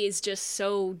story is just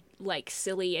so like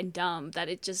silly and dumb that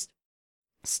it just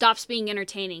stops being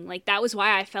entertaining. Like, that was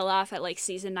why I fell off at like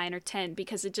season 9 or 10,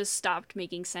 because it just stopped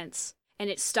making sense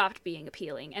and it stopped being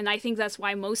appealing. And I think that's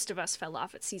why most of us fell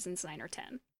off at seasons 9 or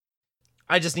 10.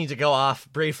 I just need to go off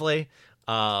briefly.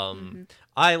 I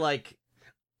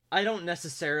don't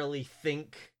necessarily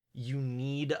think you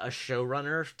need a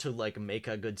showrunner to like make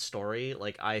a good story.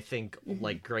 Like, I think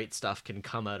like great stuff can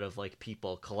come out of like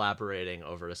people collaborating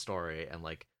over a story and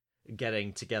like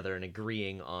getting together and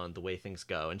agreeing on the way things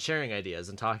go and sharing ideas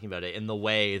and talking about it in the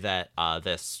way that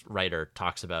this writer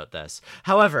talks about this.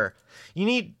 However,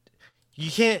 you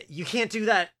can't do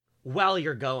that while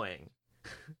you're going.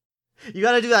 You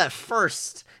got to do that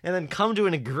first and then come to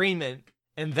an agreement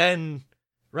and then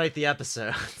write the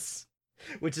episodes,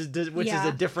 which is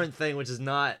a different thing, which is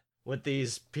not what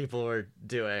these people are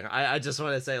doing. I just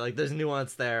want to say, like, there's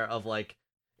nuance there of like,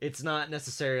 it's not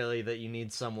necessarily that you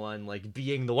need someone like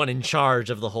being the one in charge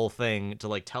of the whole thing to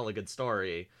like tell a good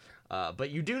story,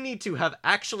 but you do need to have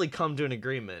actually come to an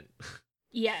agreement.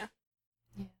 Yeah.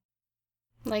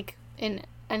 Like in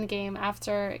Endgame,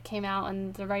 after it came out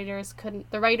and the writers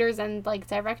and like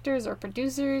directors or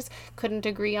producers couldn't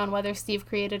agree on whether Steve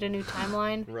created a new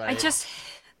timeline. Right. I just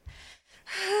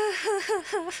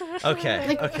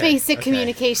Okay. Basic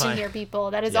communication fine. here,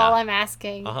 people. That is Yeah. all I'm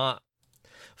asking.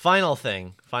 Final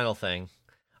thing.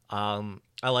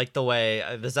 I like the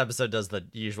way this episode does the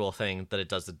usual thing that it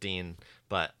does with Dean,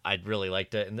 but I really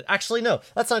liked it. And actually, no,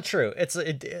 that's not true. It's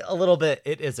a little bit.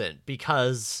 It isn't,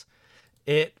 because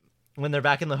when they're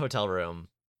back in the hotel room,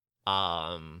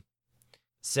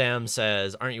 Sam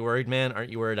says, "Aren't you worried, man?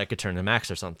 Aren't you worried I could turn to Max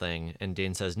or something?" And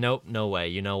Dean says, "Nope, no way.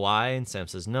 You know why?" And Sam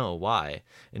says, "No, why?"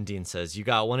 And Dean says, "You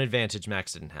got one advantage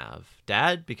Max didn't have.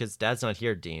 Dad? Because Dad's not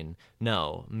here, Dean.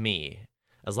 No, me.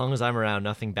 As long as I'm around,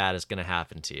 nothing bad is going to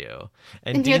happen to you."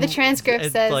 And here the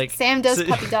transcript says, like, Sam does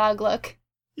puppy dog look.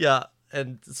 Yeah,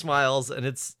 and smiles, and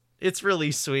it's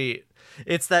really sweet.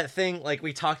 It's that thing like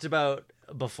we talked about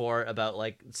before about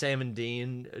like Sam and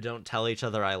Dean don't tell each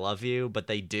other I love you, but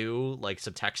they do like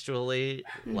subtextually,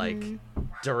 like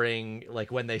during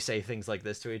like when they say things like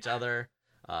this to each other.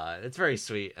 It's very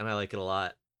sweet, and I like it a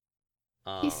lot.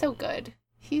 He's so good.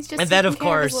 He's just and then of taking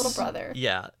care course his little brother.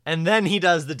 Yeah, and then he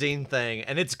does the Dean thing,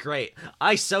 and it's great.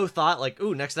 I so thought like,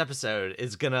 ooh, next episode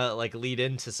is gonna like lead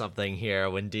into something here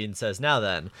when Dean says, "Now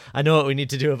then, I know what we need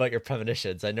to do about your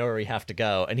premonitions. I know where we have to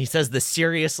go." And he says this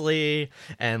seriously,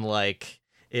 and like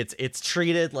it's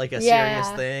treated like a serious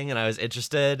thing, and I was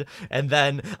interested. And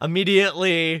then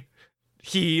immediately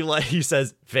he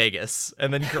says Vegas,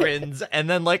 and then grins, and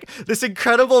then like this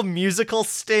incredible musical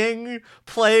sting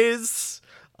plays.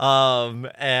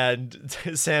 And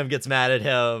Sam gets mad at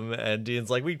him, and Dean's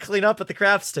like, "We clean up at the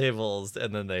crafts tables,"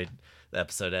 and then the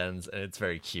episode ends, and it's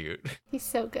very cute. He's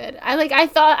so good. I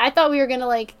thought we were gonna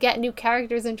like get new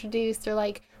characters introduced or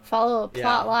like follow a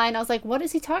plot line. I was like, what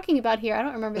is he talking about here? I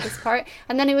don't remember this part.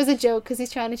 And then it was a joke because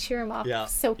he's trying to cheer him up. Yeah.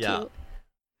 So cute.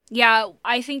 Yeah,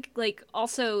 I think, like,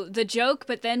 also the joke,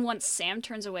 but then once Sam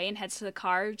turns away and heads to the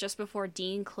car just before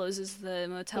Dean closes the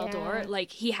motel door,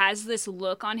 like, he has this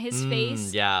look on his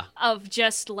face of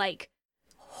just, like,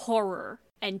 horror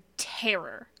and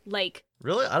terror. Like,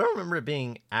 really? I don't remember it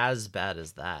being as bad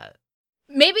as that.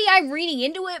 Maybe I'm reading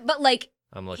into it, but, like,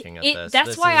 I'm looking at this.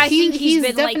 That's why I think he's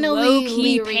been, like,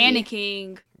 low-key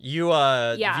panicking. You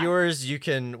viewers,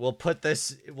 we'll put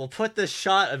this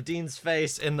shot of Dean's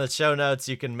face in the show notes.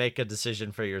 You can make a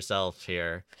decision for yourself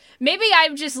here. Maybe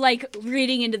I'm just like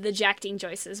reading into the Jack Dean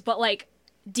choices, but like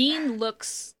Dean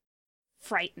looks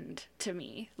frightened to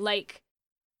me. Like,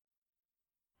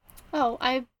 oh,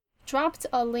 I dropped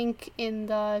a link in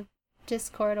the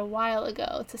Discord a while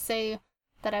ago to say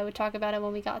that I would talk about it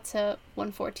when we got to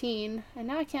 114, and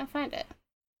now I can't find it.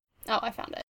 Oh, I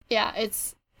found it. Yeah,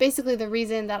 it's basically the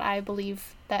reason that I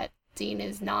believe that Dean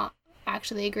is not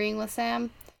actually agreeing with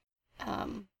Sam.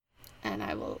 And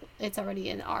it's already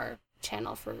in our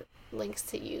channel for links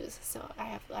to use. So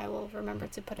I will remember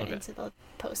to put it Okay. into the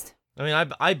post. I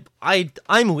mean,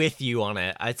 I'm with you on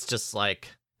it. It's just like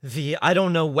I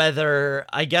don't know whether,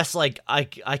 I guess like I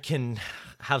can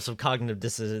have some cognitive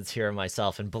dissonance here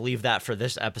myself and believe that for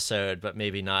this episode, but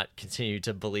maybe not continue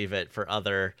to believe it for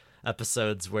other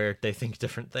episodes where they think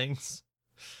different things.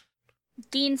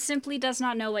 Dean simply does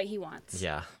not know what he wants.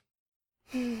 Yeah.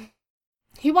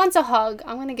 He wants a hug.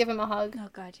 I'm gonna give him a hug. Oh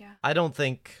god, yeah. I don't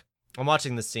think I'm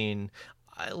watching the scene.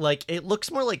 Like it looks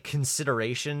more like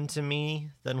consideration to me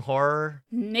than horror.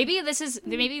 Maybe this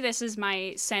is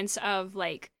my sense of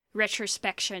like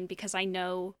retrospection because I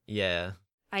know Yeah.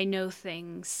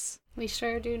 things. We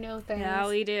sure do know things. Yeah,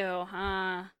 we do,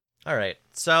 huh? All right.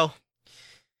 So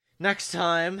next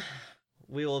time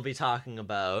we will be talking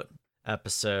about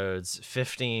episodes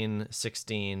 15,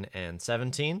 16, and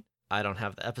 17. I don't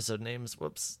have the episode names.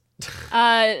 Whoops.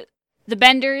 The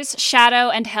Benders, Shadow,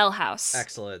 and Hell House.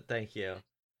 Excellent. Thank you.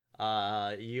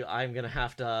 I'm gonna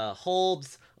have to hold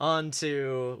on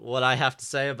to what I have to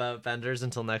say about Benders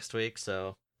until next week,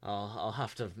 so I'll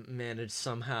have to manage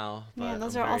somehow. But Man,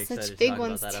 those I'm are all very excited such to big talk about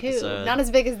ones that too. episode. Not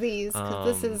as big as these,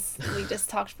 because Um, we just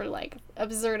talked for like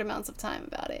absurd amounts of time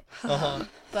about it. Uh-huh.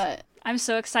 But I'm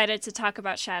so excited to talk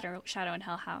about Shadow and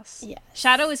Hell House. yeah,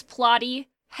 Shadow is plotty.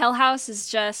 Hell House is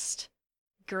just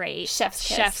great. Chef's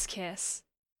kiss. Chef's kiss.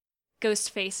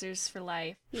 Ghost Facers for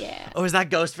life. yeah. Oh, is that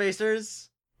Ghostfacers?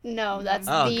 No, that's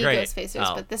Oh, the great. Ghost Facers,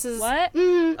 Oh. but this is What?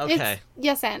 Okay. It's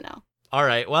yes and no. All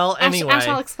right. Well, anyway. Ash,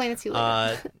 I'll explain it to you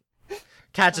later.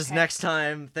 Catch us Okay. next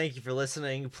time. Thank you for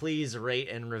listening. Please rate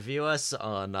and review us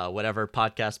on whatever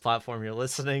podcast platform you're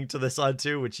listening to this on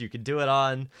to, which you can do it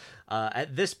on.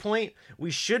 At this point, we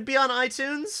should be on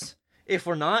iTunes. If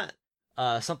we're not,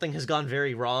 something has gone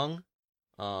very wrong.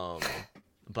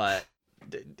 But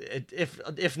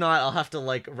if not, I'll have to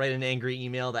like write an angry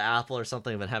email to Apple or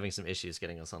something. I've been having some issues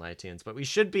getting us on iTunes, but we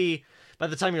should be, by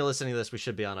the time you're listening to this, we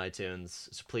should be on iTunes.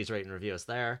 So please rate and review us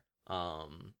there.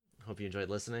 Hope you enjoyed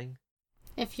listening.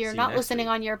 If you're See you not next listening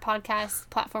week. on your podcast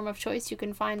platform of choice, you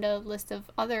can find a list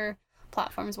of other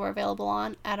platforms we're available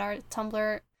on at our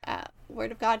Tumblr at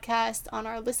Word of Godcast on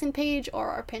our listen page or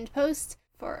our pinned post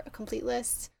for a complete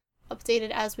list, updated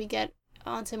as we get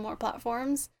onto more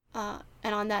platforms.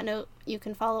 And on that note, you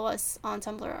can follow us on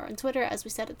Tumblr or on Twitter, as we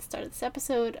said at the start of this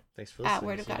episode, Thanks for listening. at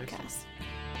Word of See you next week. Godcast.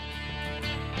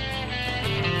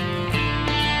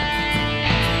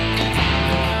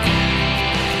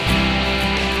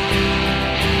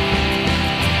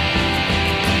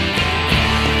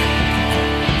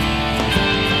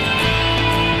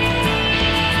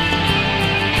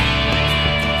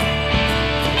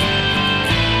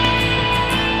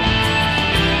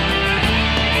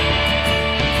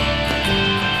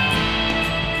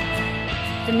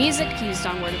 The music used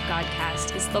on Word of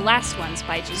Godcast is The Last Ones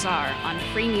by Jazar on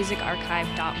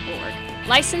freemusicarchive.org,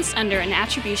 licensed under an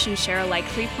Attribution Share Alike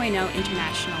 3.0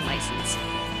 international license.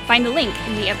 Find the link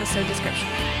in the episode description.